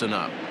to loosen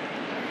up.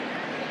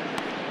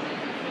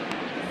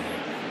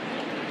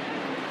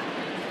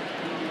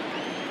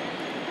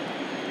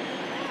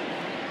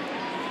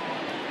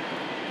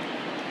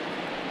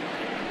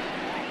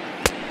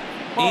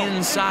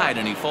 Inside,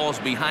 and he falls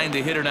behind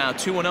the hitter now,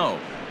 2-0.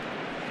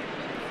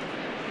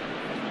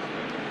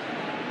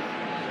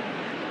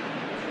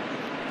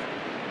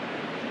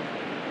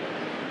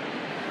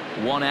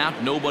 One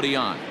out, nobody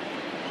on.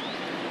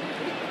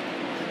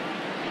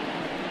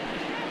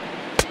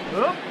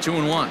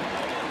 2-1.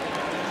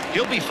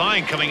 He'll be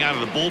fine coming out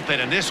of the bullpen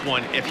in this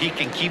one if he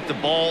can keep the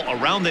ball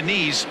around the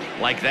knees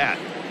like that.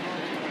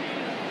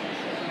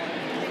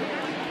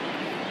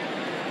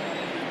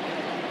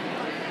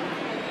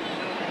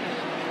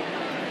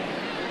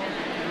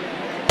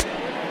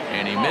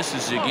 And he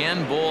misses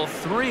again, ball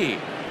 3.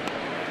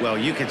 Well,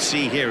 you can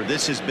see here,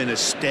 this has been a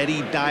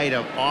steady diet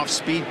of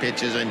off-speed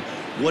pitches, and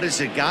what has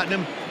it gotten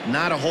him?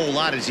 Not a whole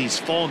lot as he's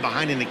fallen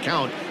behind in the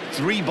count.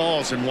 3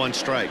 balls and 1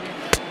 strike.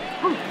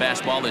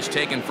 Fastball is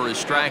taken for a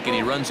strike, and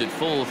he runs it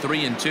full,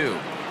 3-2.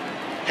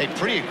 Hey,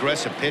 pretty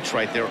aggressive pitch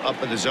right there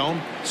up in the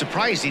zone.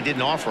 Surprised he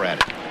didn't offer at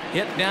it.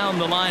 Hit down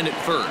the line at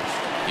first.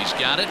 He's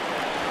got it,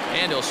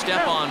 and he'll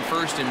step on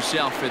first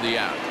himself for the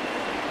out.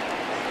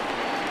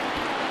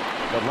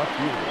 The left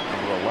fielder,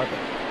 number 11,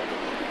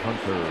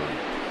 Hunter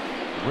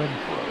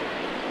Renfroe.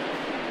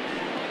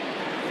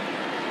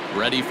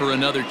 Ready for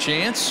another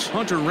chance?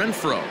 Hunter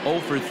Renfroe,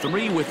 0 for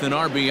 3 with an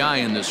RBI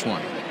in this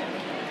one.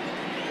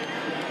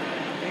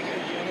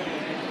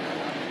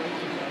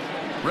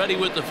 Ready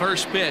with the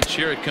first pitch.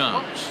 Here it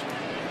comes.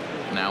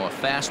 Now a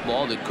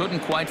fastball that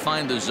couldn't quite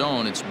find the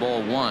zone. It's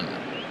ball 1.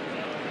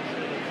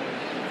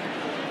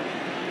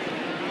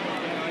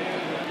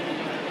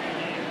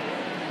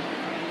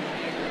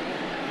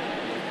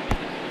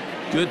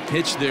 Good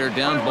pitch there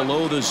down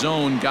below the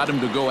zone. Got him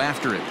to go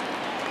after it.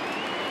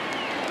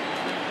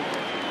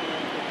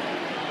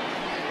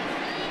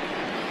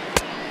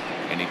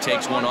 And he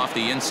takes one off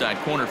the inside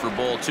corner for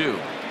ball 2.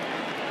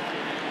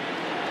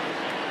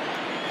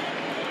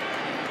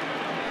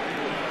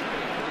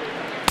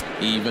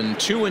 Even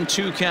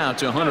 2-2 count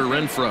to Hunter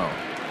Renfroe.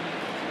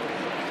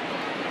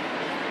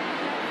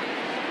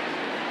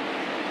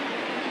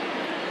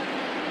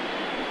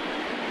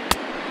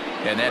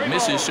 And that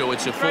misses, so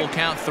it's a full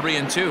count,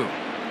 3-2.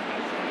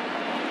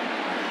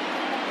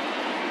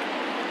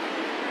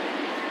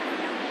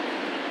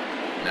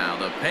 Now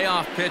the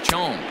payoff pitch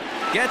home.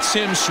 Gets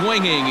him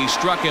swinging. He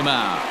struck him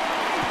out.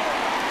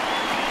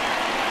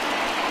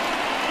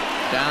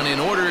 Down in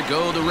order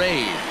go the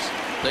Rays.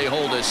 They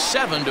hold a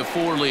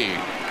 7-4 lead.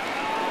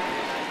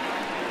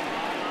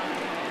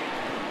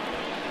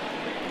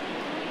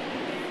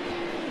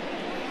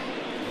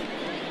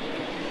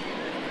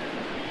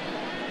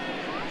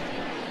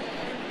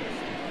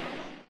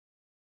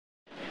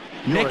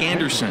 Nick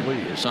Anderson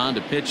is on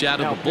to pitch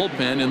out of the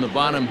bullpen in the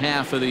bottom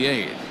half of the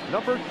 8th.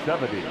 Number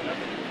 70,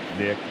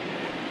 Nick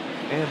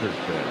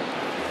Anderson.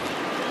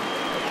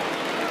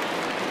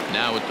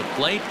 Now at the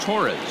plate,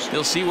 Torres.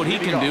 He'll see what he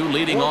can do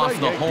leading off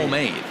the home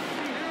 8th.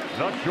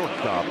 The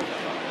shortstop,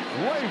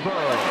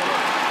 Gleyber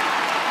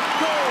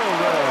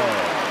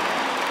Torres.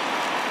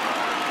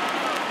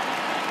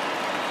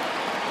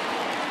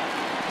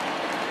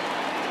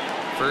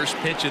 First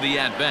pitch of the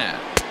at-bat.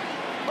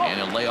 And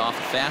he'll lay off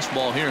a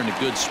fastball here in a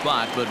good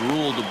spot, but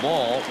ruled the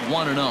ball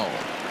 1-0.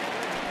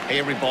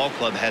 Every ball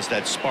club has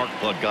that spark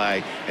plug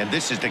guy, and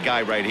this is the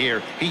guy right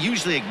here. He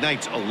usually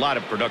ignites a lot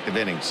of productive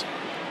innings.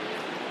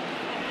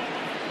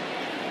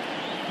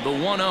 The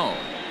 1-0.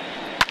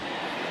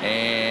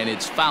 And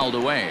it's fouled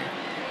away.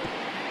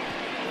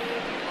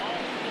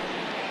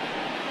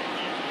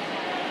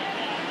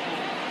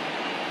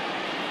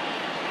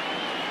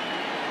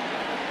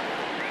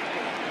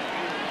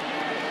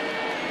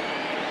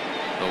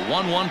 The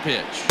 1-1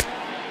 pitch.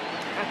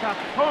 That's a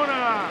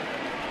corner.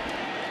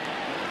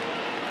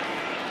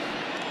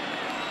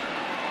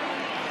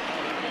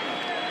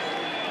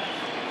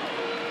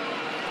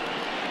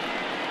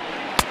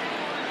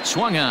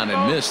 Swung on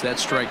and missed. That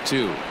strike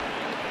 2.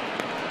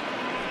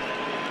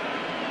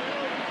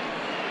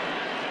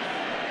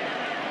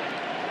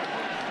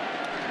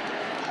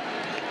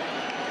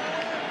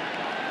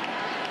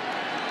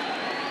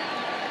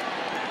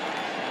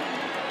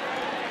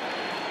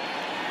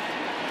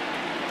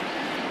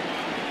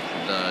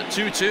 The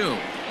 2-2.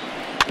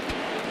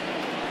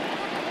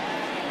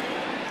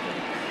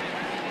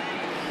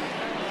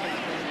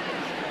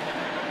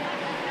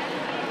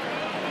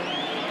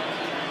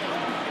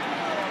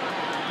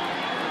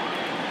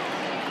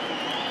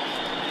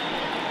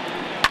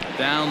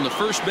 Down the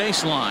first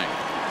baseline,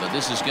 but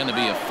this is going to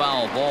be a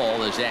foul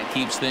ball as that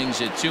keeps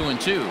things at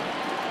 2-2.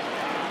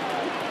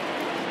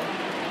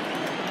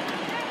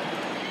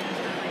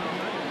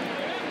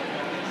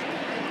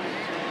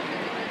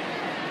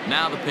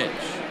 Now the pitch.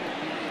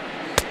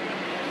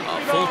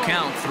 A full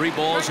count, 3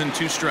 balls and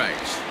 2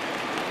 strikes.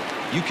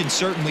 You can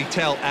certainly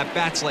tell at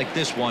bats like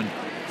this one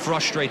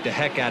frustrate the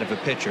heck out of a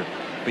pitcher,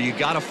 but you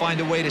got to find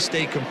a way to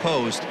stay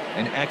composed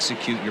and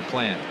execute your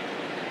plan.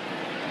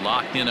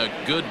 Locked in a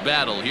good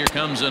battle. Here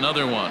comes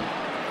another one.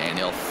 And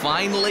he'll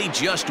finally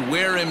just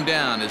wear him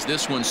down as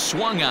this one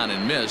swung on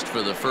and missed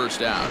for the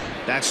first out.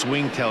 That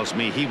swing tells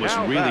me he was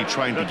really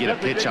trying to get a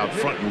pitch out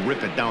front and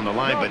rip it down the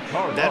line, but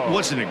that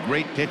wasn't a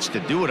great pitch to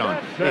do it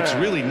on. It's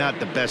really not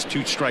the best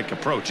 2-strike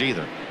approach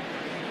either.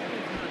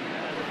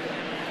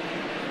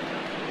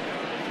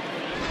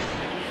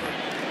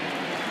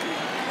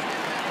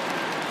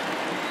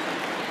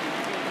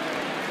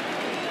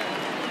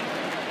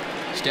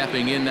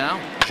 Stepping in now,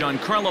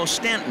 Giancarlo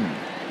Stanton.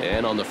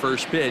 And on the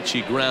first pitch,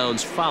 he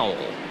grounds foul.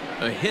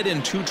 A hit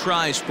in 2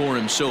 tries for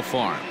him so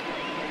far.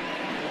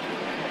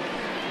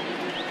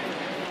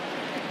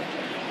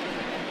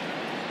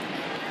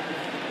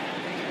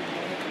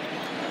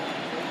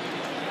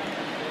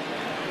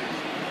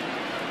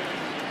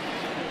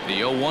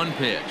 The 0-1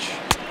 pitch.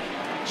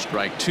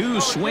 Strike 2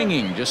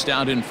 swinging just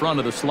out in front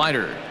of the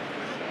slider.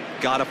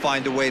 Got to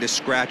find a way to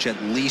scratch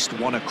at least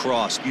one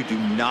across. You do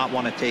not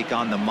want to take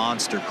on the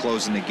monster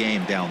closing the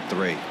game down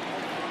 3.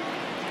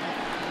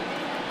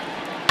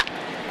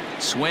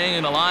 Swing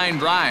and a line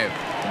drive,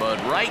 but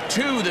right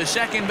to the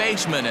second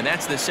baseman, and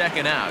that's the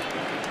second out.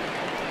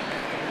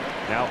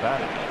 Now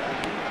batting,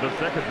 the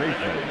second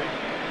baseman,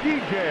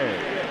 DJ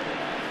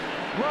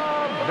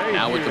LeMahieu.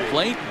 Now at the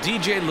plate,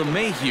 DJ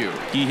LeMahieu.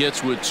 He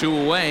hits with 2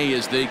 away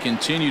as they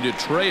continue to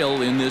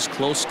trail in this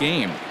close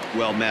game.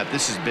 Well, Matt,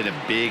 this has been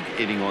a big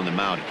inning on the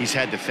mound. He's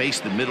had to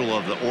face the middle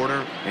of the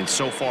order, and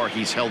so far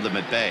he's held them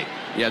at bay.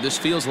 Yeah, this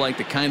feels like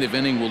the kind of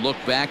inning we'll look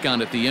back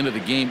on at the end of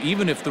the game,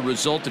 even if the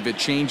result of it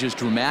changes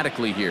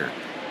dramatically here.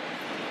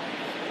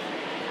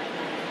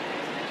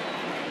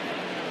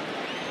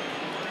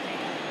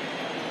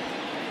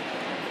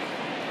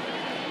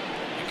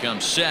 He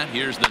comes set.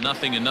 Here's the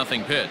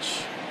 0-0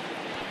 pitch.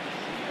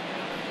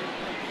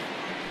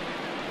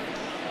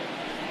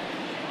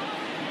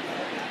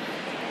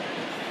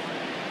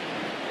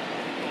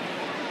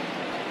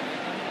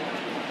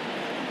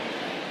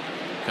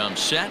 Comes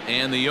set,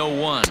 and the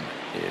 0-1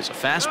 is a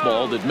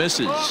fastball that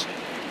misses.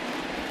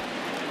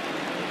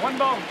 1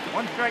 ball,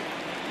 1 strike.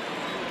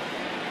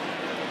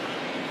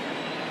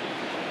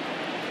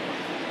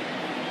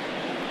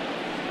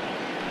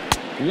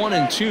 One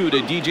and 2 to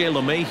DJ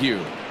LeMahieu.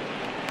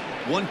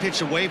 1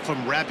 pitch away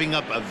from wrapping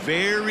up a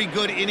very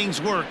good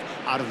innings work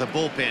out of the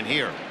bullpen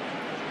here.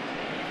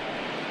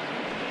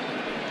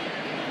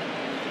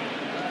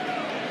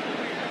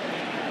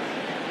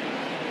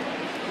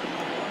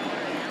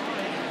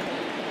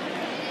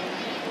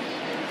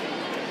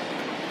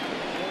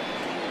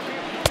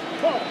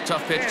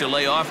 Tough pitch to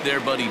lay off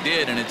there, but he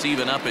did, and it's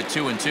even up at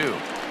 2-2.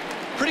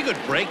 pretty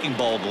good breaking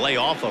ball to lay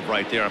off of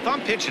right there. If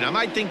I'm pitching, I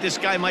might think this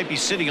guy might be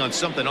sitting on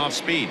something off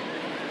speed.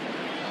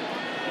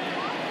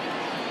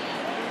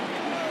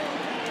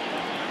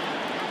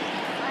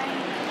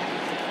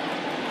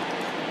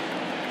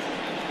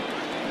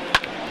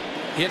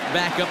 Hit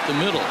back up the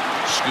middle.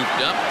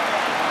 Scooped up.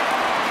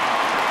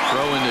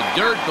 Throw in the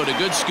dirt, but a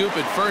good scoop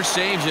at first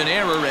saves an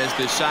error as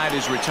this side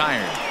is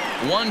retired.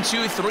 1,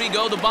 2, 3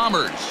 go the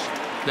Bombers.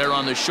 They're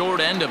on the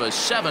short end of a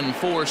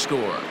 7-4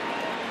 score.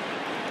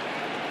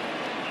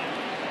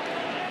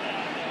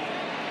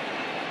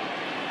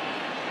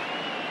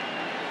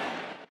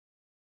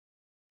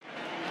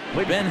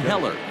 Ben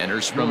Heller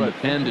enters from the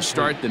pen to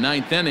start the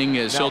 9th inning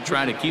as he'll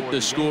try to keep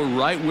the score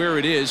right where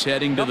it is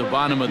heading to the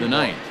bottom of the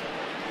 9th.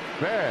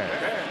 Ben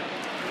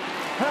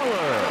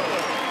Heller.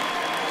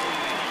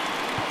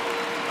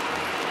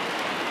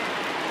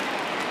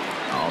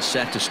 All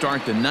set to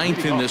start the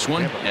 9th in this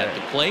one. At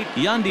the plate,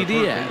 Yandy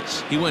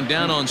Diaz. He went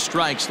down on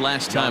strikes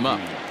last time up.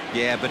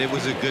 Yeah, but it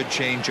was a good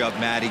changeup,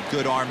 Matty.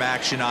 Good arm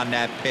action on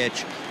that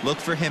pitch. Look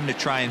for him to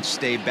try and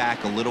stay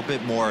back a little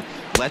bit more.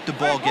 Let the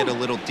ball get a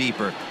little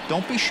deeper.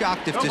 Don't be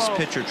shocked if this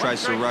pitcher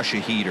tries to rush a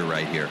heater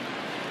right here.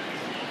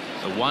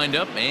 The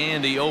windup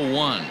and the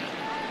 0-1.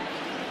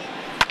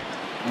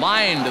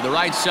 Line to the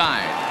right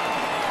side.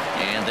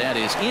 And that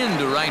is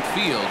into right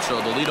field, so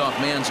the leadoff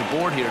man's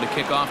aboard here to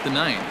kick off the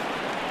 9th.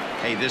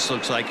 Hey, this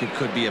looks like it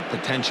could be a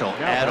potential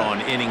add-on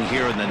inning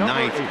here in the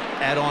 9th.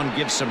 Add-on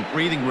gives some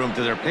breathing room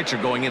to their pitcher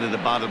going into the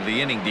bottom of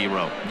the inning,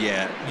 D-Row.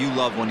 Yeah, you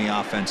love when the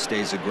offense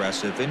stays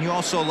aggressive. And you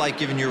also like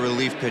giving your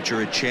relief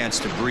pitcher a chance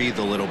to breathe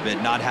a little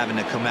bit, not having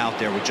to come out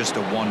there with just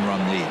a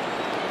 1-run lead.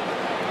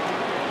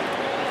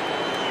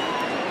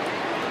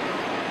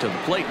 To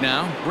the plate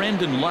now,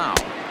 Brandon Lau,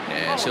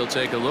 as he'll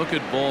take a look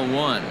at ball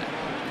 1.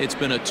 It's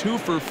been a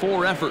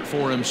 2-for-4 effort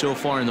for him so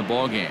far in the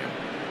ballgame.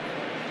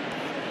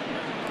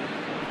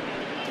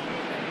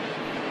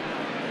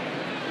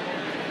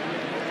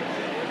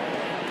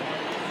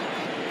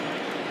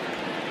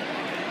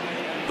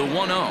 The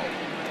 1-0.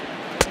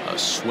 A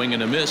swing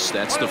and a miss.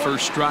 That's the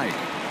first strike.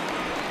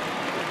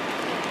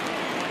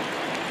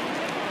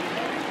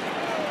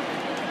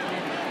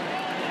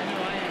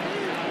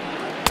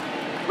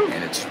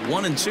 And it's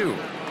 1-2.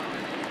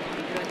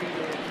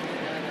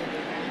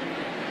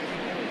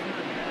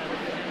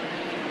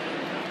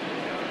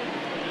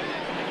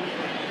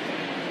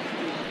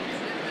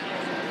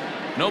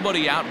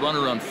 Nobody out,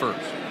 runner on first.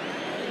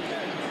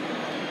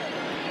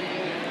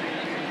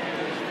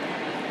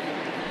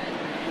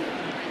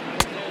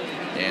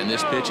 And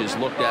this pitch is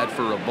looked at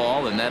for a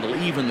ball, and that'll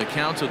even the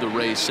count to the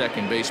Rays'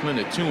 second baseman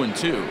at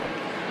 2-2.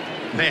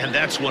 Man,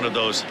 that's one of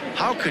those.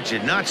 How could you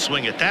not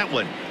swing at that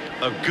one?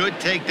 A good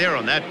take there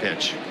on that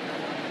pitch.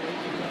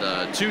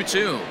 The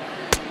 2-2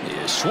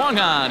 is swung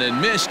on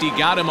and missed. He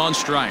got him on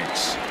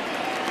strikes.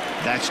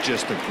 That's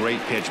just a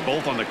great pitch,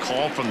 both on the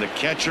call from the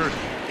catcher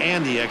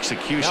and the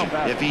execution.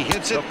 If he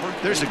hits it,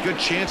 there's a good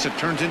chance it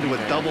turns into a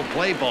double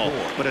play ball,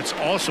 but it's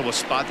also a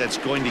spot that's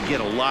going to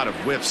get a lot of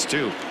whiffs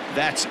too.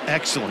 That's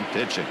excellent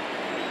pitching.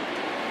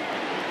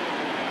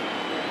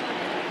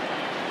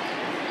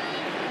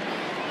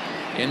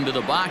 Into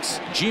the box,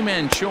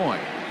 Ji-Man Choi,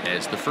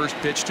 as the first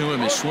pitch to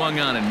him is swung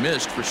on and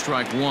missed for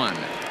strike 1.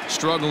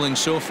 Struggling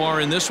so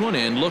far in this one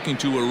and looking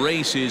to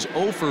erase his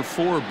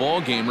 0-for-4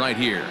 ball game right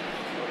here.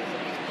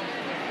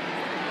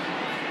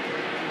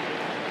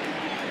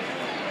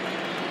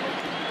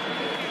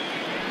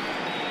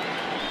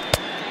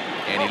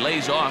 And he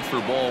lays off for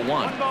ball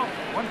 1.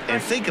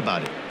 And think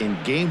about it. In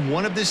game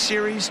 1 of this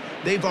series,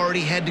 they've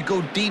already had to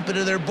go deep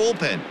into their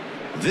bullpen.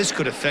 This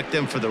could affect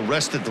them for the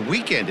rest of the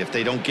weekend if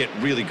they don't get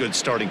really good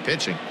starting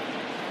pitching.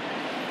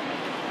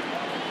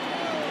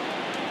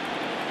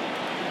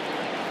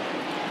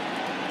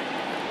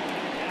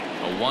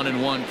 A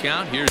 1-1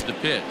 count. Here's the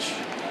pitch.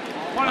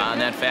 On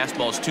that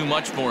fastball's too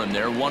much for him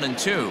there.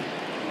 1-2.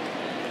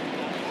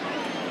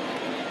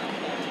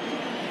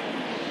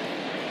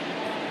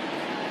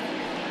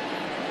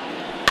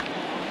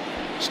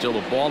 Still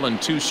a ball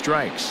and 2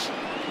 strikes.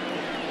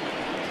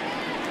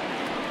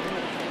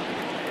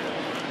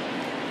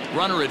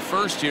 Runner at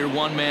first here,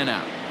 1 man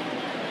out.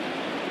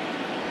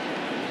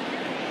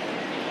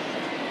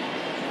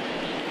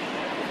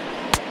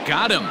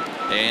 Got him.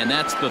 And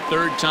that's the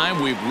 3rd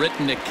time we've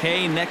written a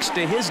K next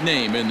to his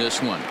name in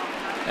this one.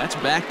 That's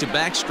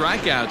back-to-back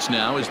strikeouts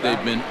now as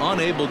they've been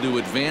unable to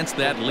advance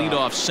that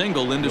leadoff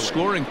single into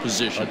scoring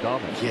position.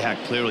 Yeah,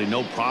 clearly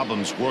no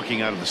problems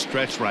working out of the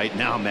stretch right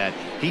now, Matt.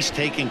 He's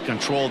taking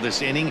control of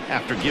this inning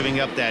after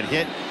giving up that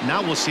hit.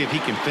 Now we'll see if he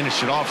can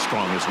finish it off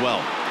strong as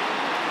well.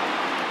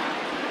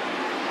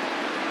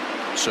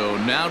 So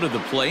now to the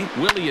plate,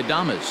 Willie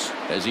Adames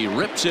as he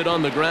rips it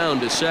on the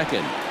ground to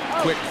second.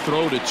 Quick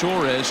throw to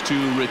Torres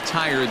to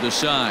retire the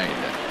side.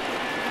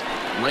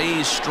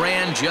 Rays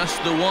strand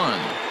just the 1.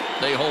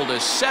 They hold a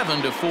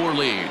 7-4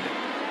 lead.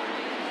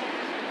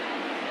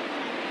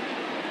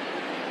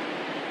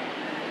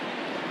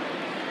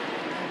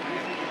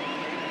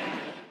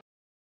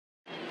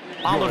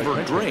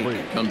 Oliver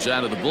Drake comes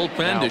out of the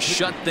bullpen to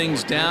shut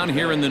things down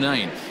here in the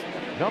 9th.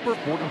 Number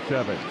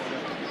 47,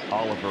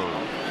 Oliver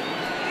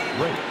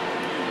Drake.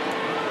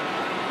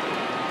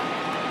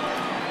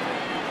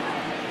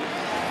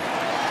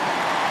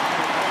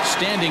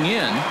 Standing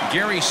in,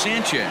 Gary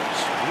Sanchez.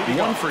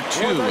 1 for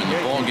 2 in the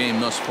ballgame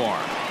thus far.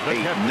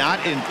 Hey,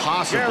 not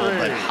impossible,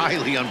 but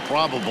highly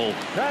improbable.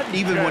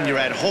 Even when you're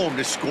at home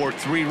to score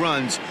 3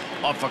 runs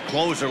off a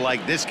closer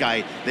like this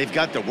guy, they've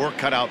got the work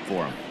cut out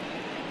for him.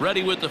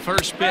 Ready with the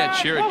first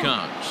pitch. Here it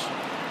comes.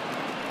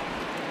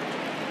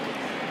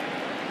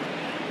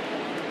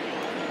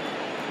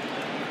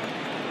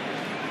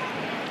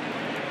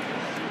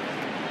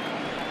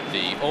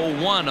 The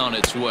 0-1 on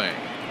its way.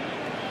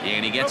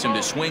 And he gets him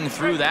to swing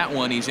through that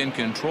one. He's in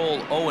control,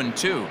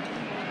 0-2.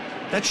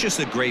 That's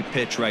just a great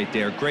pitch right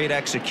there. Great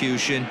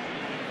execution.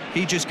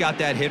 He just got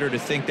that hitter to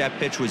think that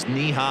pitch was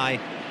knee-high.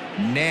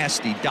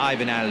 Nasty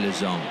diving out of the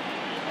zone.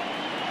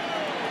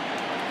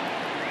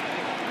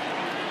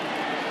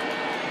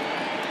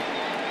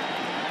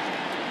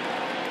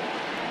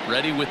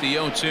 Ready with the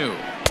 0-2.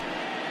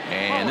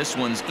 And this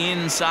one's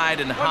inside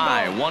and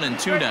high,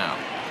 1-2 now.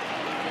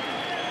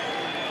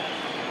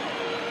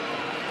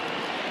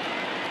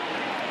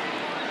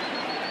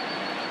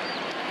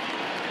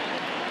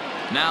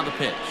 Now the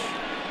pitch.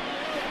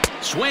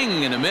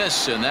 Swing and a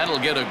miss, and that'll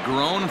get a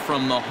groan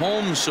from the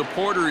home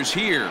supporters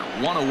here.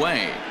 1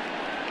 away.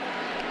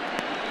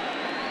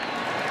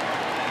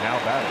 Now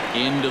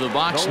batting. Into the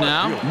box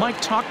now,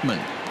 Mike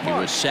Tauchman. He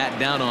was sat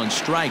down on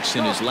strikes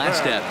in his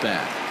last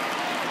at-bat.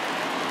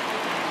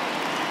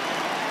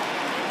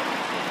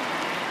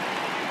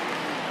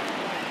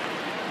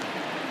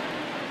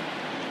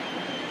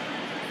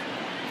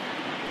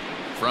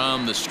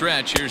 From the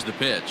stretch, here's the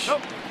pitch.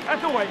 Nope,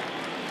 that's away.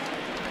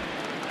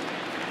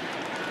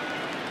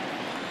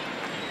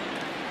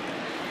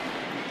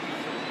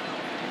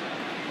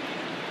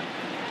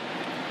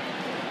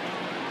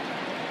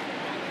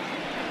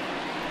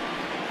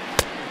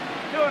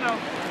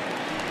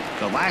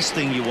 The last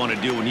thing you want to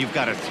do when you've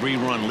got a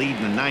 3-run lead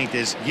in the 9th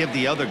is give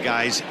the other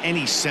guys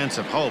any sense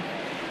of hope.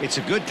 It's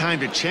a good time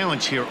to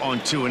challenge here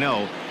on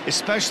 2-0,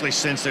 especially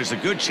since there's a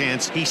good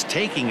chance he's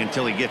taking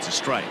until he gets a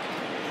strike.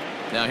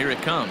 Now here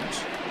it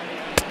comes.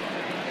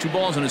 2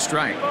 balls and a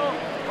strike.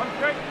 1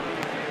 strike.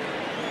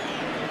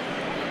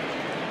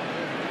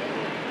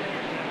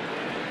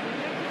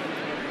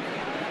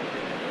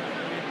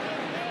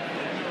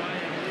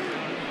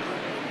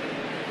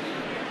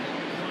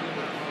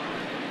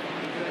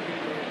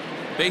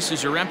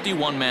 Bases are empty,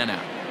 1 man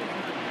out.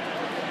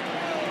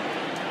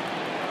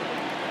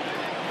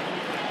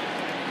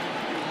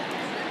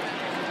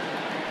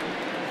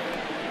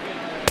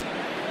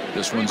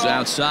 This one's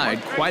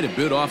outside, quite a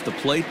bit off the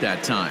plate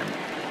that time.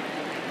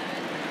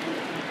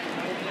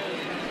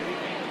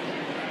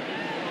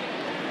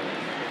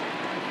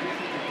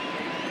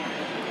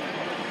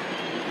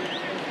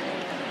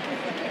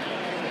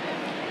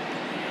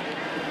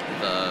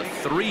 The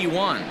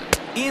 3-1.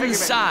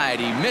 Inside,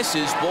 he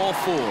misses, ball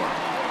 4.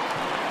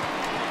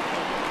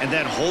 And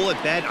that hole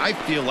at bat, I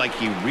feel like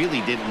he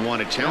really didn't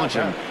want to challenge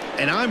him.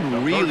 And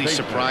I'm really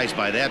surprised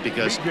by that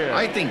because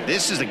I think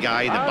this is a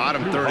guy in the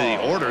bottom third of the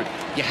order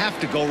you have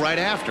to go right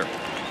after.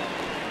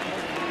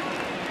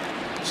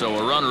 So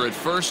a runner at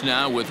first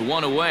now with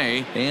 1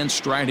 away, and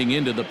striding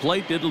into the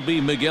plate, it'll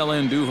be Miguel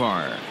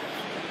Andujar.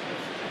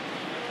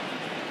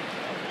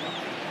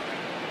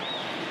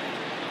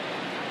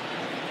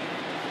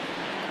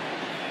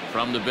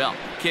 From the belt,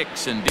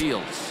 kicks and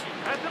deals.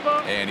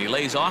 And he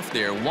lays off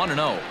there,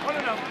 1-0.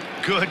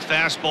 Good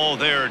fastball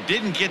there.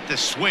 Didn't get the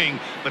swing,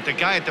 but the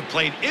guy at the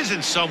plate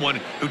isn't someone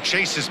who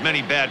chases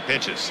many bad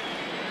pitches.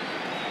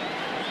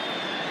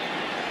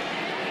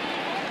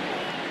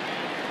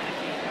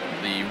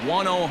 The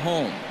 1-0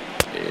 home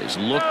is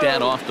looked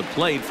at off the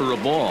plate for a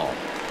ball.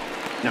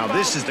 Now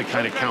this is the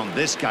kind of count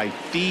this guy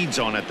feeds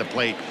on at the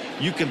plate.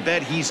 You can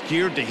bet he's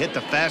geared to hit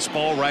the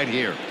fastball right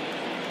here.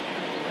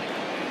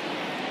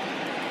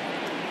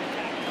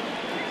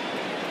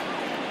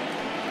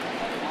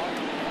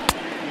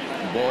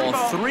 Ball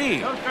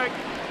 3.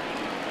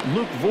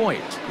 Luke Voigt,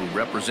 who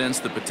represents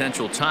the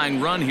potential tying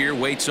run here,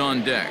 waits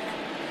on deck.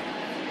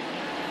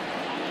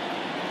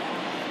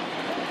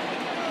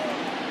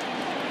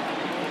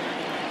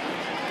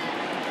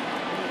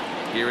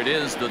 Here it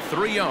is, the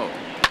 3-0.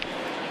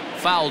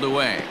 Fouled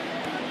away.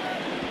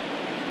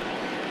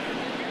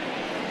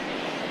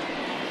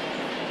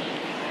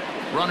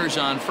 Runners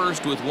on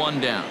first with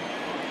 1 down.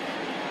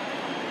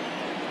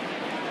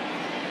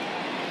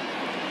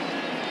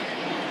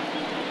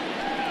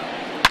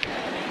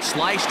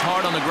 Sliced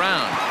hard on the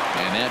ground,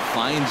 and that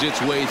finds its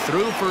way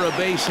through for a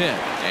base hit.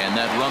 And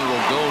that runner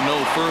will go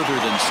no further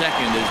than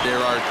second as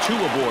there are 2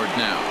 aboard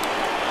now.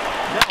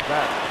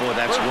 Boy,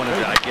 that's one of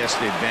the, I guess,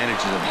 the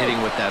advantages of hitting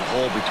with that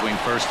hole between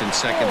first and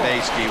second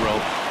base, D-Row.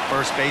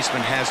 First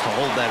baseman has to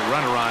hold that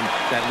runner on.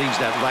 That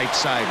leaves that right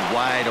side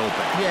wide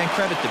open. Yeah, and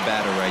credit the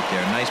batter right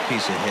there. Nice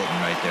piece of hitting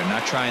right there.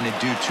 Not trying to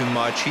do too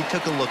much. He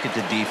took a look at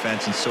the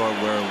defense and saw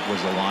where it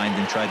was aligned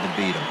and tried to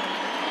beat him.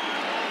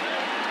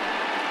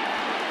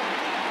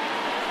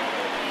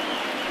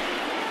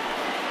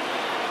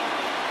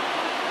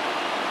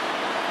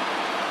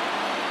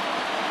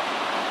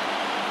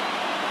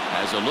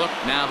 Has a look,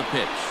 now the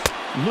pitch.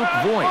 Luke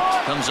Voigt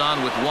comes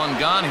on with one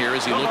gone here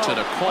as he looks at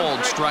a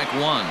called strike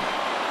one.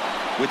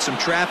 With some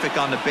traffic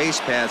on the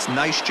base paths,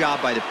 nice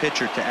job by the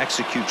pitcher to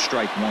execute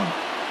strike one.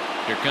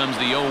 Here comes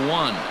the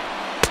 0-1.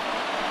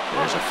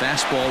 There's a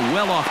fastball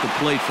well off the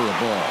plate for a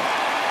ball.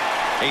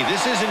 Hey,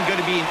 this isn't going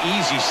to be an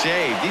easy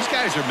save. These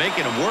guys are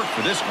making him work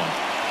for this one.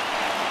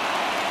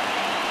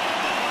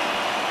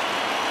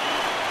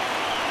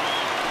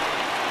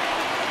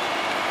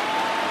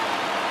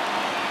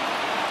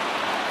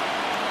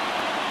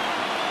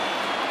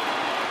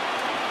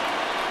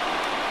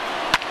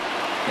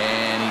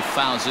 And he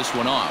fouls this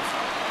one off.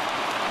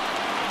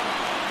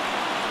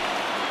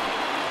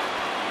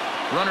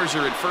 Runners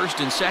are at first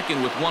and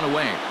second with one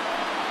away.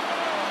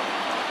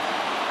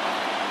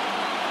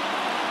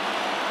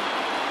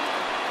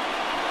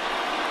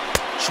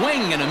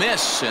 Swing and a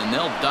miss, and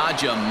they'll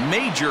dodge a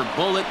major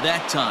bullet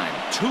that time.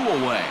 2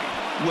 away.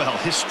 Well,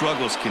 his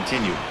struggles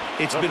continue.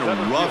 It's been a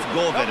rough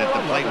go of it at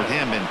the plate with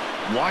him, and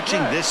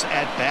watching this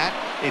at bat,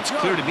 it's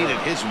clear to me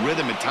that his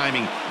rhythm and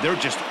timing, they're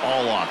just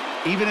all off.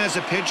 Even as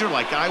a pitcher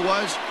like I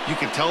was, you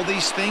can tell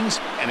these things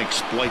and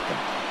exploit them.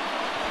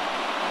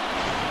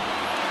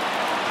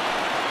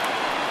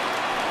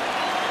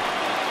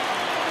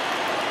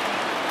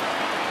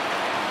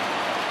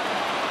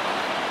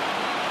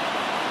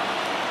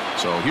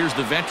 So here's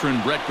the veteran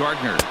Brett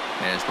Gardner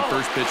as the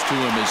first pitch to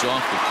him is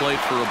off the plate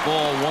for a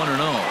ball 1-0.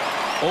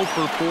 0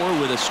 for 4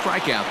 with a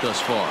strikeout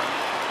thus far.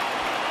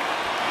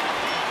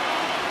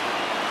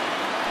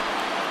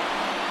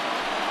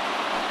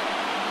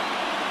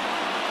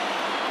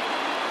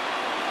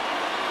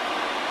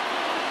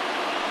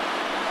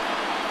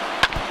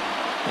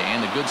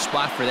 And a good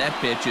spot for that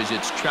pitch as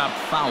it's chopped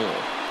foul.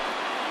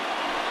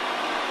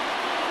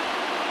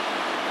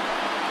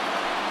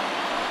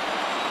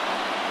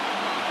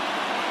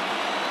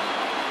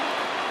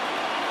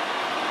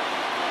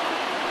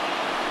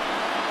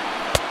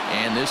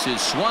 And this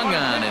is swung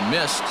on and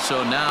missed,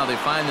 so now they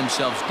find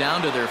themselves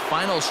down to their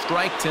final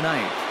strike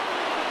tonight.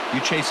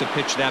 You chase a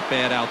pitch that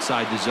bad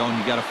outside the zone,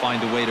 you got to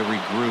find a way to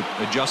regroup,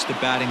 adjust the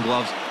batting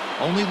gloves,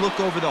 only look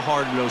over the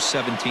heart of those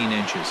 17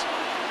 inches.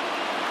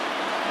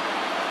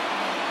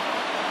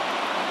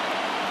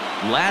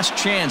 Last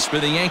chance for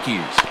the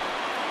Yankees.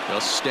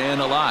 Just staying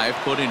alive,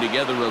 putting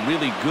together a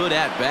really good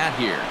at-bat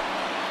here.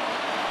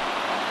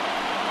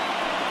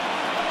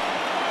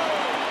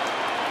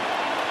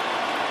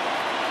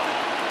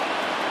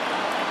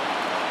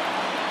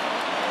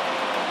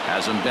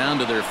 Has them down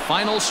to their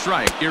final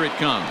strike. Here it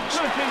comes.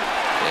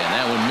 And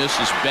that one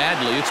misses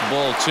badly. It's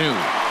ball 2. 2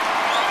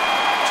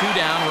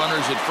 down,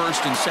 runners at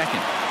first and second.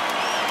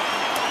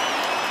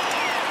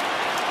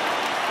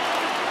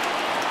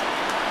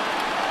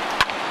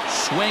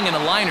 Swing and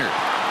a liner.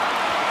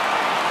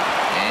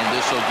 And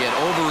this will get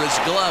over his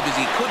glove as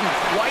he couldn't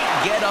quite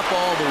get up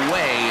all the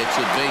way. It's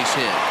a base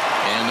hit.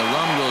 And the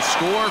run will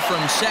score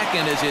from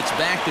second as it's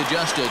back to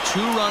just a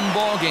 2-run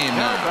ball game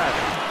now.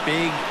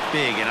 Big,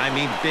 and I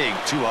mean big,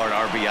 2-hard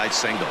RBI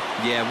single.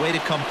 Yeah, way to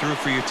come through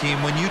for your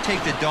team. When you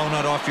take the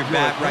donut off your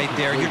bat right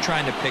there, you're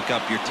trying to pick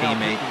up your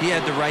teammate. He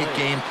had the right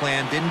game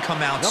plan, didn't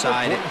come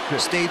outside it,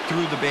 stayed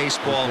through the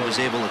baseball, and was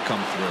able to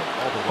come through.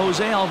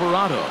 Jose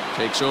Alvarado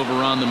takes over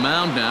on the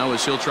mound now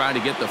as he'll try to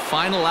get the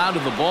final out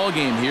of the ball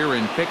game here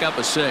and pick up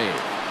a save.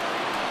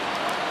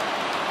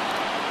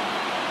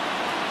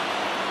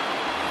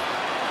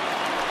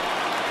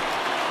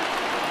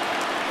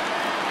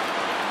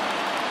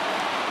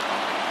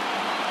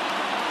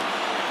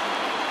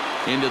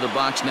 Into the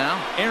box now,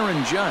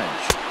 Aaron Judge,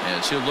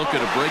 as he'll look at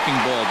a breaking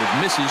ball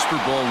that misses for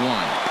ball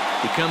 1.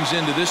 He comes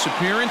into this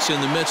appearance in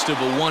the midst of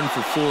a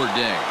 1-for-4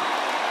 day.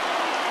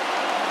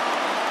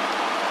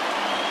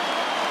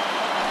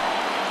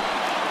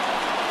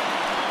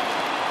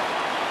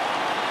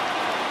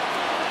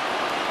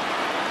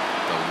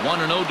 The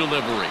 1-0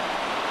 delivery.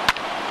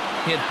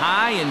 Hit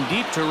high and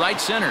deep to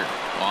right center.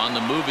 On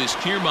the move is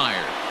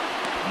Kiermaier.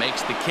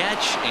 Makes the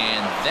catch,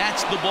 and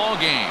that's the ball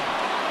game.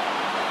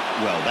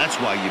 Well, that's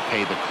why you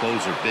pay the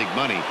closer big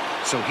money,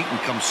 so he can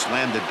come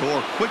slam the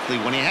door quickly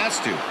when he has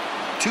to.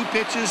 2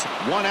 pitches,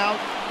 1 out,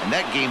 and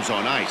that game's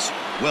on ice.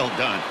 Well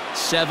done.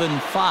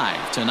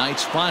 7-5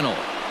 tonight's final.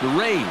 The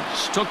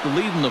Rays took the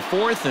lead in the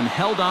 4th and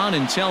held on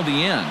until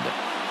the end.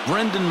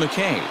 Brendan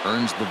McKay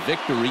earns the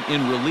victory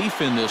in relief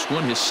in this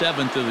one, his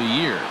 7th of the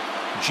year.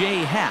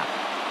 Jay Happ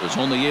was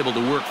only able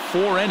to work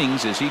 4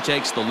 innings as he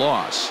takes the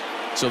loss.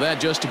 So that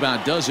just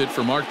about does it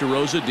for Mark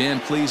DeRosa, Dan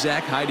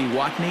Plesac, Heidi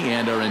Watney,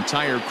 and our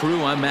entire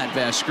crew. I'm Matt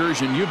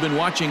Vasgersian. You've been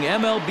watching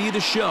MLB The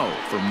Show.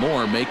 For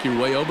more, make your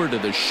way over to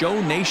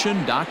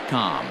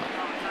theshownation.com.